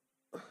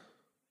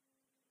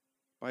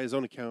 By his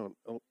own account,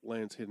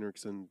 Lance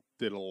Henriksen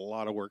did a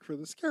lot of work for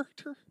this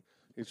character.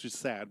 It's just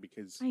sad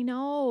because I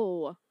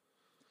know.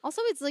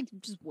 Also, it's like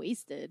just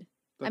wasted.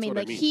 I mean,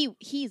 like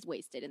he's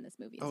wasted in this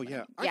movie. Oh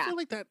yeah, I feel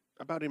like that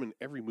about him in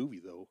every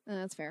movie, though.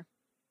 That's fair.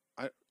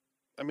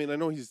 I mean, I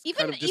know he's even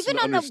kind of just even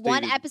on the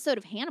one episode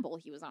of Hannibal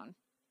he was on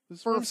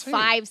for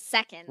 5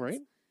 seconds,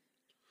 right?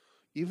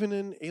 Even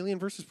in Alien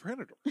vs.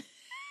 Predator.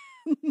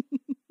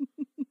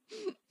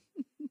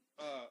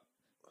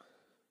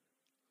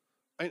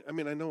 I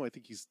mean, I know. I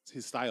think his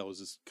style is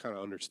just kind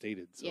of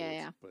understated. So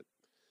yeah. But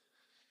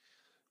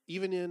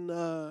even in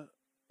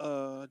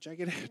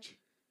Jagged Edge.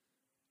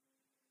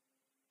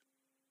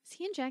 Is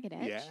he in Jagged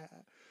Edge? Yeah.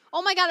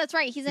 Oh my God, that's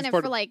right. He's in it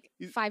for like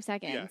 5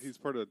 seconds. Yeah, he's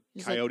part of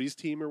Coyote's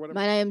team or whatever.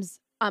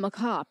 I'm a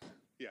cop.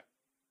 Yeah.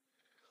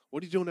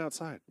 What are you doing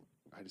outside?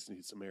 I just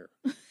need some air.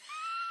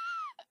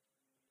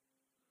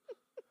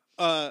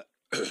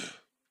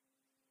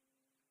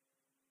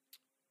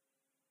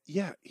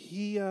 Yeah,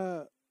 he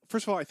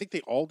first of all, I think they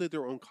all did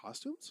their own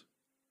costumes.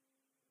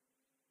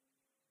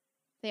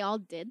 They all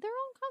did their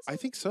own costumes? I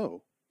think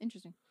so.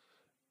 Interesting.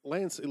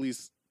 Lance at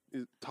least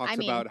talks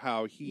about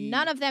how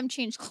none of them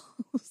changed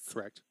clothes.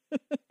 Correct.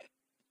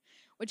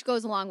 Which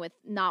goes along with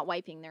not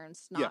wiping their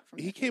snot from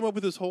he came up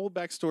with this whole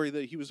backstory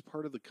that he was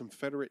part of the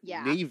Confederate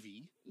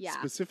Navy. Yeah.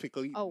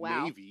 Specifically,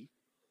 Navy.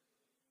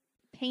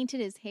 Painted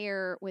his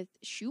hair with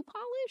shoe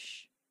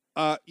polish?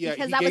 Yeah.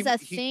 Because that was a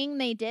thing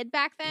they did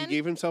back then? He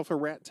gave himself a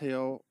rat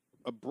tail,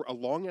 a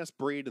long-ass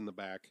braid in the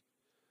back,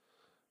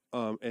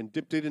 and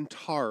dipped it in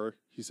tar,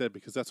 he said,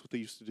 because that's what they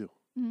used to do.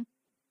 Mm-hmm.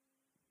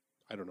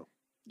 I don't know.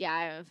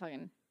 Yeah, I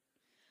fucking...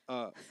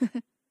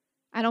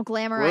 I don't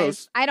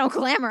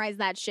glamorize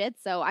that shit,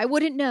 so I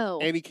wouldn't know.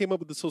 And he came up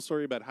with this whole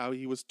story about how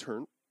he was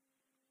turned.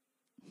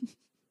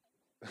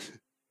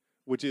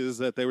 Which is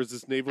that there was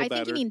this naval batter. I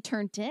think you mean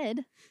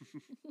turnted.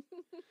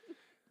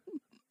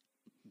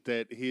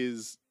 That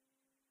his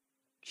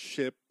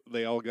ship,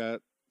 they all got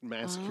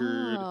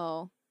massacred.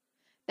 Oh.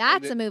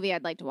 That's a movie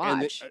I'd like to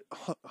watch.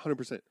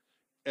 100%.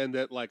 And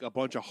that, like, a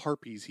bunch of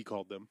harpies, he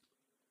called them,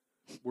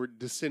 were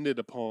descended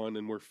upon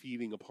and were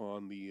feeding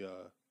upon the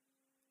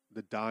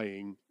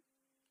dying.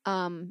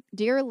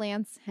 Dear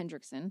Lance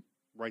Henriksen,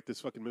 write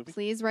this fucking movie.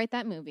 Please write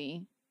that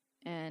movie.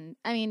 And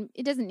I mean,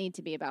 it doesn't need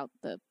to be about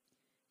the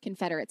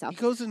Confederate South. He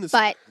goes into,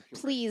 but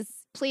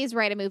please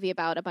write a movie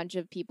about a bunch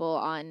of people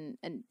on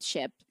a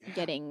ship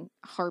getting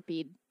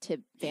harpied to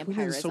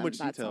vampirism. So much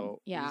detail.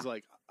 Yeah, he's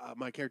like,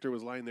 my character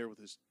was lying there with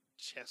his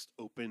chest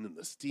open and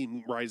the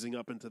steam rising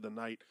up into the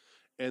night,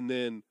 and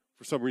then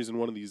for some reason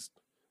one of these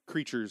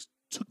creatures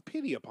took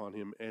pity upon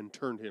him and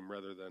turned him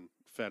rather than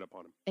fed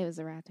upon him. It was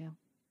a rat tail.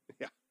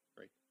 Yeah,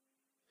 right.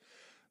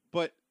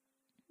 But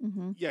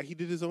yeah, he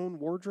did his own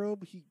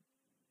wardrobe. He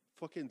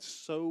fucking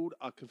sewed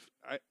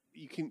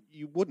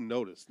you wouldn't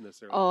notice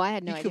necessarily. Oh, I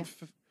had no idea.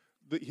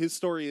 His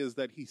story is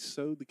that he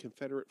sewed the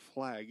Confederate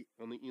flag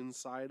on the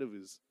inside of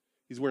his.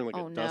 He's wearing like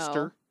a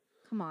duster.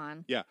 Come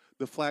on. Yeah,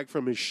 the flag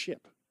from his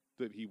ship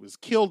that he was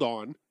killed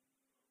on.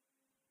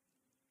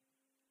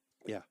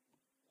 Yeah.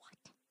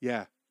 What?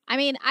 Yeah. I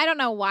mean, I don't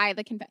know why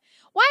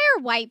why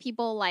are white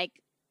people like?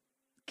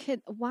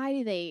 Why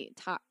do they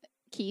talk?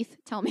 Keith,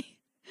 tell me.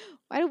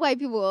 Why do white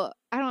people?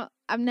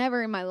 I've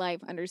never in my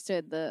life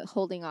understood the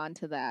holding on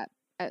to that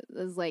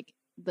as like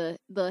the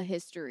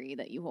history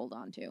that you hold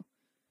on to.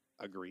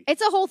 Agree.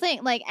 It's a whole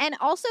thing. Like, and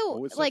also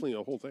it's like,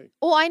 definitely a whole thing.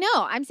 oh, I know.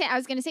 I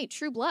was gonna say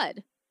True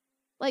Blood.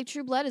 Like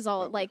True Blood is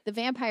all like the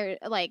vampire.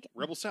 Like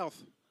Rebel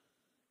South.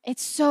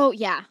 it's so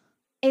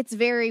it's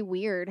very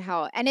weird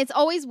how, and it's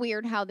always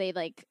weird how they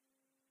like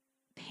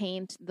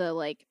paint the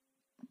like,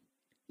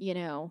 you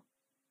know,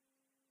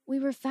 we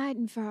were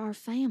fighting for our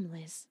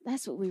families.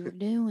 That's what we were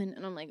doing.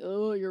 And I'm like,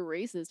 oh, you're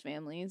racist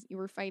families. You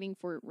were fighting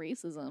for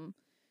racism,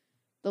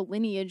 the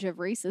lineage of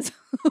racism.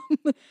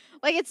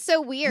 Like, it's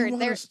so weird. You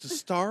want us to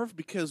starve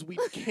because we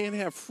can't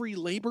have free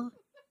labor?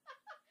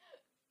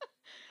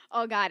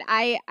 Oh God,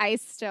 I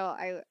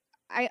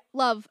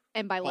love,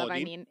 and by love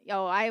I mean,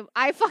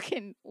 I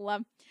fucking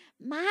love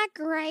my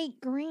great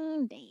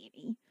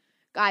granddaddy.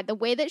 God, the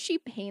way that she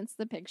paints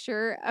the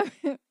picture of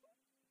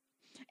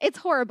it's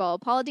horrible.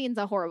 Paula Dean's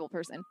a horrible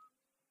person.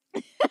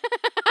 The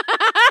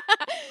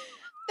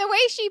way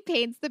she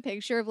paints the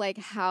picture of like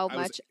how I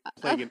much was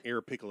playing an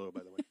air piccolo,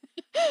 by the way.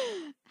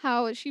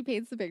 how she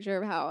paints the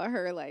picture of how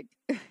her like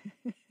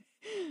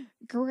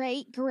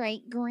great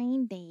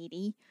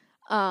granddaddy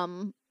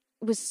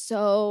was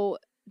so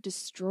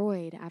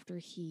destroyed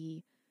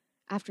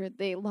after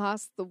they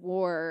lost the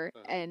war,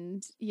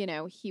 and you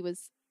know she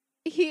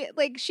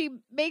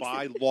makes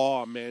by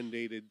law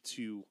mandated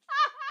to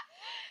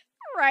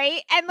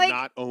right, and like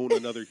not own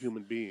another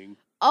human being.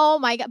 Oh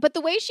my God. But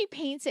the way she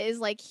paints it is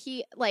like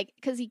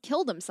because he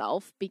killed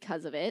himself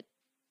because of it.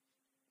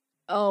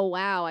 Oh,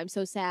 wow. I'm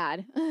so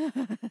sad.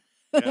 Yeah,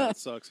 it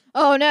sucks.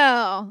 Oh,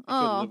 no. He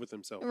couldn't live with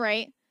himself.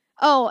 Right.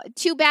 Oh,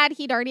 too bad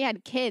he'd already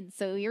had kids,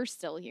 so you're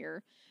still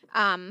here.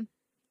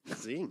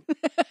 Zing.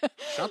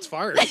 Shots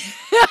fired.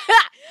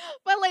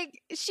 But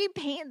like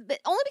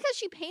only because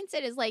she paints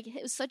it as like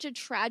it was such a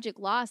tragic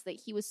loss that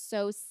he was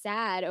so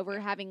sad over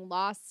having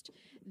lost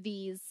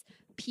these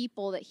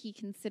people that he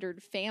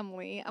considered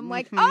family. I'm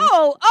like,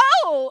 oh.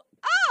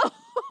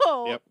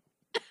 Yep.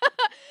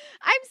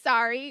 I'm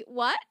sorry.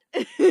 What?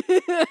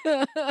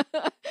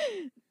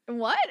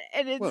 What?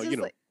 And it's just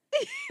like,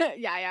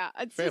 yeah.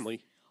 It's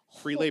family,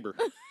 free labor.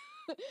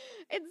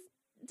 It's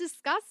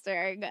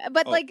disgusting.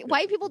 But like,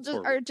 white people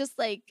are just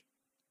like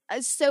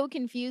so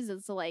confused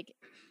as to like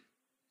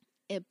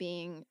it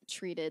being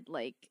treated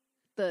like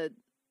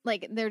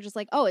they're just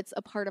like, oh, it's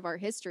a part of our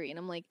history, and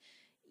I'm like,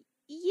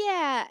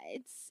 yeah,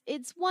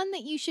 it's one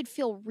that you should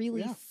feel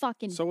really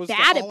fucking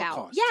bad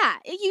about. Yeah,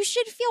 you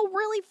should feel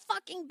really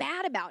fucking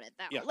bad about it,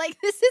 though. Yeah. Like,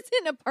 this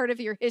isn't a part of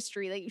your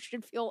history that you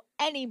should feel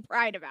any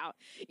pride about.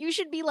 You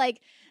should be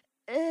like,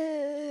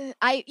 you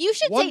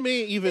should One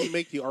may even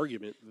make the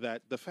argument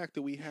that the fact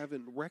that we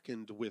haven't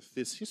reckoned with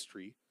this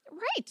history,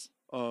 right,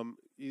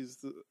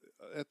 is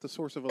at the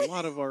source of a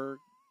lot of our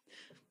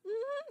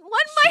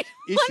one might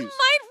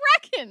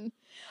reckon.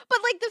 But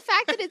like the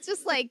fact that it's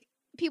just like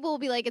people will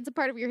be like, it's a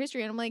part of your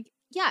history, and I'm like,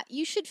 yeah,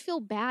 you should feel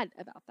bad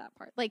about that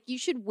part. Like, you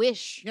should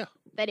wish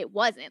that it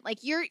wasn't. Like,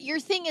 your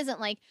thing isn't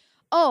like,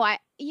 oh,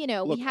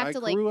 Look, we have to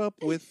like. I grew up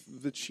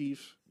with the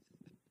chief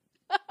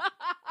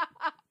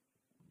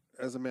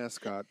as a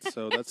mascot,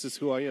 so that's just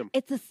who I am.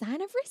 It's a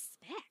sign of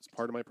respect. It's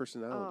part of my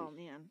personality. Oh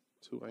man,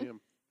 it's who I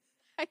am.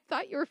 I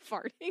thought you were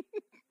farting.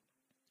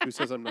 Who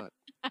says I'm not?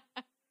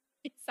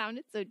 It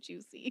sounded so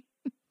juicy.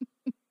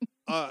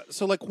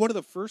 So like one of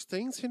the first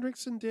things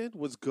Hendrickson did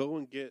was go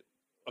and get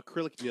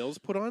acrylic nails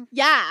put on.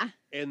 Yeah.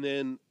 And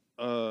then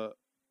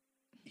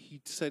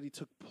he said he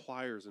took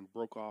pliers and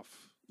broke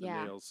off the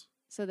nails.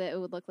 So that it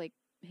would look like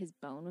his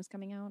bone was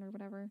coming out or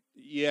whatever.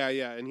 Yeah.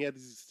 And he had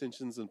these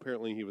extensions, and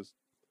apparently he was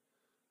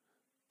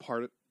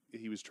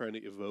trying to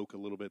evoke a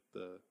little bit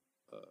the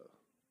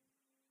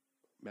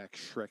Max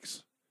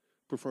Schreck's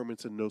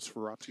performance in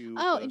Nosferatu.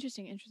 Oh,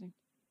 interesting.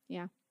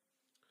 Yeah.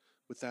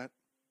 With that.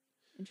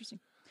 Interesting.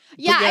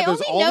 Yeah, I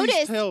there's only noticed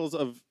these tales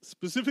of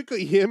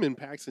specifically him and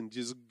Paxton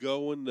just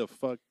going the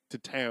fuck to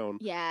town.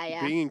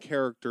 Yeah. Being in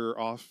character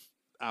off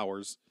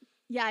hours.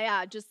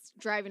 Yeah, just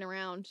driving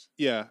around.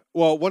 Yeah.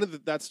 Well, one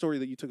of that story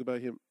that you told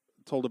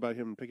about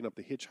him picking up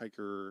the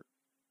hitchhiker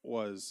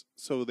was,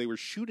 so they were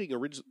shooting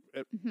originally.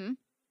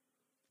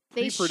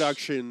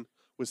 Pre-production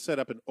was set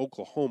up in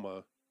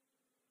Oklahoma.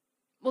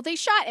 Well, they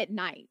shot at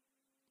night.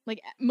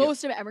 Like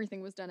most of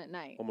everything was done at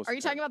night. Almost. Are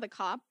you talking about the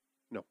cop?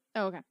 No.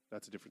 Oh, okay.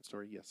 That's a different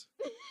story. Yes.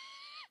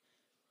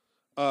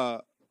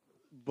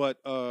 But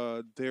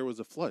there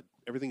was a flood.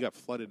 Everything got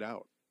flooded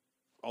out.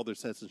 All their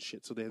sets and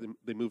shit. So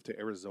they moved to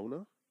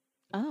Arizona.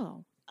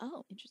 Oh,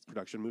 interesting.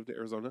 Production moved to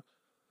Arizona.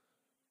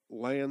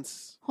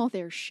 Lance. All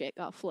their shit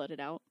got flooded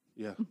out.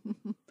 Yeah.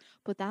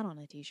 Put that on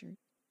a t-shirt.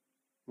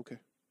 Okay.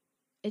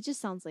 It just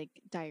sounds like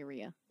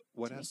diarrhea.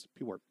 What has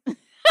P-word?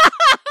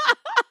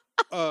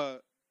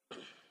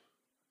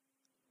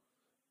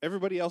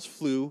 Everybody else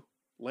flew.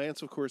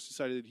 Lance, of course,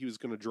 decided he was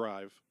going to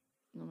drive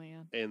Oh my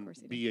god. and course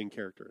he did. be in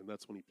character, and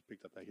that's when he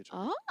picked up that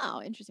hitchhiker.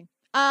 Oh, interesting.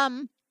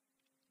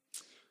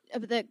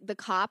 The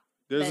cop.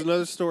 There's that-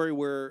 another story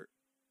where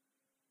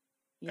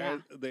Yeah.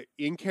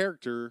 in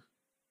character,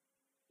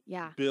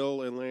 Yeah.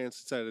 Bill and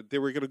Lance decided they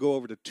were going to go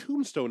over to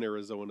Tombstone,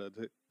 Arizona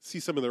to see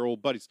some of their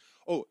old buddies.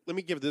 Oh, let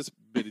me give this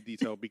bit of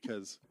detail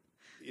because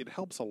it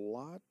helps a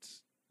lot,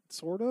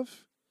 sort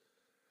of.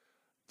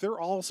 They're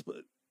all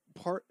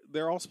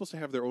they're all supposed to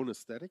have their own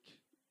aesthetic,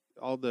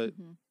 all the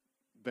Mhm.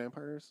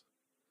 vampires.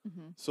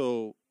 Mhm.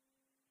 So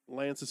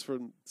Lance is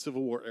from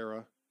Civil War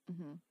era.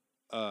 Mhm.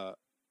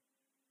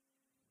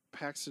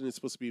 Paxton is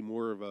supposed to be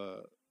more of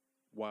a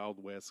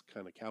Wild West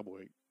kind of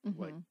cowboy,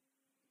 like Mhm.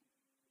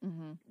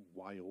 Mhm.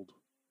 Wild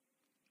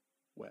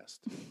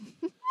West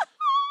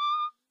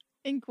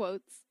In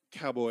quotes.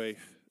 cowboy,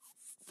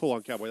 full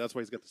on cowboy. That's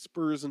why he's got the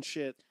spurs and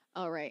shit.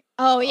 Oh right.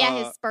 Oh yeah,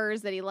 Uh, his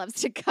spurs that he loves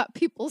to cut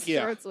people's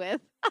yeah. throats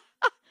with.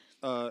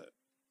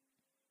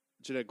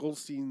 Jeanette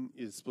Goldstein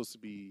is supposed to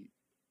be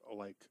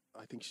like,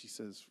 I think she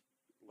says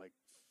like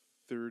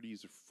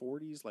 30s or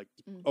 40s. Like,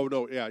 Mm. oh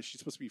no, yeah, she's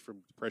supposed to be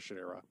from Depression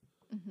era.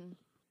 Mhm.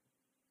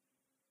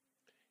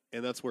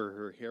 And that's where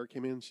her hair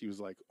came in. She was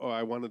like, oh,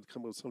 I wanted to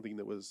come up with something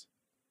that was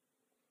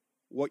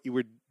what you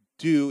would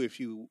do if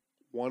you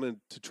wanted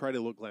to try to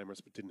look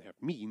glamorous but didn't have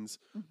means.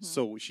 Mhm.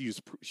 So she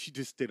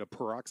just did a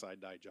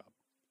peroxide dye job.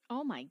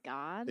 Oh my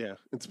god. Yeah,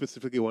 and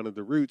specifically wanted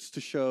the roots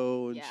to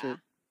show and Yeah. shit.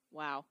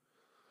 Wow.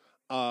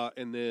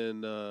 And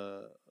then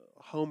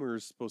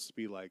Homer's supposed to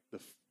be like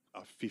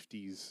a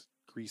 50s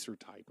greaser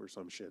type or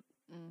some shit.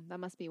 That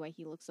must be why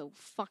he looks so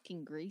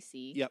fucking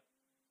greasy. Yep.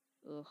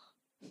 Ugh.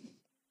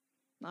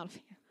 Not a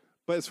fan.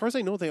 But as far as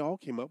I know, they all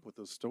came up with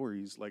those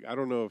stories. Like, I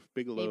don't know if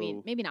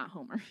Bigelow... Maybe not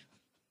Homer.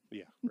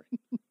 Yeah, right.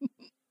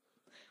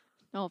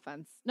 No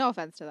offense. No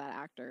offense to that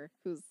actor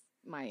who's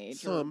my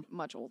age Some. or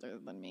much older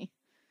than me.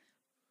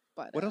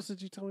 But What else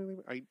did you tell me?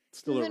 I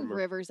still he was don't in remember.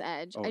 River's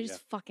Edge. Oh, I just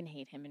yeah. fucking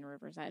hate him in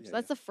River's Edge. Yeah,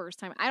 That's the first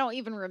time. I don't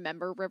even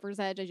remember River's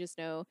Edge. I just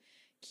know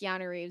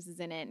Keanu Reeves is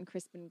in it and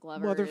Crispin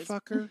Glover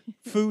Motherfucker.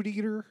 Food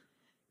eater.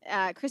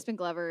 Crispin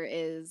Glover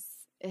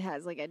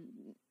has like a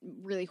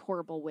really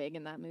horrible wig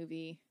in that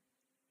movie.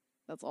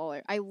 That's all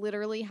I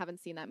literally haven't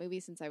seen that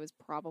movie since I was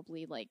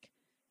probably like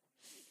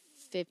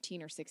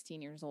 15 or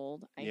 16 years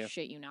old. I Yeah.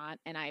 shit you not.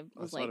 And I I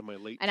was saw it like, in my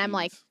late and I'm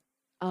like,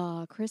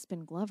 teens.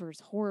 Crispin Glover's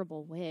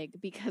horrible wig,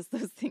 because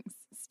those things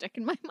stick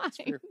in my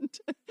fair. mind.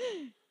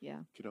 Yeah.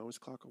 You can always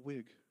clock a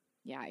wig.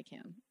 Yeah, I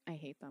can. I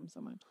hate them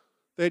so much.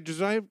 They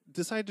decide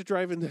to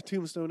drive into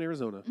Tombstone,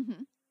 Arizona.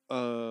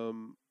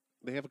 Mm-hmm.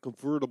 They have a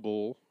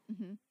convertible.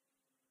 Mm-hmm.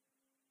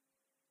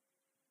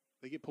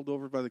 They get pulled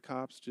over by the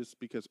cops just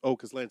because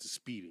Lance is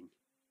speeding.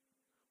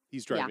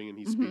 He's Yeah. driving and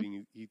he's Mhm.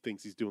 speeding. He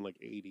thinks he's doing like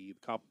 80. The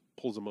cop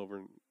pulls him over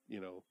and,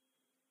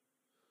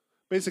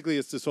 basically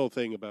it's this whole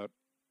thing about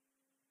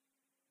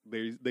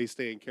they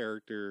stay in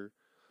character.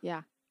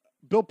 Yeah.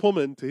 Bill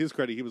Pullman, to his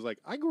credit, he was like,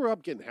 I grew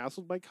up getting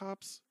hassled by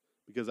cops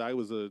because I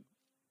was a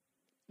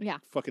Yeah.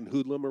 fucking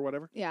hoodlum or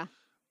whatever. Yeah.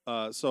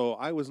 So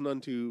I was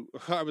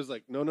I was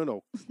like,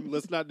 no,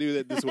 let's not do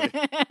that this way.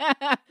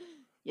 But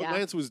Yeah.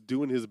 Lance was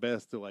doing his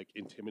best to like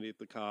intimidate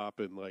the cop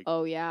and like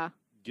Oh yeah.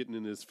 getting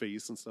in his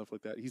face and stuff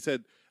like that. He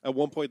said at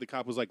one point the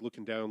cop was like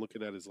looking down,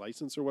 looking at his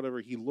license or whatever.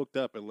 He looked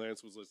up and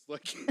Lance was just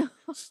like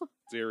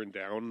staring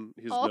down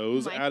his Oh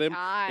nose my at him,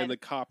 God. and the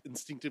cop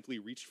instinctively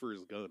reached for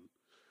his gun.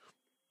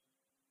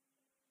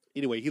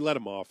 Anyway, he let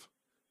him off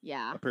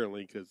Yeah.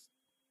 apparently because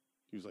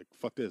he was like,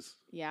 "Fuck this."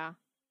 Yeah.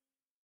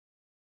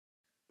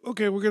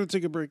 Okay, we're gonna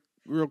take a break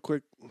real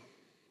quick.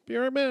 Be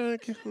right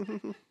back.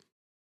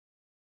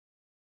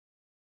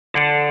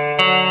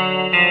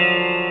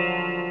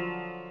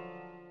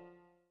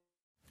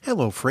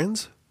 Hello,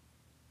 friends.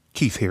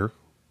 Keith here,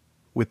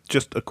 with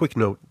just a quick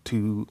note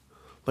to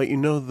let you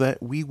know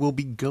that we will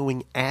be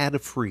going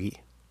ad-free,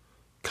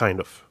 kind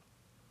of.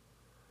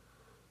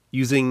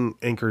 Using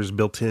Anchor's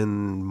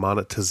built-in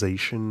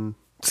monetization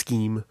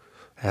scheme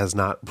has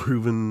not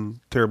proven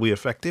terribly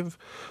effective,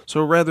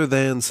 so rather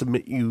than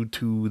submit you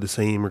to the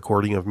same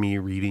recording of me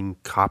reading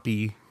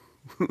copy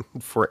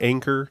for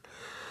Anchor,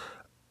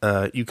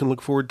 you can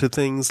look forward to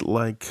things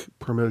like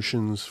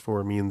promotions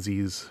for me and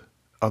Z's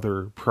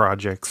other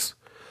projects,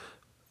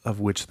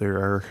 of which there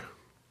are,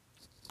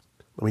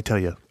 let me tell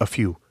you, a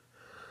few.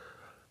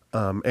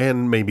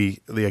 And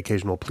maybe the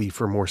occasional plea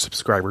for more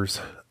subscribers.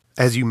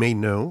 As you may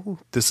know,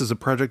 this is a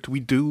project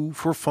we do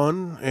for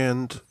fun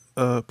and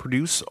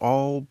produce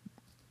all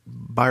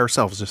by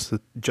ourselves,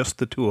 just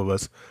the two of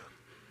us.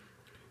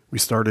 We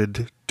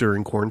started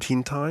during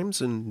quarantine times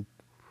and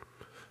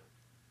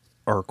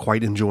are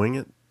quite enjoying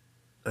it,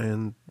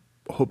 and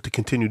hope to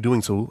continue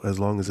doing so as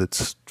long as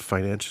it's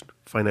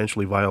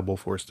financially viable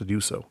for us to do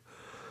so.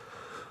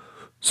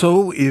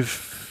 So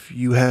if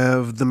you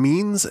have the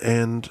means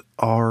and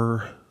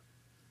are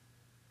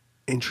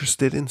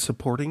interested in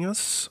supporting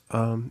us,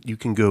 you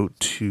can go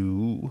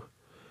to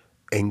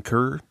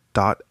anchor.fm,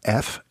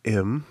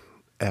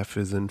 F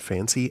as in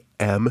fancy,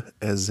 M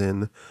as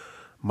in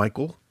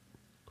Michael,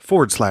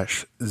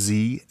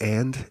 /Z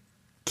and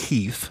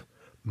Keith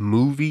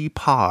Movie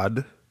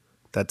Pod.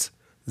 That's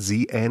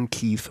Z and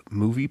Keith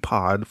Movie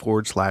Pod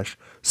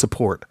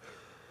 /support.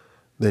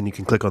 Then you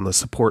can click on the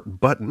support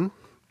button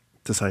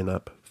to sign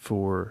up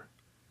for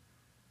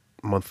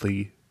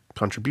monthly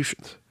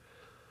contributions.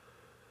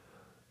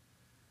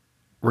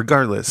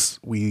 Regardless,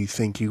 we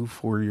thank you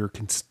for your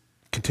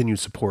continued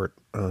support.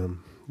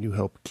 You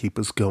help keep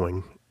us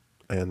going,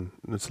 and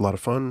it's a lot of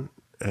fun,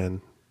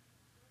 and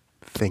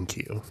thank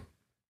you.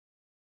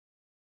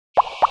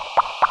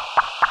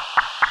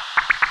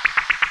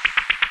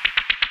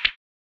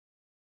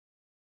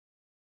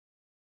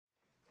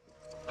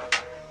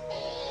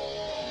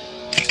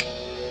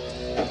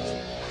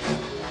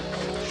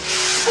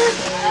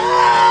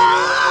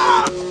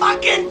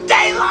 Fucking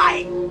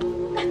daylight!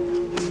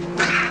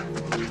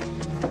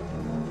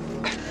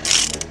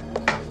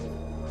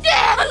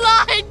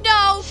 Daylight,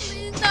 no,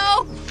 please,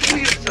 no. Give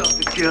yourself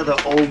together,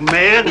 old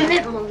man. You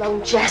leave him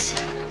alone,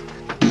 Jesse.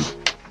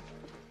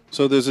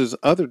 So there's this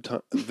other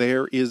time.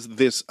 There is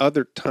this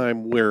other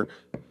time where,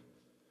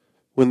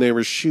 when they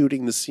were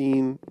shooting the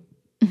scene,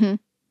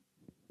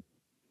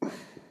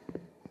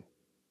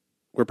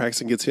 where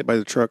Paxton gets hit by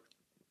the truck.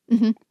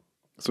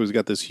 So he's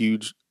got this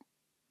huge.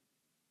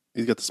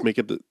 He's got this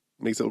makeup that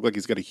makes it look like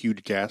he's got a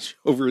huge gash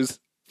over his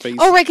face.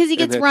 Oh, right, because he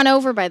gets run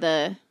over by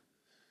the.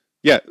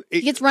 Yeah,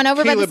 He gets run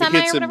over by the Caleb semi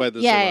hits or him whatever? by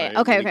the Yeah, semi. yeah, and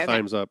okay, then okay, he okay.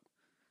 climbs up.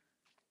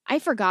 I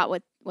forgot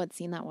what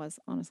scene that was,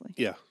 honestly.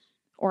 Yeah.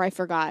 Or I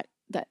forgot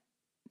that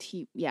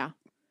he, yeah.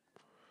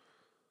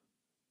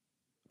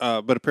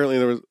 But apparently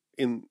there was,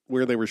 in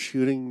where they were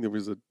shooting, there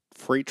was a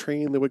freight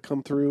train that would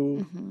come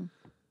through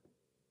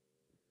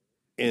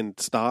and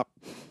stop.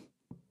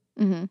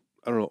 I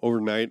don't know,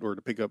 overnight or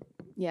to pick up.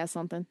 Yeah,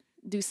 something.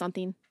 Do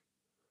something.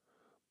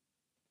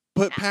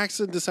 But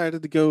Paxton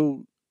decided to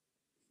go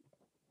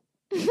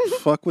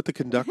fuck with the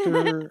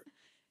conductor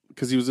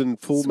because he was in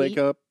full Sweet.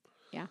 makeup.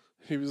 Yeah.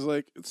 He was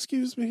like,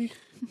 "Excuse me,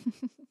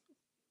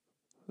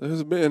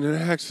 there's been an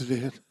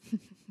accident.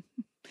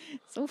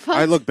 So fucked.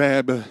 I look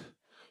bad, but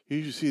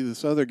you should see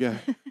this other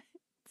guy."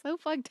 So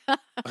fucked up.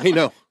 I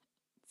know.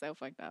 So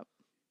fucked up.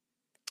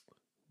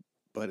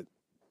 But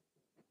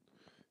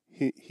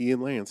he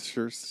and Lance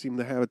sure seem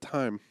to have a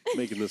time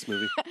making this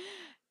movie.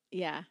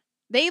 Yeah.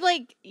 They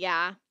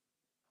yeah.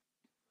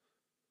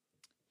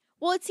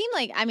 Well, it seemed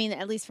like, I mean,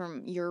 at least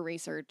from your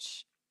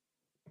research,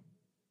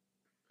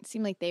 it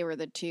seemed like they were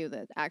the two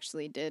that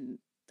actually did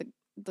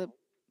the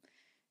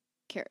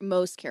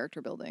most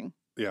character building.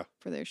 Yeah.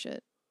 For their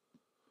shit.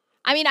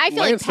 I mean, I feel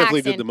Lance like Paxton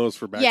definitely did the most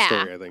for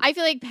backstory, I think. I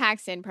feel like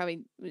Paxton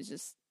probably was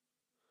just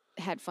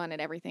had fun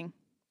at everything.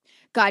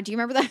 God, do you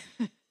remember that?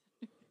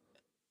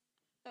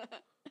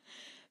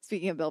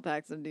 Speaking of Bill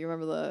Paxton, do you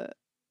remember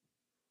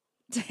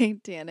the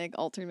Titanic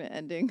alternate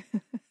ending?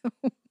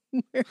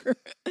 Where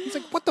He's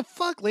like, "What the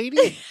fuck,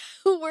 lady?"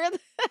 where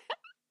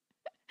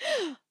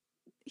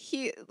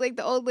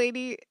the old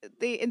lady,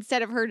 they,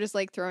 instead of her just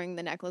like throwing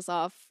the necklace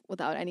off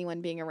without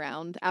anyone being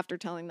around after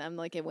telling them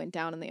like it went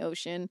down in the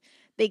ocean,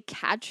 they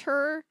catch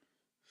her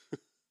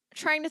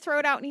trying to throw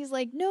it out, and he's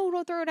like, "No,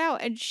 don't throw it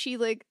out," and she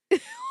like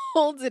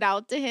holds it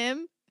out to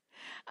him,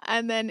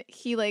 and then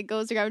he like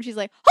goes to grab, and she's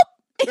like, "Hop!"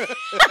 and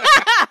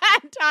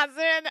tosses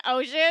it in the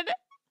ocean,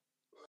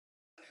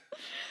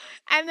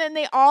 and then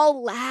they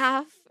all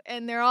laugh,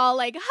 and they're all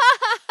like, "Ha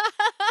ha ha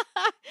ha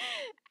ha,"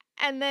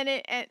 and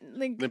then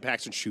Then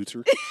Paxton shoots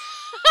her.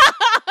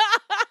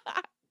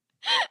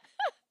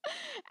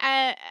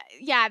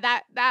 Yeah,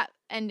 that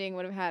ending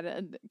would have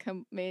had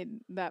made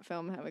that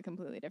film have a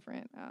completely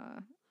different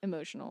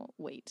emotional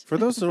weight. For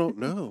those who don't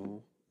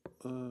know,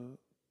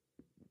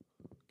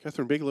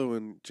 Catherine Bigelow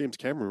and James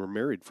Cameron were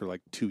married for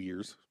like 2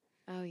 years.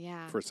 Oh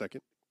yeah. For a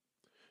second.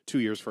 2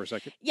 years for a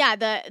second. Yeah,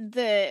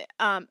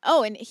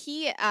 and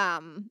he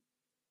I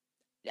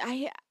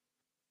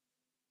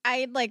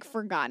had like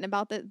forgotten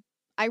about that.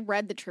 I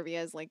read the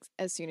trivia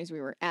as soon as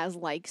we were as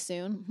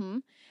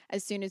soon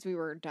as we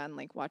were done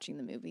like watching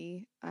the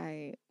movie.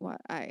 I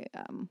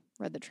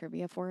read the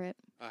trivia for it.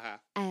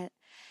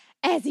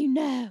 As you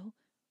know,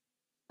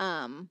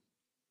 and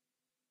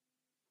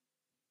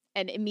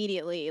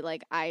immediately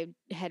like I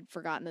had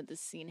forgotten that this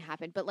scene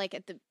happened. But like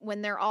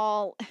when they're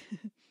all,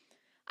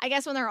 I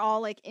guess when they're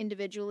all like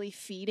individually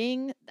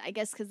feeding, I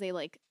guess because they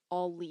like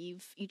all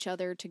leave each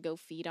other to go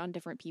feed on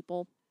different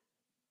people.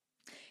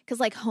 Because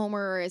like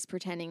Homer is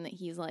pretending that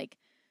he's like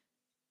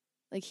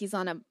he's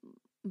on a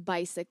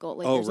bicycle,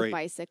 like there's a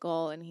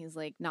bicycle, and he's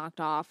like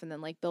knocked off, and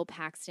then like Bill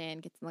Paxton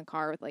gets in the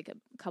car with like a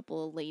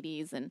couple of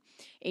ladies, and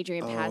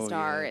Adrian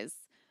Pasdar is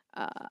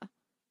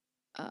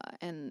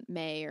and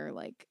May are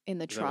like in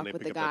the truck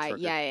with the guy.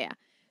 Yeah.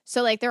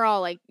 So like they're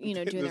all like, you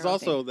know, doing There's their own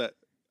also thing. that,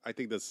 I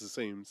think that's the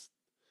same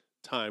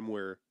time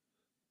where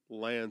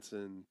Lance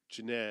and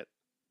Jeanette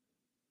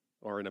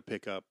are in a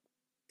pickup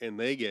and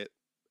they get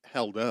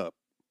held up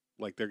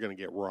like they're going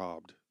to get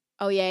robbed.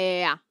 Oh,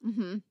 yeah.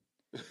 Mm-hmm.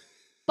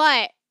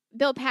 But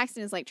Bill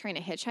Paxton is like trying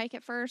to hitchhike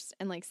at first,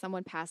 and like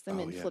someone passed them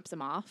and flips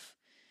him off.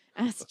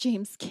 And that's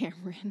James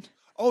Cameron.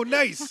 Oh,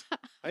 nice.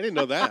 I didn't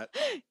know that.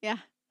 Yeah.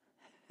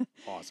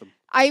 Awesome.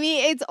 I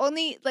mean, it's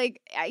only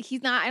like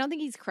he's not. I don't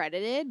think he's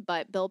credited,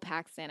 but Bill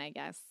Paxton, I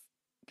guess,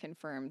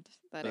 confirmed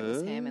that it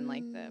was him in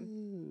like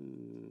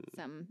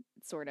some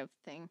sort of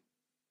thing.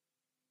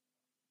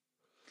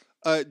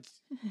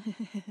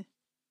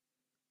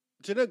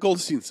 Jeanette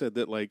Goldstein said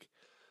that like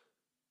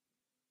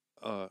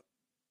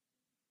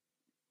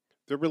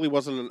there really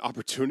wasn't an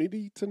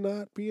opportunity to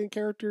not be in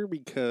character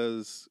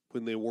because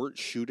when they weren't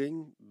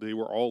shooting, they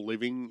were all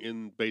living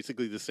in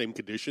basically the same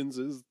conditions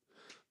as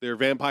their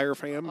vampire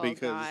fam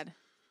because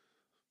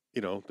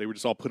you know, they were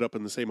just all put up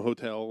in the same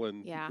hotel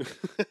and Yeah.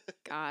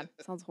 God,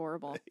 sounds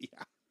horrible.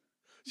 Yeah.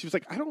 She was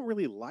like, I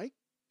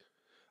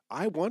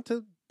want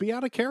to be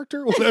out of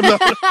character when I'm not.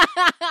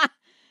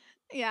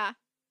 Yeah.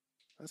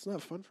 That's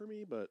not fun for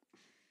me, but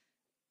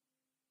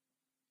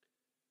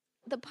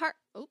The part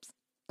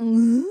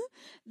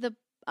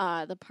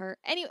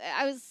anyway,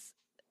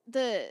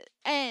 the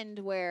end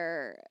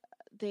where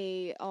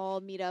they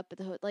all meet up at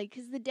the hotel, like,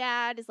 because the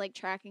dad is like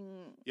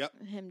tracking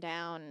him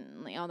down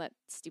and like all that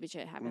stupid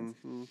shit happens.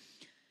 Mm-hmm.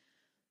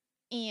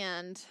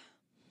 And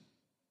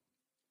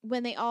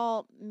when they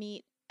all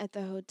meet at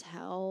the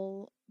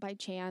hotel by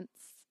chance,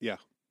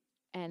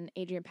 and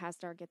Adrian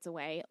Pasdar gets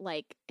away,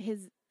 like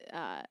his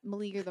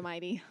Meleager the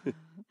Mighty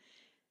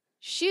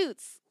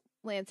shoots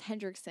Lance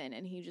Hendrickson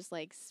and he just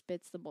like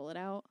spits the bullet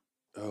out.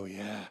 Oh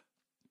yeah.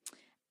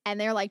 And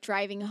they're like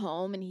driving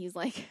home and he's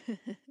like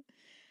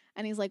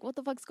and he's like, what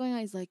the fuck's going on?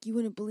 He's like, you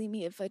wouldn't believe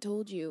me if I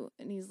told you.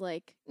 And he's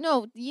like,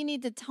 no, you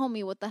need to tell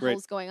me what the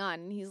hell's going on.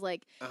 And he's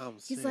like,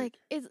 he's like,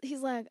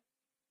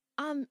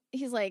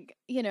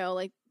 you know,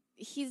 like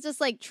he's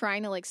just like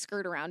trying to like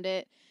skirt around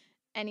it.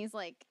 And he's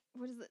like,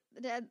 what is it?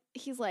 The dad,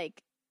 he's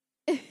like,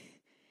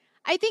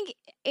 I think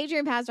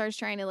Adrian Pasdar is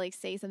trying to like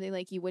say something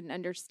like you wouldn't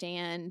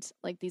understand,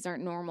 like these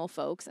aren't normal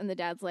folks, and the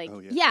dad's like,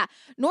 yeah,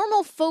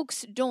 normal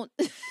folks don't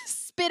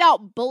spit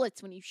out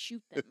bullets when you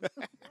shoot them.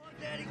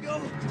 Daddy, go.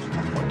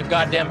 What the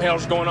goddamn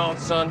hell's going on,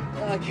 son?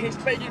 I can't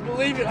expect you to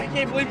believe it. I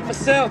can't believe it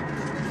myself.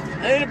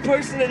 I ain't a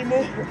person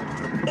anymore.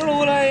 I don't know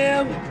what I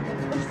am.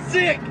 I'm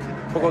sick.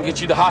 We're gonna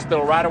get you to the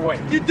hospital right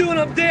away. You're doing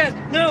I'm dead.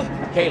 No.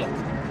 Caleb,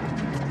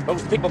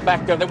 those people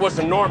back there, they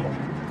wasn't normal.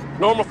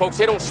 Normal folks,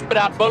 they don't spit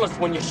out bullets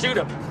when you shoot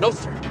them. No,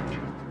 sir.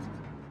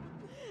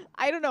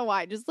 I don't know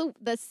why. Just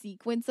the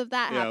sequence of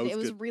that happened. It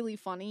was good. really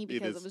funny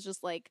because it was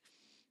just like,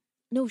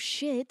 no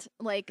shit.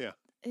 Like,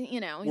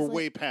 you know. We're like,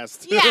 way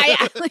past. Yeah.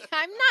 Like,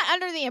 I'm not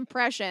under the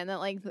impression that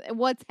like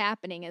what's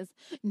happening is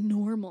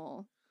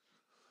normal.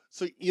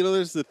 So, you know,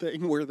 there's the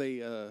thing where they,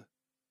 a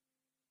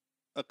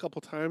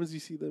couple times you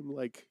see them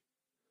like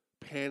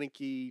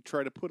panicky,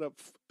 try to put up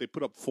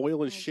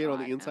foil and shit on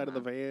the inside of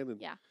the van.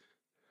 And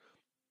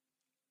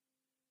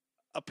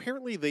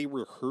apparently they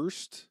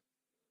rehearsed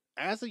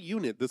as a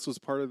unit. This was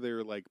part of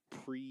their like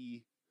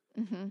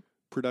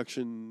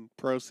pre-production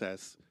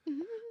process.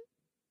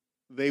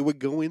 They would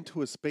go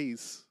into a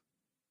space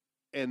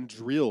and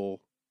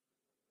drill.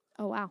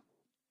 Oh, wow.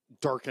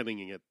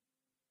 Darkening it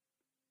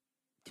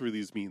through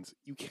these means.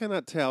 You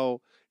cannot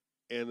tell,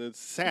 and it's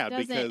sad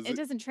because it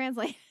doesn't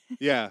translate.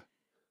 Yeah.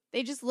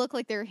 They just look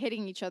like they're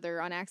hitting each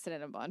other on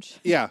accident a bunch.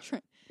 Yeah.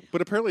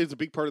 But apparently it's a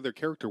big part of their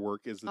character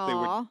work is that they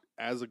would,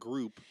 as a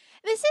group.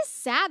 This is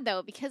sad,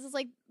 though, because it's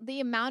like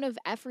the amount of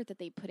effort that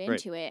they put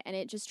into it, and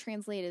it just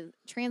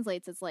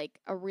translates as like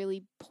a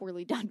really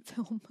poorly done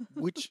film.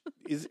 Which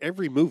is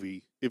every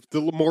movie. If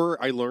the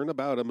more I learn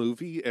about a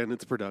movie and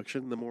its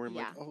production, the more I'm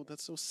like, oh,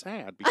 that's so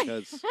sad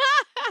because...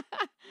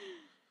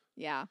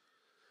 Yeah.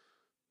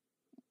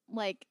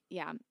 Like,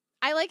 yeah.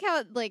 I like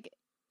how, like,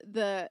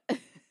 the...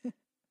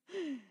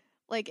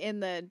 like, in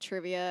the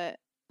trivia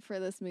for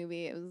this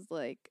movie, it was,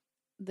 like,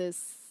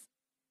 this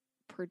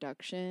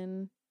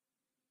production...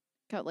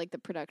 got, like, the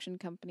production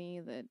company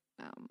that,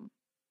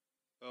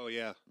 Oh,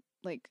 yeah.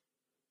 Like...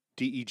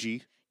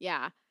 DEG?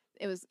 Yeah.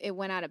 It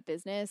went out of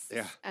business.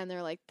 Yeah. And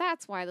they're like,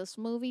 that's why this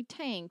movie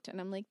tanked. And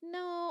I'm like,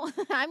 no.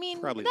 I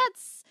mean, Probably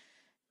that's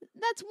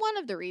one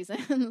of the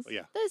reasons.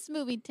 Yeah. This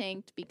movie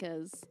tanked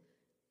because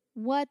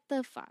what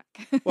the fuck?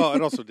 Well,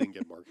 it also didn't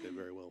get marketed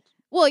very well.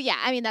 Well, yeah.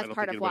 I mean, I that's don't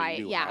part think of why.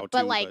 anybody knew Yeah. how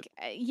But to, like,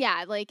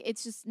 yeah, like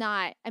it's just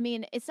not, I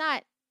mean, it's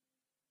not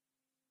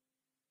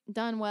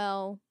done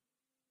well.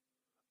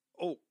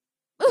 Oh,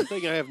 the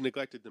thing I have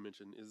neglected to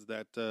mention is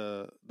that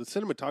the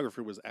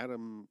cinematographer was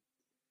Adam...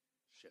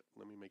 Shit,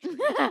 let me make sure.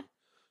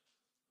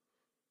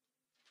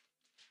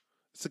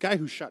 It's the guy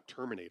who shot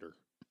Terminator.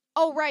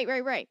 Oh,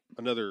 right.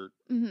 Another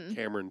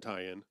Cameron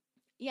tie-in.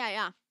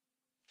 Yeah.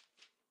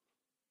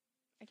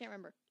 I can't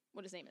remember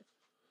what his name is.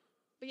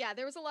 But yeah,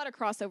 there was a lot of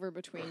crossover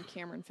between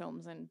Cameron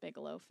films and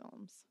Bigelow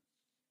films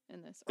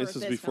in this. This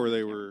is before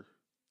they were...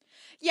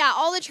 Yeah,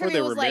 all the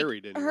trivia was like,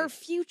 married, anyway. Her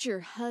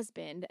future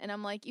husband. And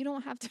I'm like, you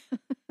don't have to...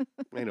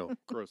 I know,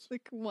 gross.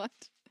 Like, what?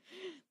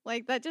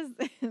 Like, that just,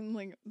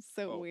 like,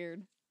 so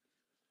weird.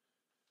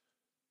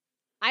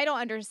 I don't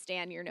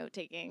understand your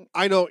note-taking.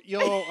 I know.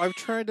 I've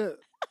tried to...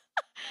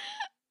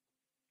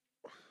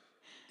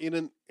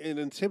 In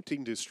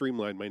attempting to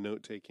streamline my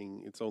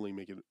note-taking, it's only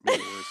made it worse.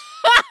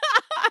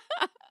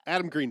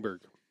 Adam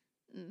Greenberg.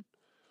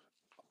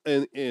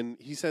 And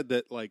he said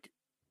that like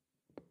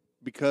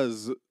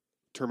because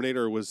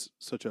Terminator was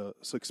such a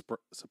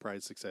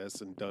surprise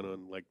success and done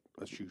on like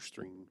a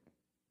shoestring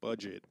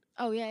budget,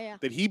 Oh yeah.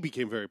 that he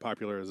became very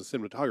popular as a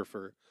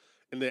cinematographer.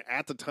 And that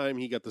at the time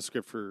he got the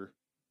script for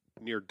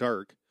Near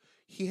Dark,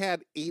 he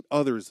had 8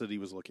 others that he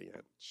was looking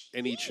at,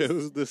 and he Jeez.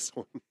 chose this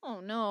one. Oh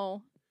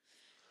no.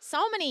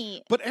 So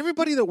many. But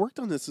everybody that worked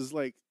on this is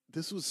like,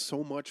 this was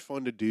so much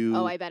fun to do.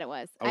 Oh, I bet it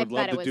was. I would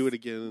love bet to do it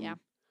again. Yeah.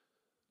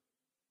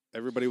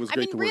 Everybody was I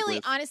great mean, to work really,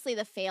 with. honestly,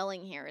 the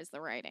failing here is the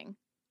writing.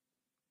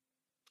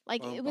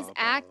 Like, Bum, it was bum,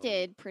 bum.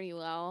 acted pretty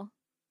well.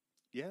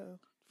 Yeah.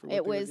 for what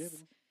It they were was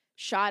given.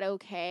 shot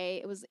okay.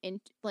 It was in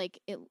like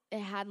it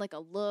had like a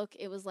look.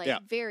 It was like Yeah.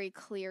 very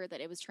clear that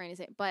it was trying to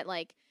say, but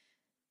like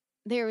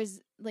there was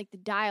like the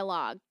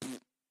dialogue,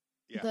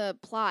 Yeah. the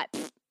plot,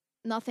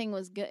 nothing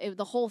was good.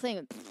 The whole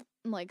thing,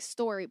 like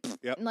story,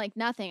 Yep. like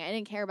nothing. I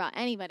didn't care about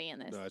anybody in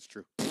this. No, that's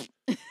true.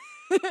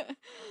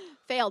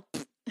 Failed.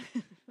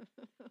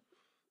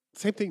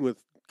 Same thing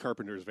with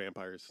Carpenter's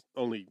Vampires.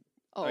 Only,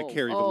 I Oh,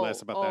 care even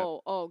less about that.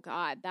 Oh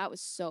God, that was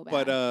so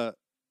bad. but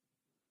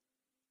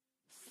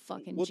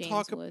fucking we'll James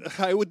talk. Woods.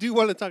 I do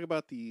want to talk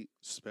about the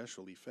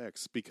special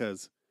effects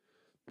because,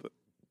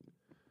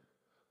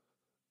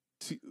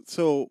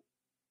 so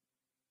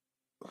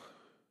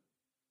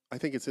I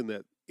think it's in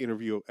that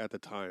interview at the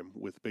time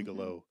with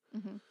Bigelow.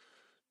 Mhm.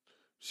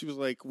 She was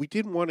like, "We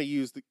didn't want to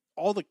use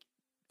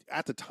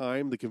at the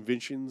time the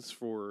conventions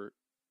for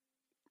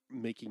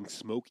making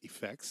smoke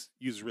effects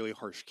use really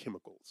harsh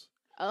chemicals,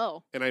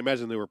 Oh, and I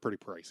imagine they were pretty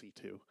pricey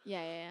too.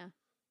 yeah.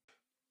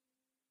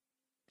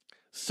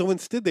 So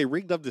instead, they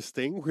rigged up this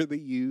thing where they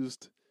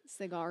used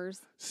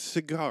Cigars.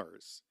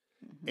 cigars.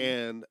 Mhm.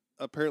 And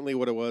apparently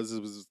what it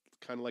was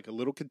kind of like a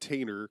little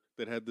container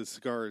that had the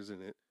cigars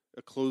in it,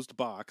 a closed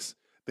box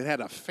that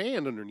had a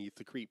fan underneath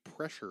to create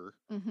pressure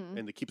Mm-hmm.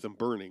 and to keep them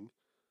burning.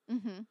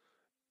 Mm-hmm.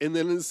 And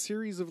then a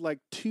series of like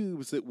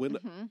tubes that went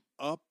Mm-hmm.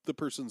 up the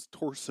person's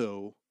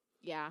torso.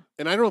 Yeah.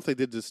 And I don't know if they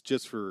did this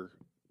just for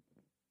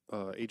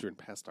Adrian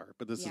Pastar,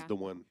 but this Yeah. is the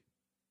one.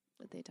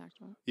 What they talked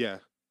about. Yeah.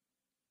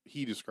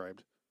 He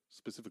described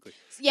specifically.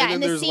 Yeah, And then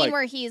in the there's, scene like,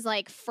 where he's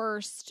like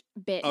first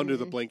bitten. Under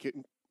the blanket.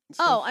 and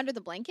Oh, stuff. under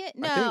the blanket?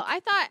 No, think.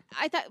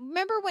 I thought.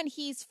 Remember when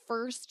he's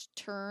first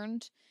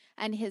turned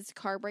and his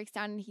car breaks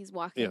down and he's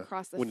walking Yeah,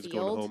 across the when he's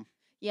field? going home.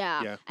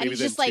 Yeah, Yeah, and maybe he's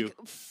then just like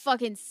too.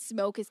 fucking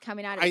smoke is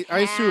coming out of his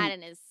I hat assume-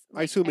 and his. I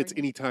like, assume it's everything.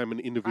 anytime an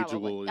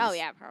individual Probably. is Oh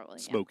yeah, probably.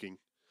 Yeah. smoking.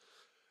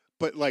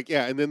 But like,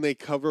 yeah, and then they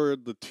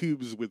covered the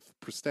tubes with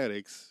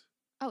prosthetics.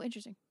 Oh,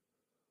 interesting.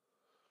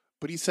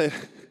 But he said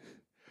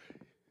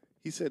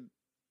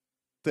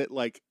that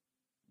like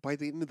by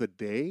the end of the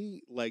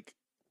day, like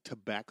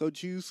tobacco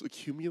juice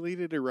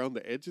accumulated around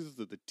the edges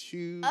of the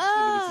tubes, and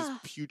it was Ah.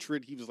 this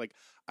putrid. He was like,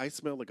 I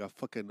smelled like a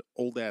fucking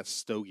old ass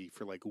stogie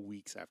for like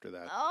weeks after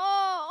that.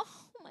 Oh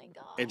my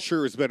god. And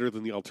sure, it's better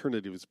than the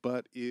alternatives,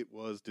 but it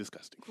was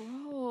disgusting.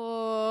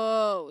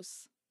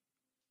 Gross.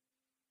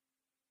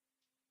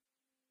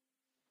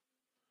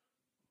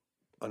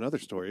 Another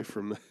story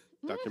from the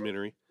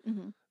documentary.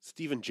 Mm-hmm.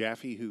 Stephen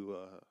Jaffe, who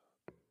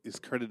is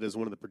credited as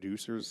one of the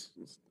producers.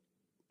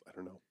 I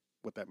don't know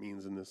what that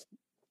means in this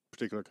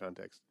particular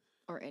context.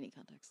 Or any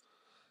context.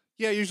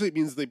 Yeah, usually it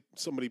means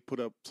somebody put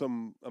up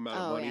some amount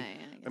of Oh money.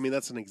 yeah. I mean,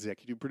 that's an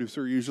executive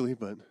producer usually,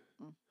 but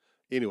Mm.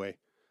 anyway,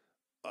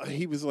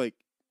 he was like,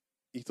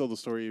 he told the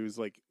story. He was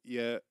like,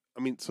 yeah,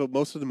 I mean, so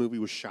most of the movie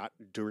was shot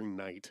during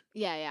night,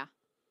 Yeah.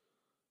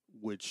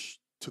 which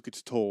took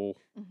its toll.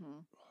 Mm-hmm.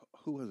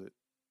 Who was it?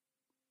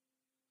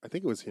 I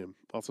think it was him,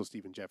 also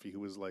Stephen Jaffe, who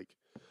was like,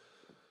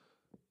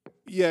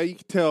 yeah, you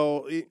can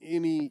tell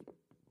any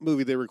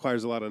movie that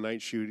requires a lot of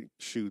night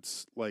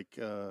shoots, like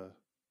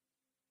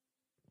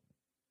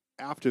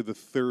after the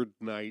third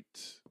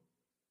night,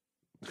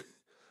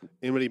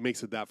 anybody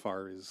makes it that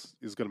far is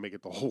going to make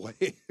it the whole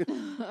way.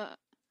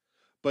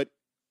 But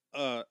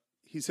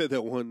he said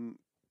that one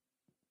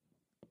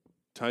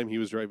time he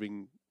was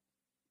driving,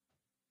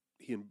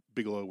 he and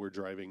Bigelow were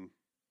driving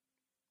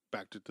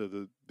back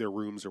to their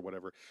rooms or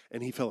whatever,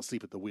 and he fell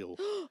asleep at the wheel,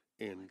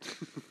 and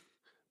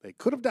they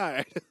could have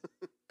died. Good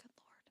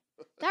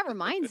lord. That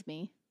reminds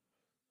me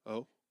Oh,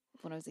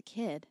 of when I was a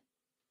kid.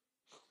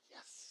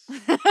 yes.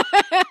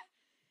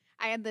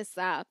 I had this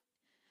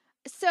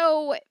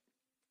so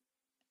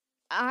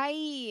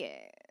I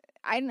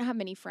didn't have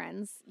many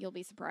friends. You'll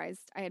be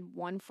surprised. I had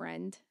one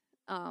friend.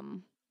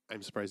 I'm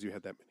surprised you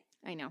had that many.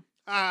 I know.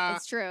 Ah,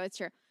 It's true.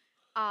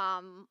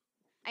 I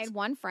had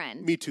one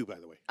friend. me too, by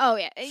the way. Oh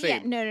yeah. Yeah.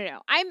 Same. No.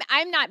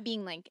 I'm not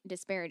being like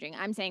disparaging.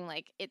 I'm saying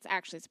like it's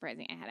actually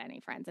surprising I had any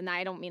friends. And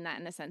I don't mean that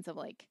in the sense of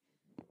like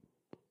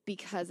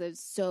because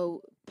it's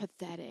so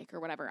pathetic or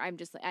whatever. I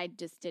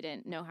just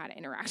didn't know how to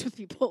interact with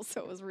people,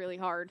 so it was really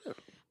hard.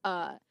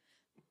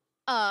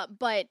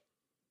 But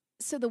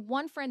so the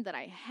one friend that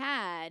I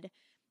had,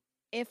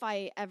 if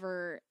I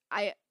ever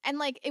and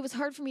like it was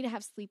hard for me to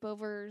have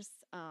sleepovers.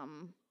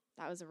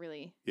 That was a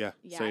really Yeah,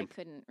 I same.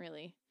 couldn't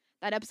really.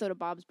 That episode of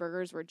Bob's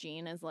Burgers where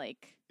Gene is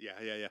like,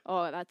 Yeah.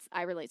 oh,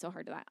 I relate so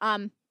hard to that.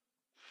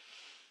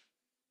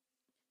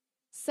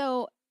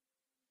 So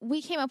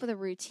we came up with a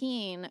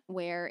routine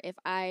where if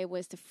I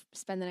was to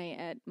spend the night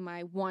at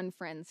my one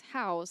friend's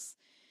house,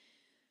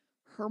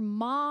 her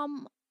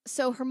mom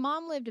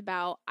lived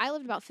I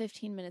lived about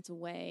 15 minutes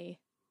away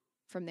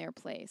from their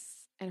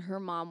place, and her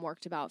mom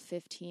worked about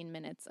 15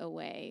 minutes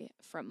away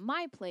from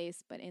my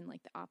place, but in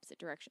like the opposite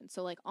direction.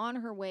 So like on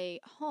her way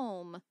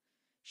home,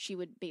 she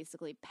would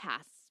basically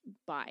pass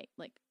by,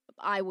 like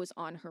I was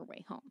on her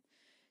way home.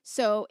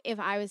 So if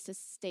I was to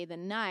stay the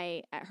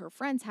night at her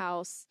friend's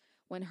house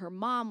when her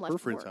mom left Her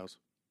friend's work, house.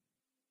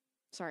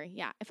 Sorry,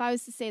 yeah. If I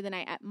was to stay the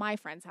night at my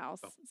friend's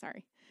house,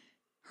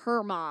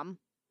 her mom,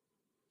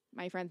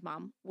 my friend's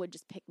mom, would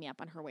just pick me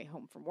up on her way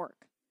home from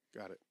work.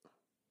 Got it.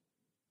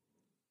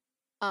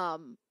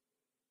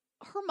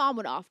 Her mom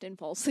would often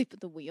fall asleep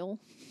at the wheel.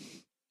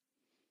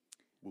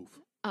 Woof.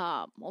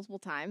 Multiple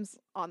times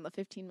on the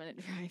 15-minute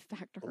drive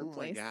back to her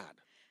place. Oh my God.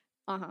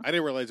 Uh-huh. I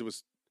didn't realize it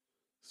was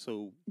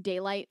so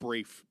Daylight.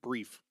 brief.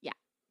 Yeah.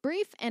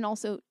 Brief and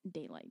also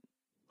daylight.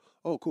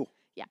 Oh, cool.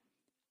 Yeah.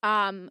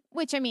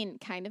 Which I mean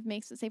kind of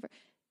makes it safer.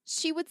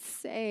 She would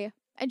say,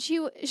 and she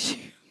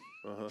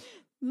Uh-huh.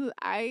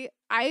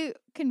 I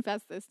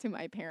confess this to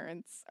my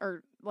parents,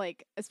 or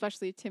like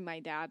especially to my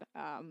dad,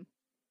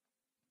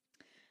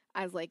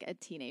 as like a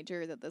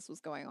teenager, that this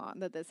had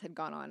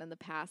gone on in the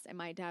past, and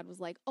my dad was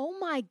like, "Oh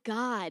my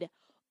god,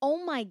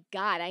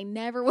 I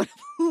never would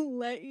have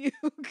let you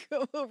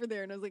go over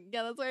there." And I was like,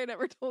 "Yeah, that's why I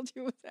never told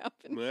you what's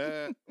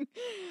happening."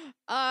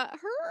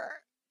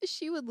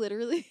 She would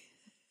literally.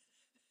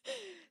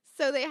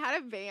 So they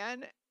had a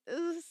van.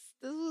 This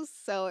was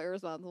so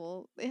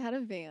irresponsible. They had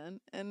a van,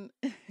 and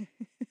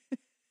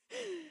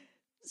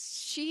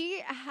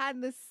she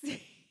had this.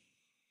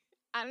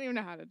 I don't even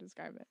know how to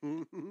describe it.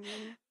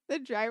 The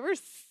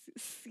driver's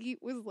seat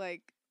was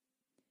like,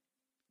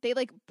 they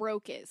like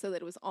broke it so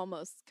that it was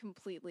almost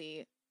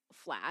completely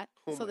flat,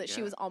 so that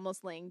she was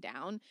almost laying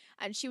down,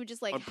 and she would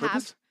just like On have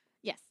purpose?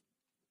 Yes,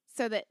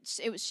 so that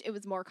it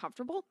was more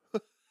comfortable.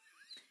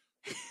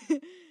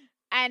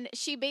 And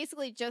she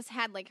basically just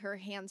had like her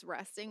hands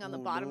resting on the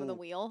bottom of the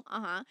wheel.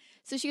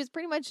 So she was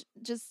pretty much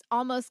just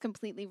almost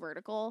completely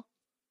vertical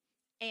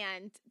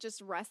and just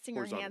resting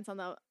her hands on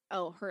the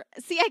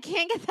see, I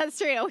can't get that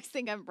straight. I always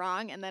think I'm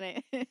wrong, and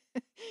then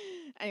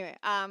anyway,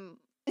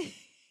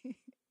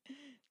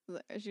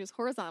 she was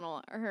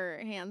horizontal, her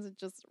hands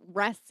just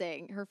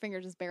resting, her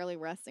fingers just barely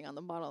resting on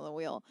the bottom of the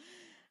wheel.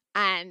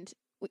 And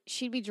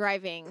she'd be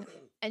driving,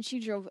 and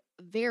she drove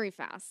very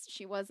fast.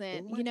 She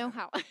wasn't,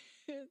 how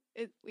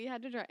you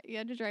had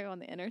to drive on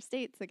the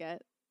interstate to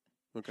get.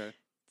 Okay.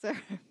 So,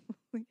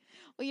 well,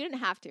 you didn't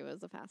have to. It was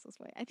the fastest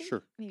way. I think.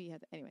 Sure. Maybe you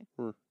had to. Anyway.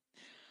 Mer.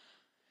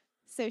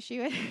 So she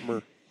would.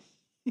 Mer.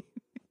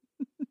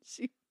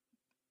 She'd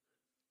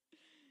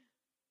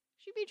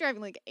be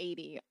driving like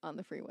 80 on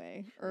the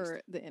freeway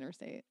or the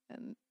interstate,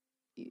 and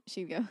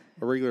she'd go.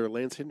 A regular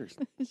Lance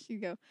Henderson.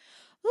 She'd go,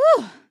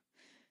 "Ooh."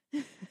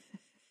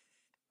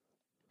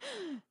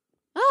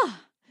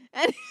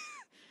 And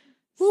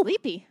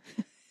sleepy.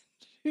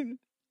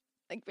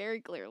 Like very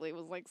clearly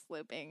was like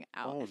slipping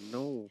out. Oh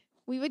no.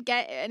 We would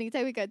get,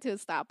 anytime we got to a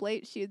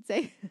stoplight, she would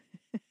say,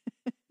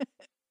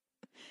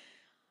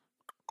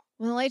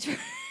 "When the light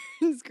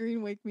turns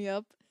green, wake me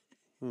up."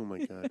 Oh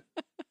my God.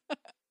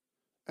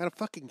 At a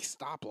fucking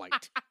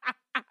stoplight.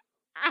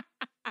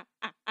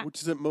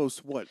 Which is at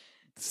most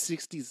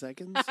 60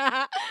 seconds?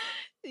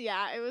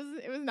 Yeah,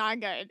 it was not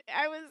good.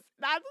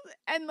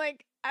 And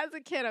like as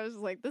a kid, I was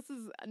just like, this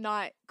is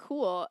not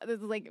cool. This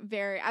is like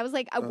I was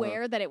like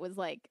aware that it was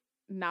like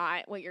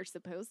not what you're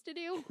supposed to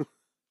do.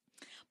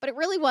 But it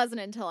really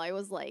wasn't until I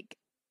was like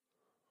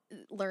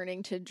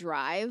learning to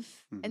drive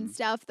and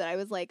stuff that I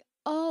was like,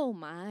 oh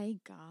my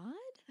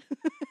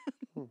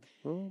God.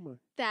 Oh my.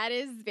 That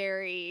is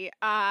very,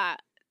 I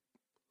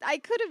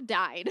could have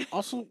died.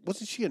 Also,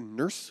 wasn't she a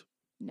nurse?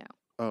 No.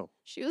 Oh.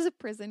 She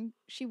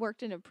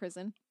worked in a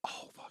prison.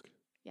 Oh, fuck.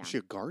 Yeah. Was she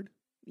a guard?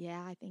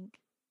 Yeah, I think.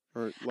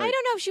 Or I don't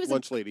know if she was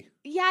lunch lady.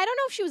 Yeah, I don't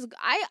know if she was.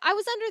 I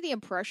was under the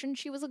impression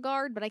she was a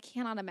guard, but I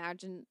cannot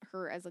imagine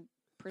her as a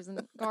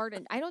prison guard.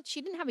 And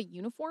she didn't have a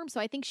uniform,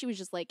 so I think she was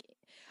just like,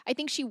 I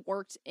think she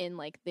worked in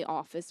like the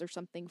office or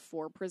something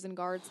for prison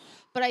guards.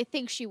 But I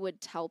think she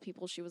would tell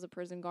people she was a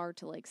prison guard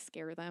to like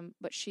scare them.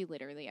 But she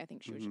literally, I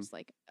think she was just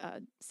like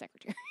a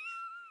secretary.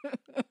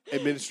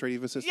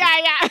 Administrative assistant.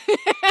 Yeah.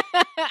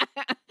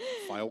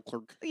 File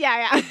clerk.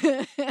 Yeah.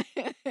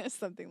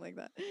 Something like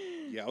that.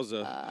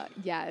 Yowza.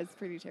 Yeah, it's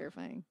pretty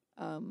terrifying.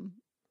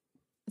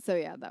 So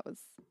yeah, that was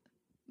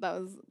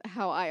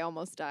how I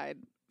almost died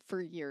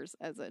for years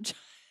as a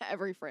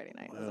every Friday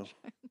night. Wow.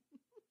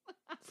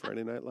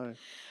 Friday Night Live.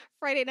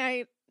 Friday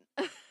night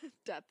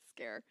death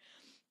scare.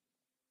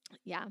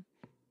 Yeah.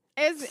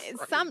 It's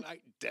some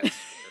Night Death Scare.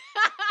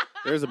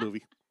 There's a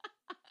movie.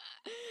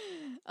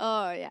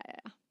 Oh yeah.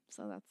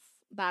 So that's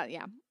that.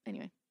 Yeah.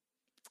 Anyway,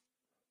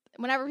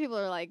 whenever people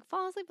are like,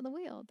 "Fall asleep on the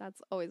wheel,"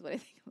 that's always what I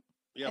think of.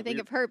 Yeah, I think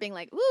weird. of her being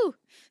like, "Woo,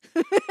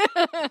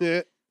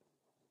 Yeah.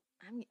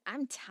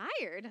 I'm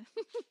tired."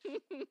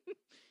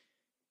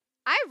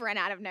 I've run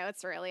out of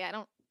notes. Really, I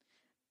don't.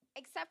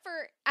 Except Except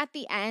for at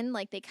the end,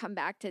 like they come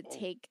back to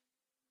take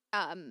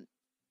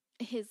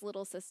his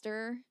little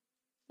sister.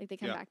 Like they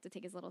come back to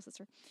take his little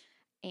sister.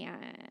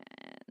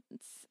 And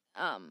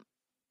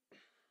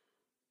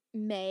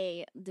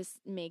May just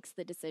makes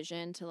the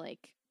decision to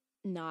like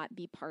not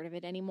be part of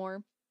it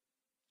anymore.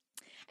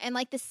 And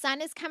like the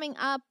sun is coming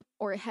up,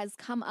 or it has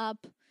come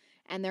up,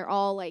 and they're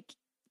all like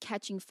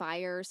catching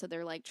fire, so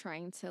they're like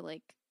trying to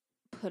like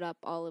put up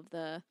all of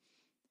the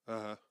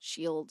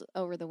shield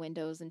over the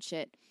windows and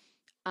shit.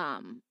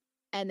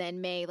 And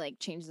then May like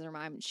changes her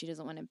mind. She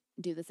doesn't want to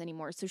do this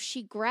anymore. So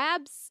she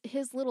grabs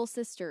his little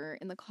sister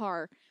in the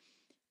car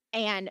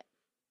and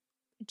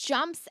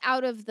jumps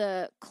out of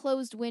the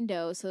closed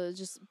window. So it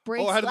just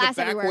breaks glass out of the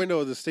back everywhere. window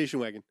of the station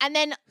wagon. And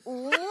then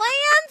lands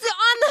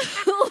on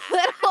the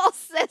little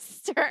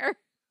sister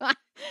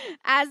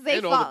as they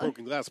and fall. all the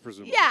broken glass,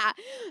 presumably. Yeah.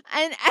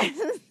 And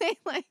as they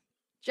like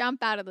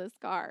jump out of this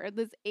car,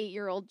 this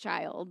 8-year-old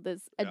child,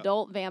 this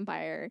adult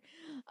vampire,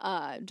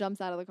 jumps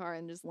out of the car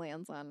and just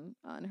lands on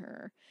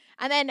her.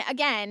 And then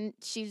again,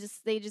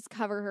 they just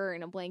cover her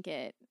in a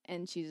blanket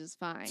and she's just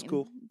fine. It's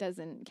cool.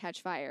 Doesn't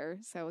catch fire.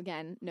 So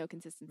again, no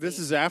consistency. This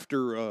is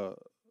after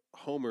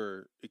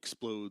Homer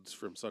explodes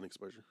from sun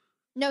exposure.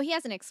 No, he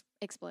hasn't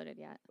exploded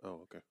yet.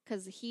 Oh, okay.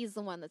 Because he's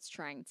the one that's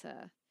trying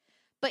to.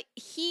 But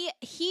he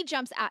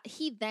jumps out.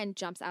 He then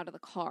jumps out of the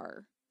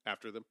car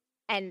After them.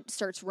 and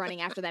starts running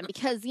after them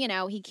because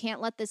he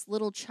can't let this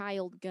little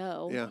child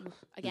go. Yeah.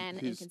 Again,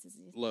 His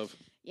inconsistencies. love.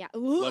 Yeah.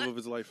 Love of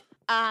his life.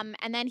 And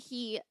then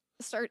he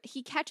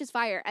catches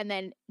fire and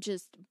then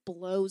just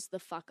blows the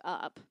fuck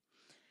up.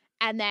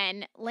 And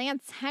then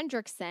Lance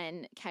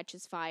Hendrickson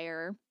catches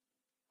fire,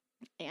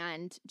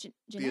 and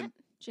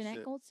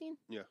Jeanette Goldstein.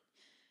 Yeah.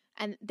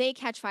 And they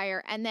catch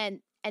fire, and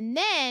then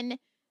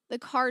the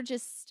car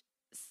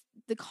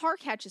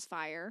catches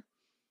fire.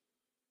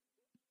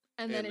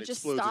 And then it just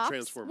explodes a stops.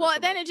 transformer Well, somehow.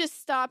 then it just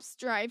stops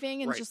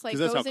driving and Right, just like 'cause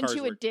that's goes how cars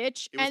into a work.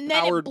 ditch, It was and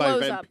then it powered by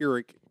blows up.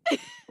 vampiric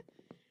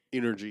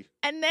energy.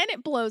 And then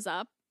it blows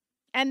up,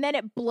 and then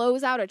it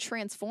blows out a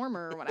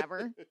transformer or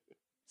whatever.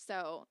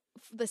 So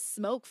the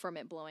smoke from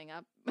it blowing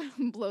up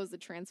blows the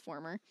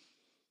transformer.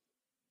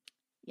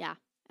 Yeah,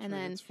 and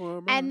then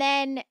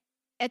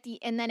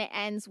it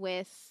ends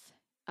with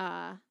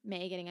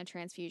May getting a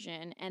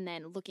transfusion and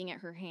then looking at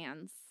her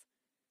hands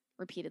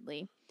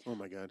repeatedly. Oh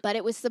my god! But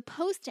it was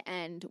supposed to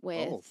end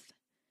with.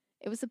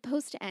 It was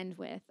supposed to end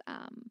with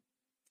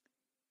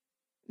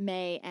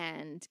May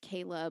and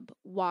Caleb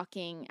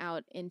walking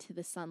out into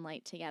the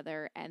sunlight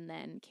together, and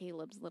then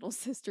Caleb's little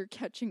sister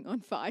catching on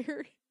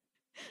fire.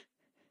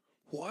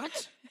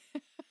 What?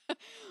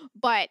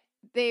 But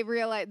they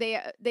realized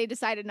they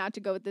decided not to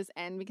go with this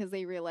end because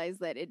they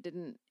realized that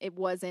it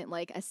wasn't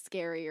like a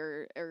scary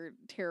or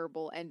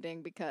terrible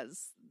ending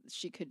because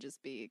she could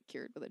just be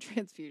cured with a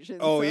transfusion.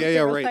 Oh, So yeah, they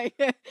yeah, were right.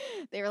 like-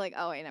 they were like,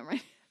 oh wait, never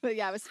mind. But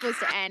yeah, it was supposed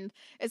to end.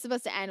 It's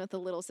supposed to end with the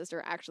little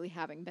sister actually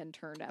having been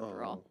turned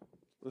after all.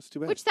 That's too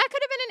bad. Which that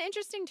could have been an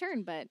interesting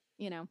turn, but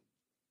could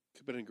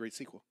have been a great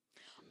sequel.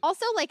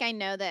 Also, like I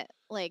know that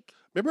like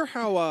Remember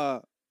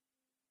how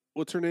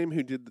what's her name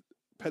who did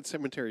Pet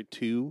Sematary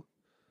 2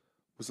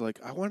 was like,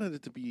 I wanted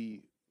it to be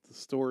the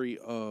story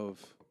of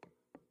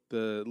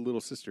the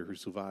little sister who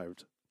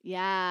survived.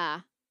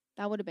 yeah,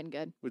 that would have been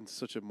good. Been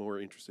such a more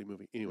interesting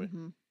movie. Anyway,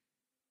 Mhm.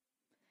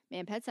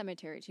 Man, Pet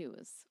Sematary 2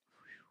 was.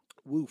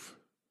 woof.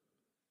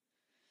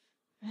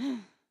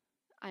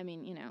 I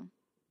mean,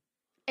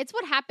 it's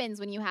what happens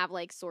when you have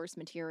like source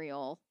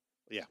material.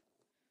 Yeah.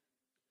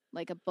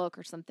 Like a book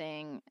or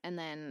something, and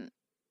then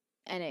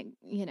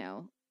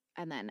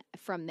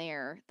from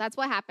there, that's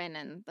what happened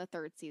in the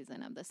 3rd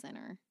season of The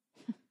Sinner,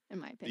 in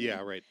my opinion.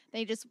 Yeah, right.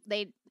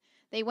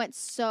 They went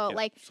so Yeah,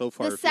 like so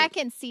far the afield.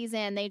 2nd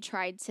season they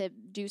tried to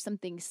do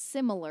something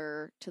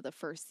similar to the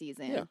 1st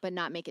season, Yeah. but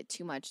not make it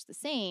too much the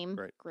same.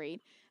 Right.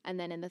 Great. And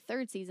then in the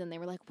 3rd season they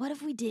were like, what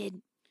if we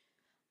did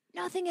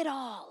nothing at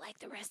all like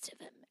the rest of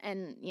them?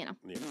 And Yeah.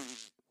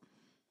 It's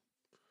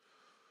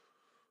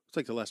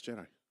like The Last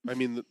Jedi. I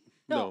mean,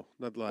 No.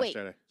 not The Last Wait.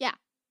 Jedi.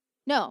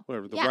 No.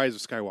 Whatever. The Yeah. Rise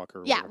of Skywalker.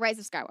 Or Yeah, whatever. Rise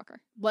of Skywalker.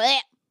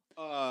 What?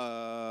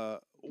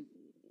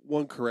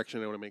 One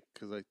correction I want to make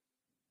because I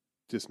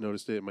just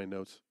noticed it in my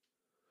notes.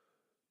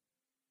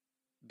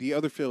 The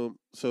other film,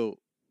 so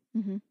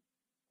Mm-hmm.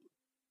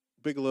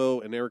 Bigelow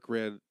and Eric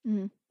Red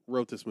Mhm.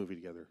 wrote this movie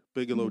together.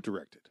 Bigelow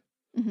directed.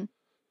 Mhm.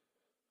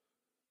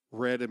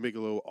 Red and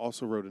Bigelow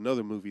also wrote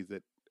another movie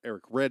that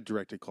Eric Red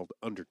directed called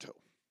Undertow.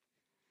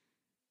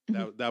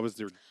 That was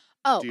their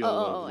deal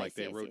of like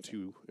they wrote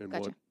two and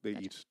Gotcha. one. They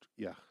Gotcha. each,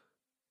 yeah.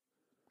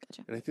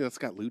 Gotcha. And I think that's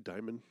got Lou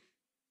Diamond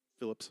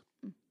Phillips.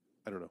 Mm.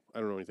 I don't know. I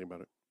don't know anything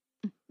about it.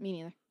 Me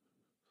neither.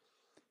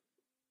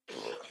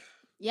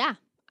 Yeah,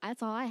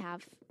 that's all I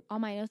have. All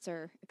my notes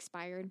are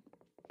expired.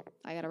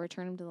 I gotta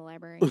return them to the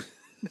library.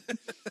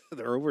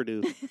 They're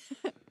overdue.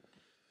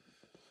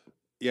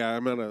 Yeah,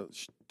 I'm out of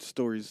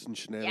stories and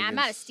shenanigans. Yeah, I'm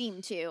out of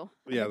steam too.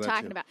 Yeah, I'm that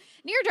talking too. about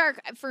Near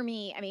Dark for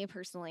me. I mean,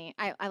 personally,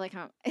 I like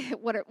how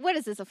what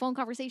is this? A phone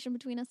conversation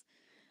between us?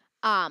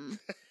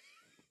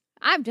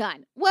 I'm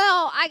done.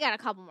 Well, I got a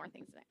couple more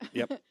things to say.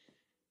 Yep.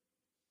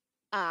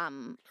 How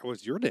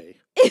was your day?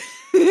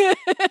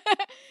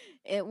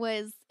 It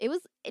was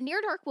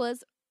Near Dark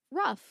was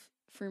rough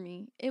for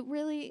me.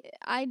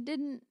 I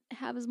didn't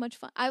have as much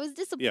fun. I was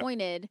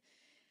disappointed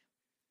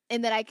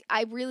in that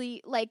I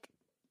really like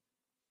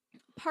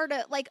part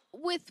of like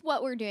with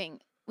what we're doing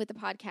with the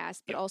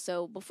podcast, but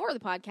also before the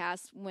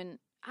podcast when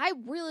I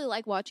really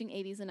like watching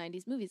 80s and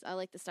 90s movies. I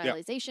like the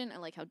stylization. I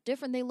like how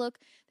different they look.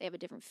 They have a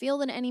different feel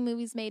than any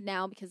movies made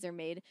now because they're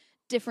made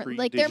different.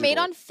 Like they're made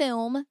on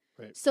film.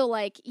 Right. So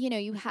like,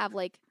 you have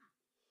like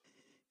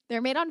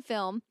they're made on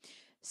film.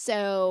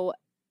 So,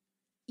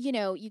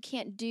 you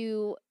can't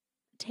do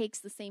takes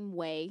the same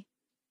way.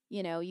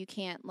 You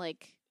can't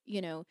like,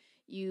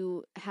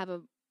 you have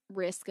a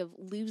risk of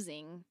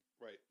losing,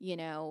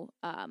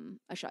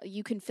 a shot.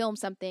 You can film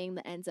something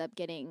that ends up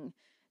getting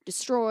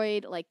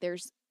destroyed. Like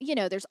there's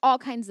all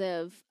kinds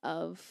of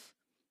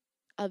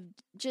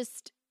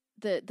just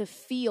the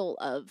feel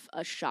of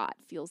a shot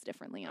feels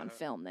differently on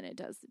film than it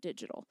does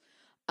digital.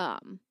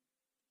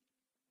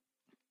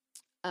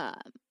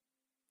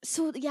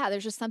 So yeah,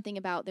 there's something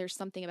about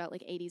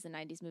like 80s and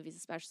 90s movies,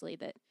 especially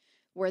that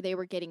where they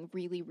were getting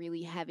really,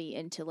 really heavy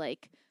into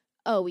like,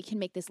 oh, we can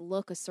make this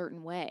look a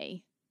certain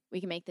way. We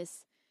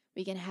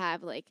can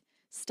have like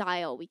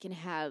style. We can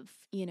have,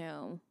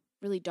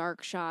 really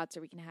dark shots,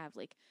 or we can have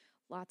like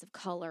lots of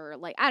color.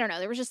 Like, I don't know.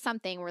 There was just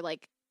something where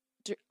like,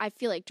 I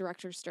feel like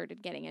directors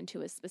started getting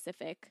into a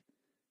specific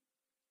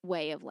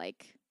way of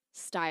like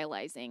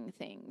stylizing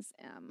things.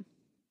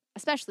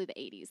 Especially the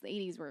 80s. The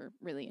 80s were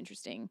really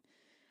interesting.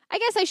 I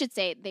guess I should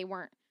say it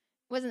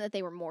wasn't that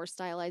they were more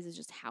stylized, it's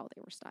just how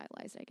they were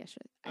stylized, I guess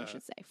I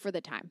should say, for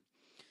the time.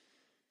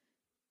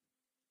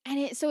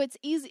 And so it's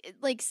easy,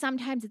 like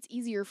sometimes it's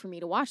easier for me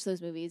to watch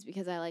those movies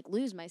because I like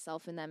lose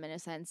myself in them in a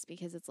sense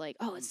because it's like,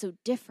 oh, it's so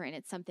different.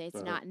 It's something,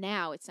 it's not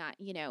now. It's not,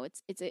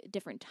 it's a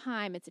different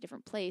time. It's a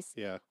different place.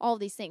 Yeah. All of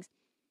these things.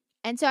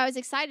 And so I was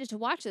excited to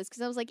watch this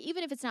because I was like,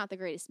 even if it's not the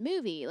greatest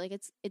movie, like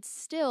it's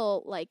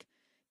still like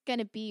going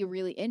to be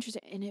really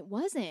interesting. And it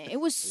wasn't. It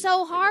was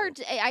so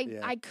hard.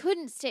 I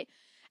couldn't stay.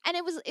 And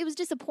it was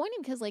disappointing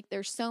because like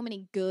there's so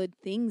many good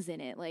things in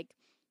it. Like,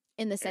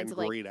 in the sense of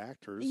like great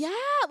actors. Yeah,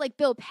 like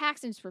Bill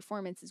Paxton's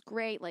performance is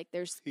great. Like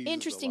there's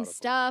interesting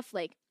stuff.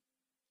 Like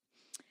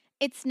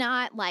it's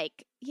not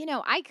like, even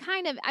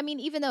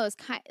though it's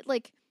kind of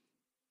like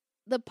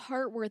the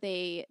part where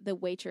the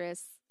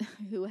waitress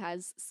who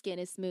has skin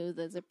as smooth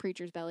as a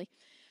preacher's belly,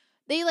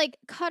 they like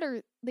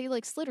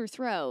slit her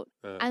throat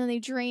and then they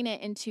drain it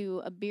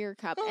into a beer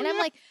cup. And I'm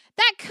like,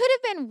 that could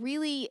have been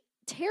really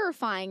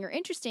terrifying or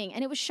interesting.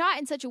 And it was shot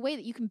in such a way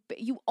that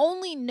you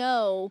only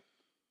know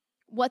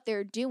what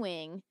they're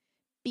doing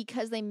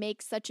because they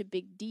make such a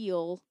big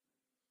deal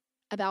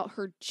about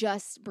her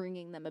just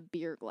bringing them a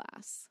beer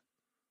glass.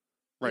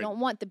 Right. They don't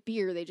want the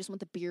beer, they just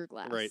want the beer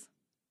glass. Right.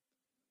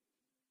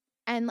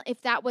 And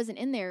if that wasn't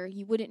in there,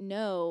 you wouldn't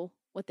know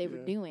what they were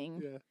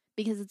doing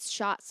because it's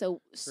shot so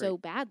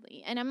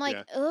badly. And I'm like,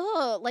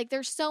 ugh, like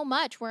there's so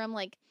much where I'm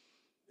like,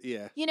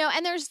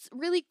 and there's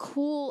really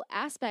cool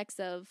aspects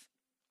of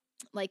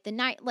like the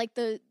night, like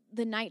the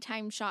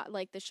nighttime shot,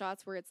 like the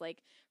shots where it's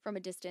like from a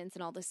distance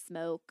and all the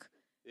smoke,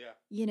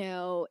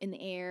 in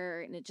the air,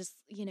 and it just,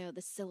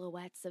 the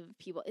silhouettes of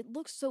people. It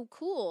looks so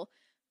cool,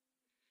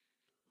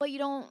 but you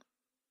don't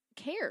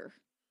care.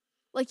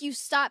 Like you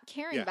stop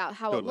caring about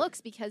how it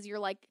looks because you're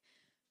like,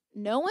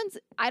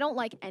 I don't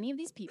like any of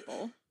these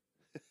people.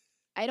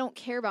 I don't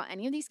care about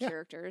any of these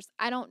characters.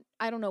 I don't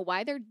know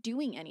why they're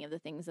doing any of the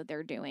things that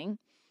they're doing.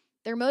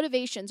 Their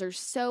motivations are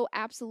so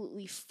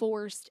absolutely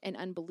forced and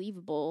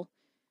unbelievable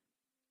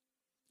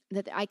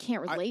that I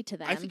can't relate to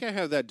them. I think I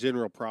have that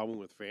general problem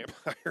with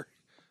vampire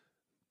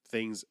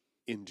things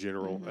in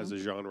general as a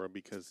genre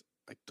because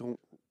I don't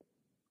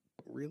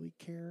really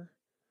care.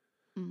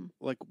 Mm-hmm.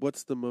 Like,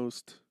 what's the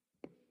most...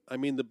 I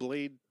mean, the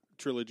Blade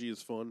trilogy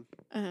is fun,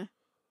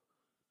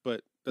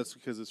 but that's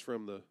because it's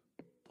from the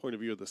point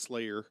of view of the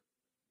Slayer.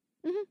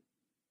 Mm-hmm.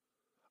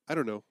 I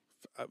don't know.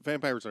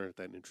 Vampires aren't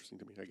that interesting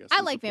to me, I guess.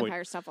 I like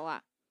vampire stuff a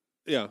lot.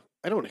 Yeah.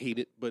 I don't hate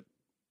it, but...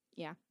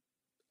 Yeah.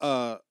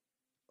 But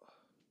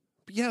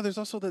yeah, there's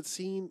also that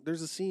scene.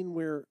 There's a scene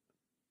where...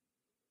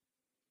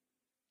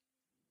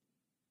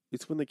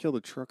 It's when they kill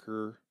the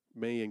trucker,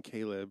 May and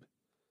Caleb.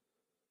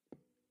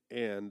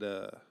 And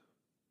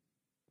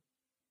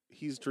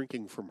he's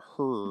drinking from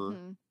her.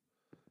 Mm-hmm.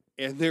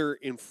 And they're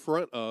in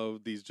front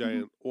of these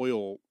giant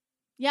oil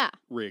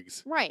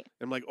rigs. Right.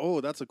 And I'm like,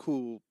 oh, that's a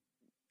cool...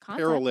 concept.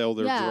 Parallel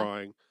they're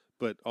drawing,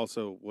 but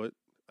also what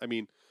I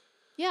mean.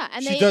 Yeah,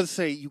 and she does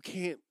say you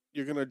can't.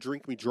 You're gonna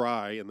drink me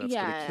dry, and that's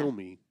gonna kill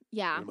me.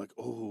 Yeah, and I'm like,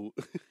 oh.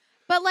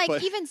 But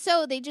like, even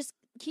so, they just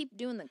keep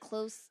doing the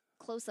close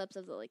ups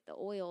of the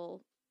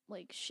oil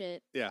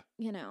shit. Yeah,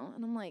 and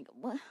I'm like,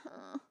 what?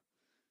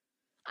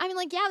 I mean,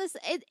 like, yeah,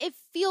 it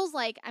feels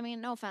like. I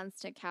mean, no offense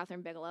to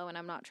Catherine Bigelow, and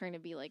I'm not trying to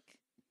be like,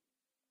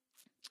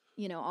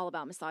 all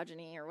about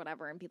misogyny or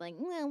whatever, and be like,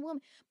 well,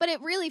 woman. But it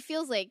really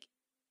feels like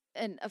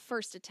a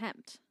first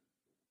attempt.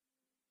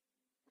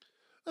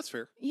 That's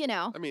fair. You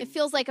know, I mean- it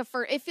feels like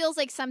it feels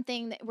like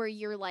something where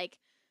you're like,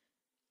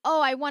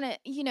 oh, I want to,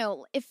 you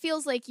know, it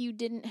feels like you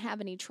didn't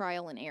have any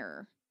trial and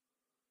error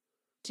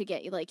to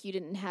get, like, you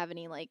didn't have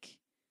any, like,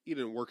 You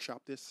didn't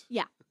workshop this?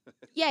 yeah.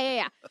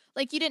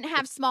 Like, you didn't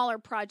have smaller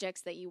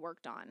projects that you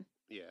worked on.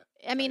 Yeah.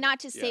 I mean, Kinda, not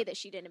to say yeah. that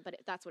she didn't, but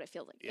that's what it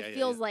feels like. Yeah, It yeah,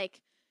 feels yeah.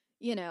 like,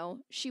 you know,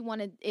 she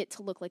wanted it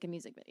to look like a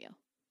music video.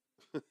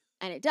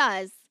 And it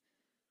does,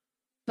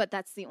 but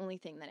that's the only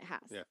thing that it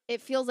has. Yeah.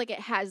 It feels like it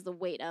has the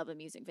weight of a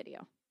music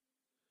video.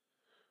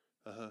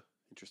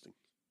 Interesting.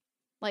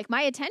 Like,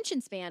 my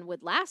attention span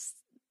would last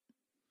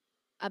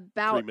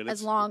about minutes.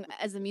 as long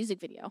as a music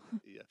video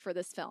Yeah. for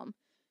this film.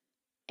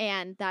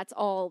 And that's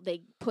all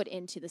they put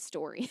into the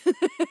story.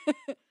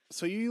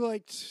 So you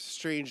liked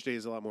Strange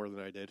Days a lot more than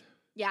I did.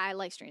 Yeah, I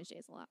like Strange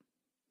Days a lot.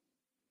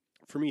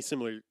 For me,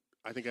 similar.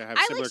 I think I have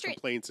I like similar Stra-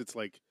 complaints. It's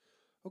like,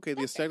 okay,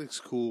 the aesthetic's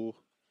cool.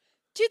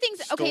 Two things.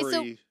 Okay, so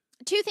Story-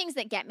 two things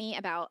that get me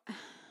about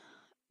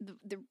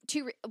the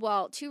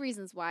two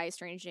reasons why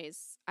Strange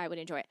Days I would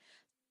enjoy it.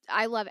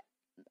 I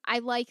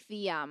like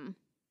the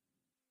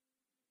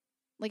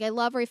like I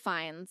love Ray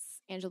Fiennes,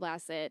 Angela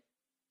Bassett.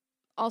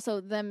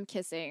 Also, them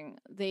kissing,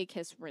 they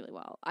kiss really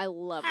well. I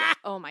love it.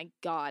 Oh my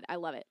god, I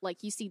love it.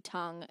 Like, you see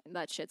tongue,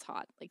 that shit's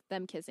hot. Like,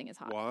 them kissing is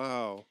hot.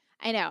 Wow.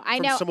 I know.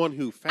 From someone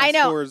who I fast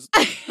know. forwards.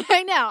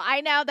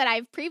 I know that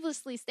I've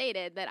previously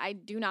stated that I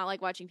do not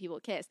like watching people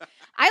kiss.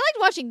 I liked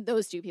watching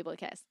those two people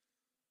kiss.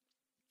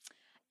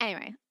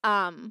 Anyway,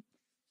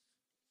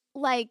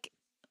 like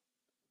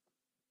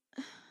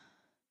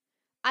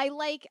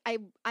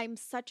I'm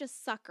such a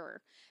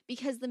sucker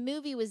because the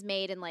movie was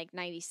made in like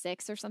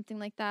 96 or something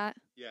like that,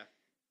 Yeah.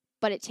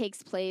 but it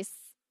takes place.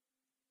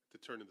 The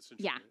turn of the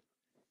century. Yeah. right?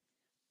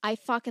 I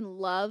fucking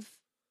love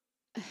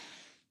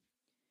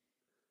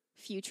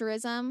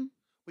futurism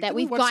Wait, that didn't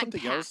we we've watch gotten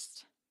something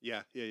past.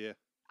 else? Yeah.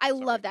 I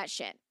Sorry. love that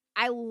shit.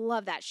 I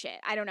love that shit.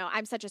 I don't know.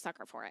 I'm such a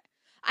sucker for it.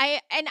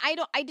 I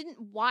didn't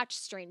watch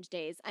Strange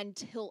Days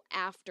until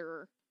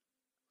after,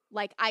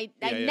 like, I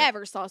Yeah.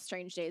 never saw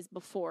Strange Days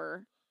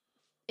before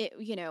it,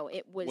 you know,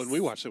 it was. When we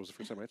watched it, was the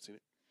first time I'd seen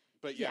it.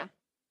 But yeah.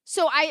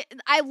 So I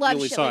love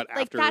only shit saw like, it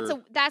like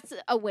after- that's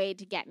a way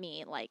to get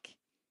me, like,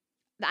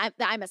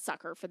 I'm a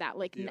sucker for that.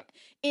 Like, Yeah.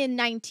 in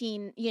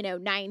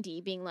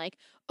 90, being like,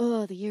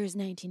 oh, the year is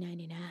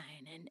 1999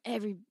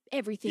 and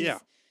everything's, Yeah.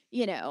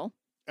 you know.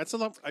 That's a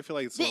lot. I feel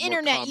like it's a The lot more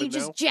internet, common you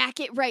just now. jack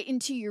it right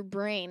into your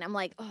brain. I'm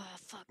like, oh,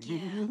 fuck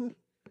yeah.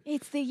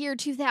 It's the year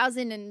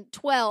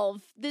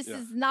 2012. This Yeah.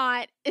 is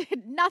not,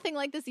 nothing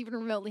like this even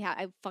remotely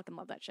I fucking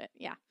love that shit.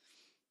 Yeah.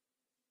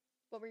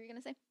 What were you going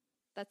to say?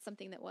 That's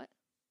something that what?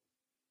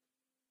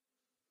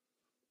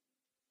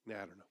 Nah,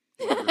 I don't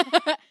know.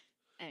 Whatever.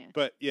 Anyway,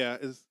 But yeah,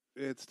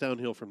 it's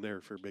downhill from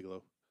there for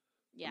Bigelow.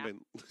 yeah.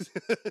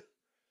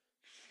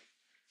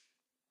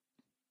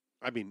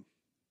 I mean,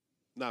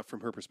 not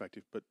from her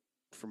perspective, but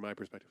from my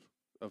perspective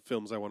of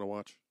films I want to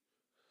watch.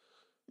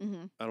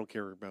 Mm-hmm. I don't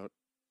care about.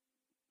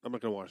 I'm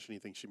not going to watch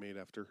anything she made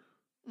after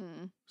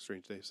Mm.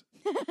 Strange Days.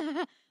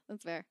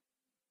 That's fair.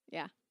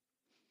 Yeah.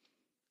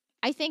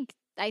 I think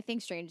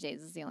Strange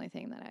Days is the only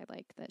thing that I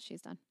like that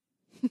she's done.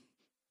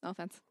 No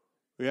offense.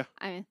 Yeah.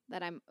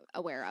 That I'm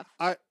aware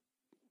of.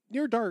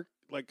 Near Dark,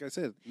 like I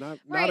said, not a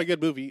Right.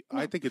 good movie. No.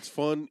 I think it's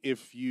fun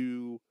if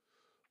you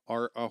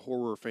are a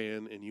horror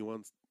fan and you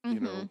want, you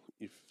know, Mhm.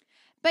 if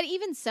But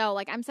even so,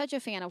 like, I'm such a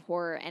fan of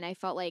horror, and I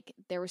felt like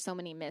there were so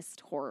many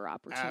missed horror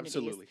opportunities.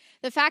 absolutely.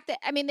 The fact that,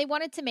 I mean, they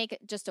wanted to make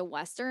it just a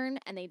Western,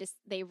 and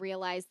they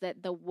realized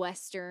that the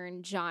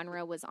Western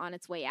genre was on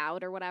its way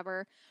out or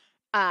whatever.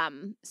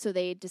 So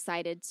they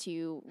decided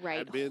to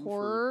write been for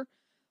horror.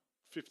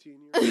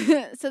 15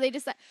 years. So they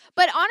decided,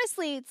 but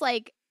honestly, it's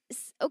like,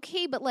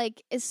 okay, but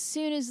like as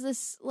soon as the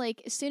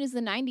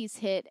 90s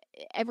hit,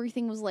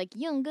 everything was like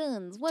Young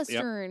Guns,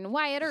 Western,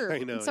 Wyatt Earp. I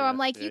know, So yeah. I'm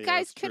like, Yeah, you yeah,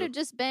 guys that's could have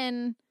true. just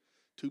been,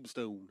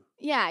 Tombstone.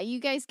 yeah, you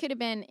guys could have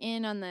been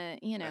in on the,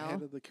 you know.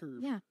 Ahead of the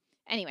curve. Yeah.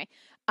 Anyway,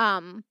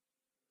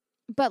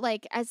 but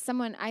like as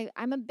someone,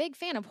 I'm a big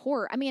fan of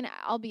horror. I mean,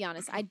 I'll be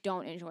honest, I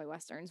don't enjoy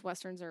westerns.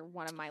 Westerns are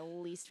one of my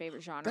least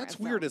favorite genres. That's of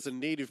weird films. as a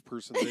native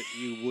person that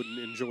you wouldn't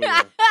enjoy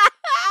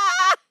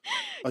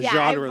a Yeah,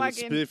 genre I that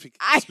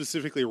fucking-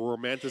 specifically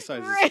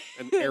romanticizes Right.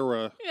 an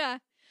era. Yeah.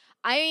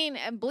 I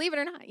mean, believe it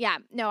or not, yeah.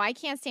 No, I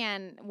can't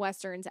stand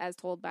westerns as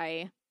told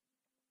by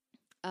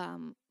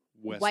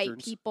white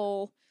Westerns,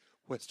 people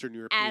Western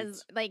Europeans.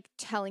 as like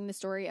telling the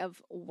story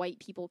of white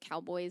people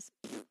cowboys.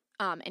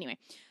 Anyway.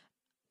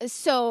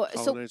 So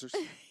Colonizers,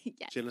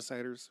 yes,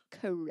 genociders,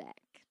 correct.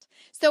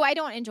 So I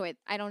don't enjoy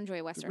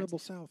the westerns. rebel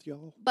South,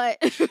 y'all. But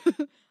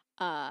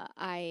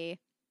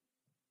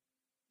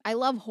I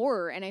love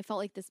horror, and I felt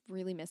like this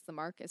really missed the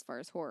mark as far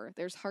as horror.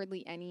 There's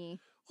hardly any.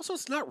 Also,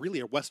 it's not really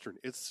a Western.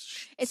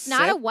 It's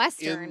Not a set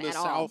Western in the at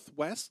all.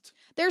 Southwest.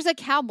 There's a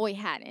cowboy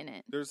hat in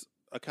it. There's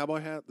a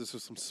cowboy hat.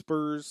 There's some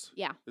spurs.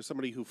 Yeah. There's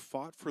somebody who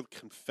fought for the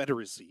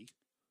Confederacy.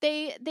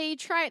 They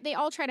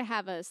all try to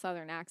have a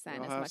Southern accent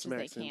They'll as have much as some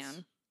they accents.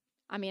 can.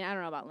 I mean, I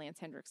don't know about Lance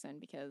Hendrickson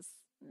because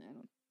I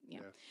don't, Yeah.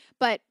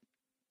 but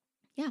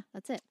yeah,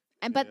 that's it.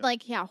 But Yeah.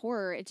 like, yeah,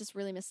 horror, it just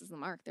really misses the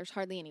mark. There's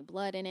hardly any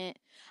blood in it.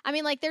 I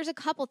mean, like, there's a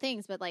couple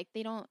things, but like,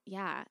 they don't.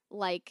 Yeah,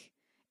 like,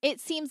 it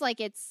seems like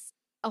it's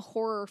a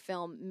horror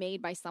film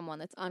made by someone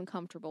that's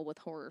uncomfortable with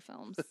horror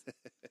films.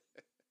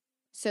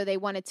 So they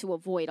wanted to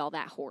avoid all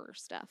that horror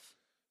stuff,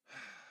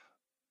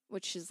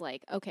 which is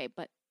like, okay,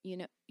 but you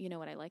know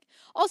what I like.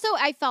 Also,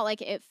 I felt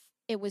like if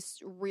it was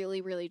really,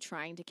 really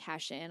trying to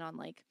cash in on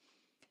like,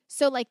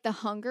 so like The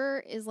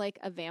Hunger is like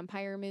a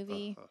vampire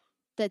movie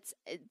that's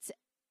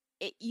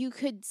you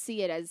could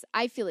see it as,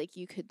 I feel like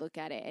you could look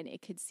at it and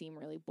it could seem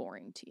really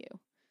boring to you.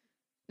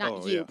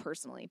 Not you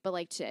personally, but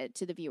like to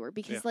the viewer,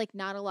 because like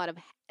not a lot of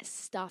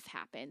stuff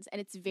happens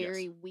and it's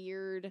very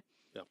weird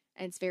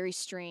and it's very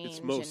strange.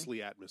 It's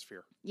mostly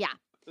atmosphere. Yeah.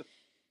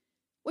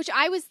 Which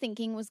I was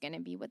thinking was going to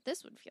be what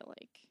this would feel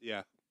like.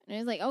 Yeah. And I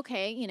was like,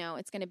 okay,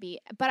 it's going to be,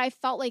 but I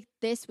felt like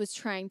this was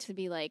trying to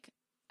be like,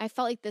 I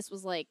felt like this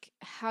was like,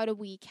 how do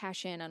we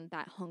cash in on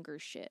that hunger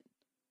shit?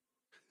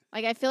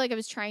 Like, I feel like I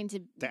was trying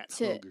to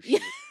hunger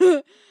shit.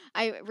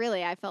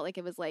 I felt like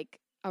it was like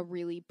a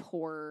really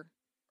poor,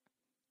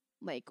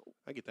 like,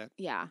 I get that.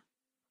 Yeah.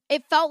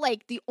 It felt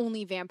like the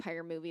only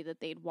vampire movie that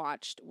they'd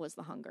watched was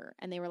The Hunger.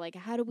 And they were like,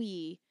 how do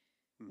we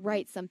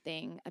write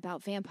something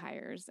about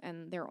vampires?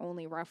 And their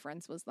only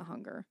reference was The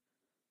Hunger.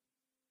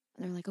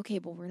 And they're like, okay,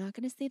 but we're not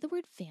going to say the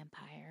word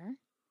vampire.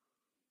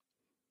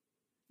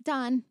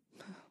 Done.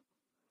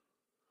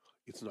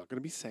 It's not going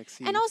to be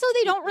sexy. And also,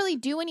 they don't really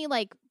do any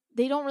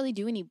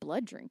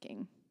blood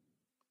drinking.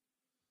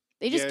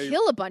 They just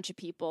kill a bunch of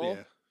people.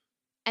 Yeah.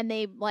 And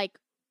they like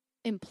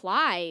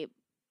imply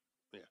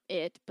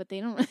it, but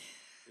they don't.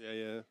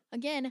 Yeah.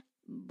 Again,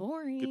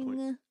 boring. Good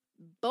point.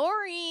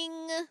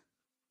 Boring.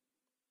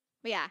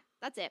 But yeah,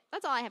 that's it.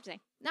 That's all I have to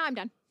say. Now I'm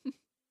done.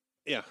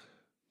 Yeah.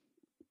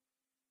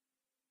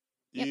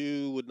 Yep.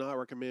 You would not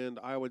recommend,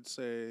 I would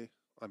say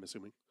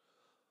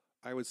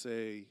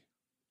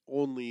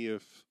only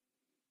if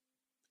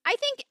I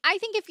think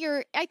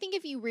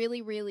if you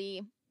really,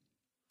 really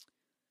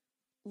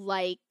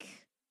like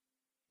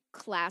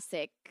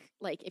classic,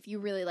 like if you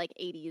really like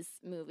 80s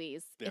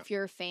movies, if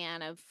you're a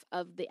fan of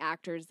the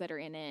actors that are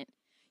in it,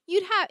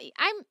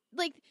 I'm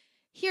like,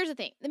 here's the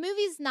thing. The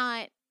movie's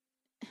not,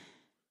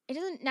 it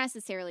doesn't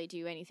necessarily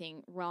do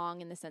anything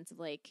wrong in the sense of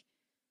like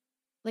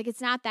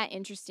it's not that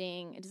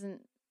interesting. It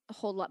doesn't a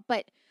whole lot,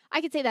 but I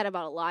could say that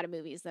about a lot of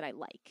movies that I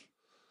like.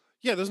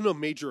 Yeah, there's no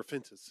major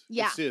offenses.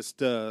 Yeah. It's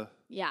just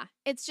yeah.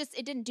 It's just,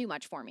 it didn't do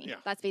much for me. Yeah.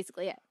 That's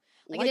basically it.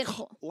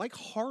 Like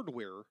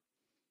Hardware.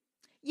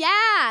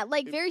 Yeah,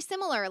 like very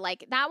similar.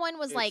 Like that one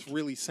was It's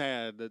really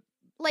sad that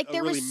like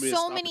there really was missed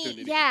so many.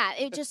 opportunity. Yeah,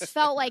 it just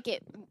felt like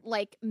it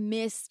like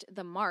missed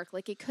the mark.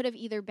 Like it could have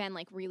either been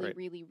like really, Right.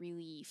 really,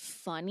 really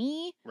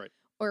funny, Right.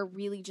 or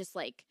really just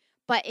like,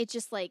 but it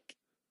just like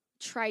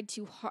tried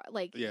too hard.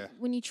 Like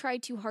when you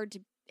tried too hard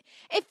to,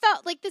 it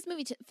felt like this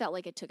movie felt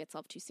like it took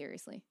itself too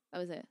seriously. That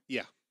was it.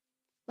 Yeah.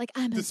 Like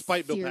I'm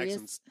despite Bill serious.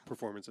 Paxton's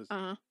performances.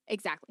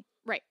 Exactly.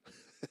 Right.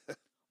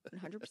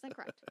 100%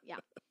 correct. Yeah.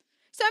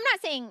 So I'm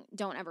not saying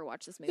don't ever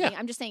watch this movie. Yeah.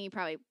 I'm just saying you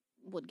probably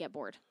would get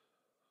bored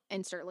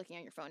and start looking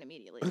at your phone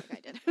immediately like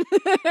I did.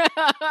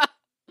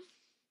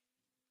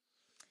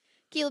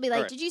 Key will be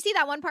like, right. did you see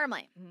that one part? I'm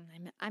like,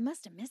 I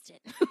must have missed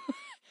it.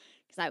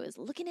 Because I was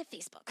looking at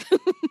Facebook.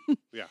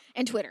 Yeah.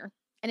 And Twitter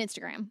and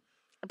Instagram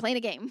and playing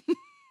a game.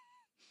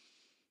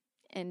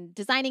 And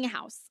designing a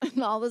house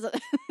and all those other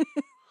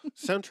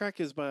Soundtrack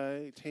is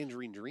by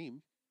Tangerine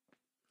Dream.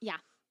 Yeah.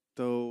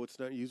 Though it's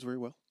not used very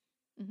well.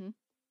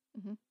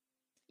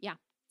 Yeah.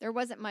 There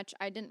wasn't much.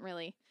 I didn't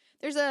really.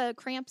 There's a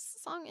Cramps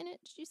song in it,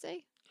 did you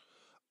say?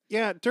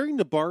 Yeah, during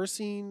the bar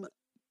scene,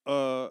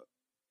 the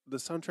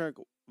soundtrack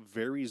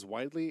varies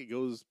widely. It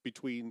goes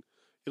between,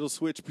 it'll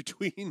switch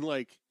between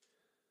like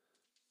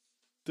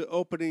the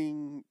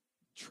opening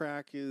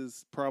track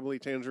is probably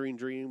Tangerine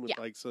Dream with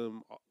like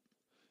some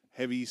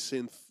heavy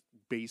synth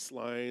bass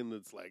line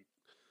that's like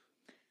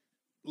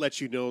lets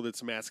you know that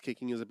some ass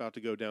kicking is about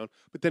to go down.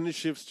 But then it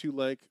shifts to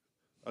like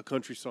a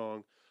country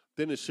song.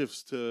 Then it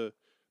shifts to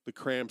the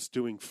Cramps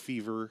doing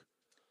Fever.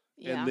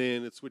 Yeah. And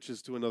then it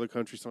switches to another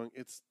country song.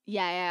 It's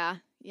Yeah.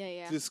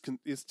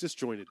 it's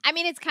disjointed. I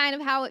mean, it's kind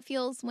of how it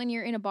feels when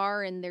you're in a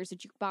bar and there's a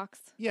jukebox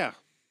Yeah.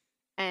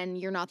 and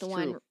you're not the It's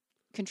one true.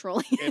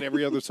 controlling And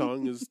every other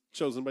song is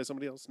chosen by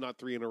somebody else, not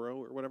 3 in a row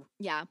or whatever.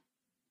 Yeah.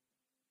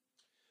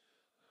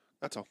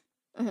 That's all.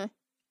 Uh-huh.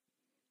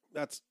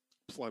 That's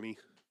plenty.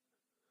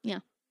 Yeah.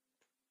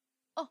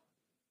 Oh,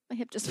 my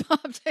hip just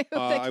popped.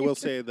 I will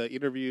say the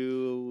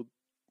interview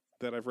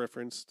that I've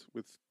referenced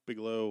with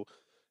Bigelow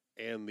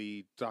and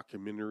the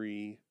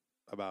documentary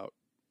about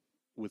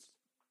with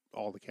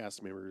all the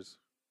cast members,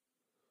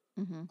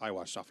 I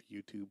watched off of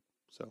YouTube,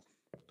 so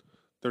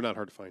they're not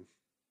hard to find.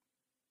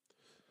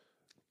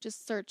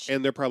 Just search.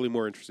 And they're probably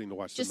more interesting to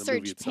watch Just than the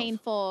movie search itself.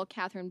 Painful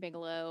Catherine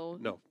Bigelow.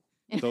 No,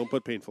 don't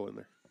put Painful in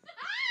there.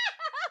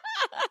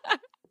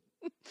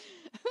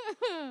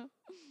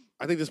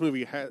 I think this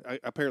movie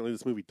apparently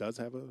this movie does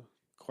have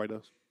quite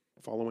a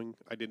following.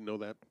 I didn't know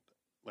that.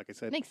 Like I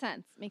said, Makes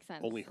sense.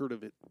 only heard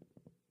of it.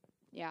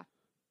 Yeah.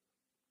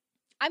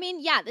 I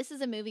mean, yeah, this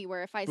is a movie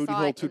where if I Booty saw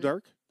hole it, too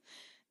dark.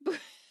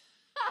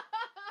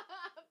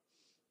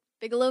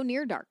 Bigelow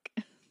Near Dark.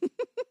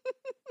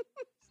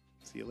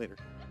 See you later.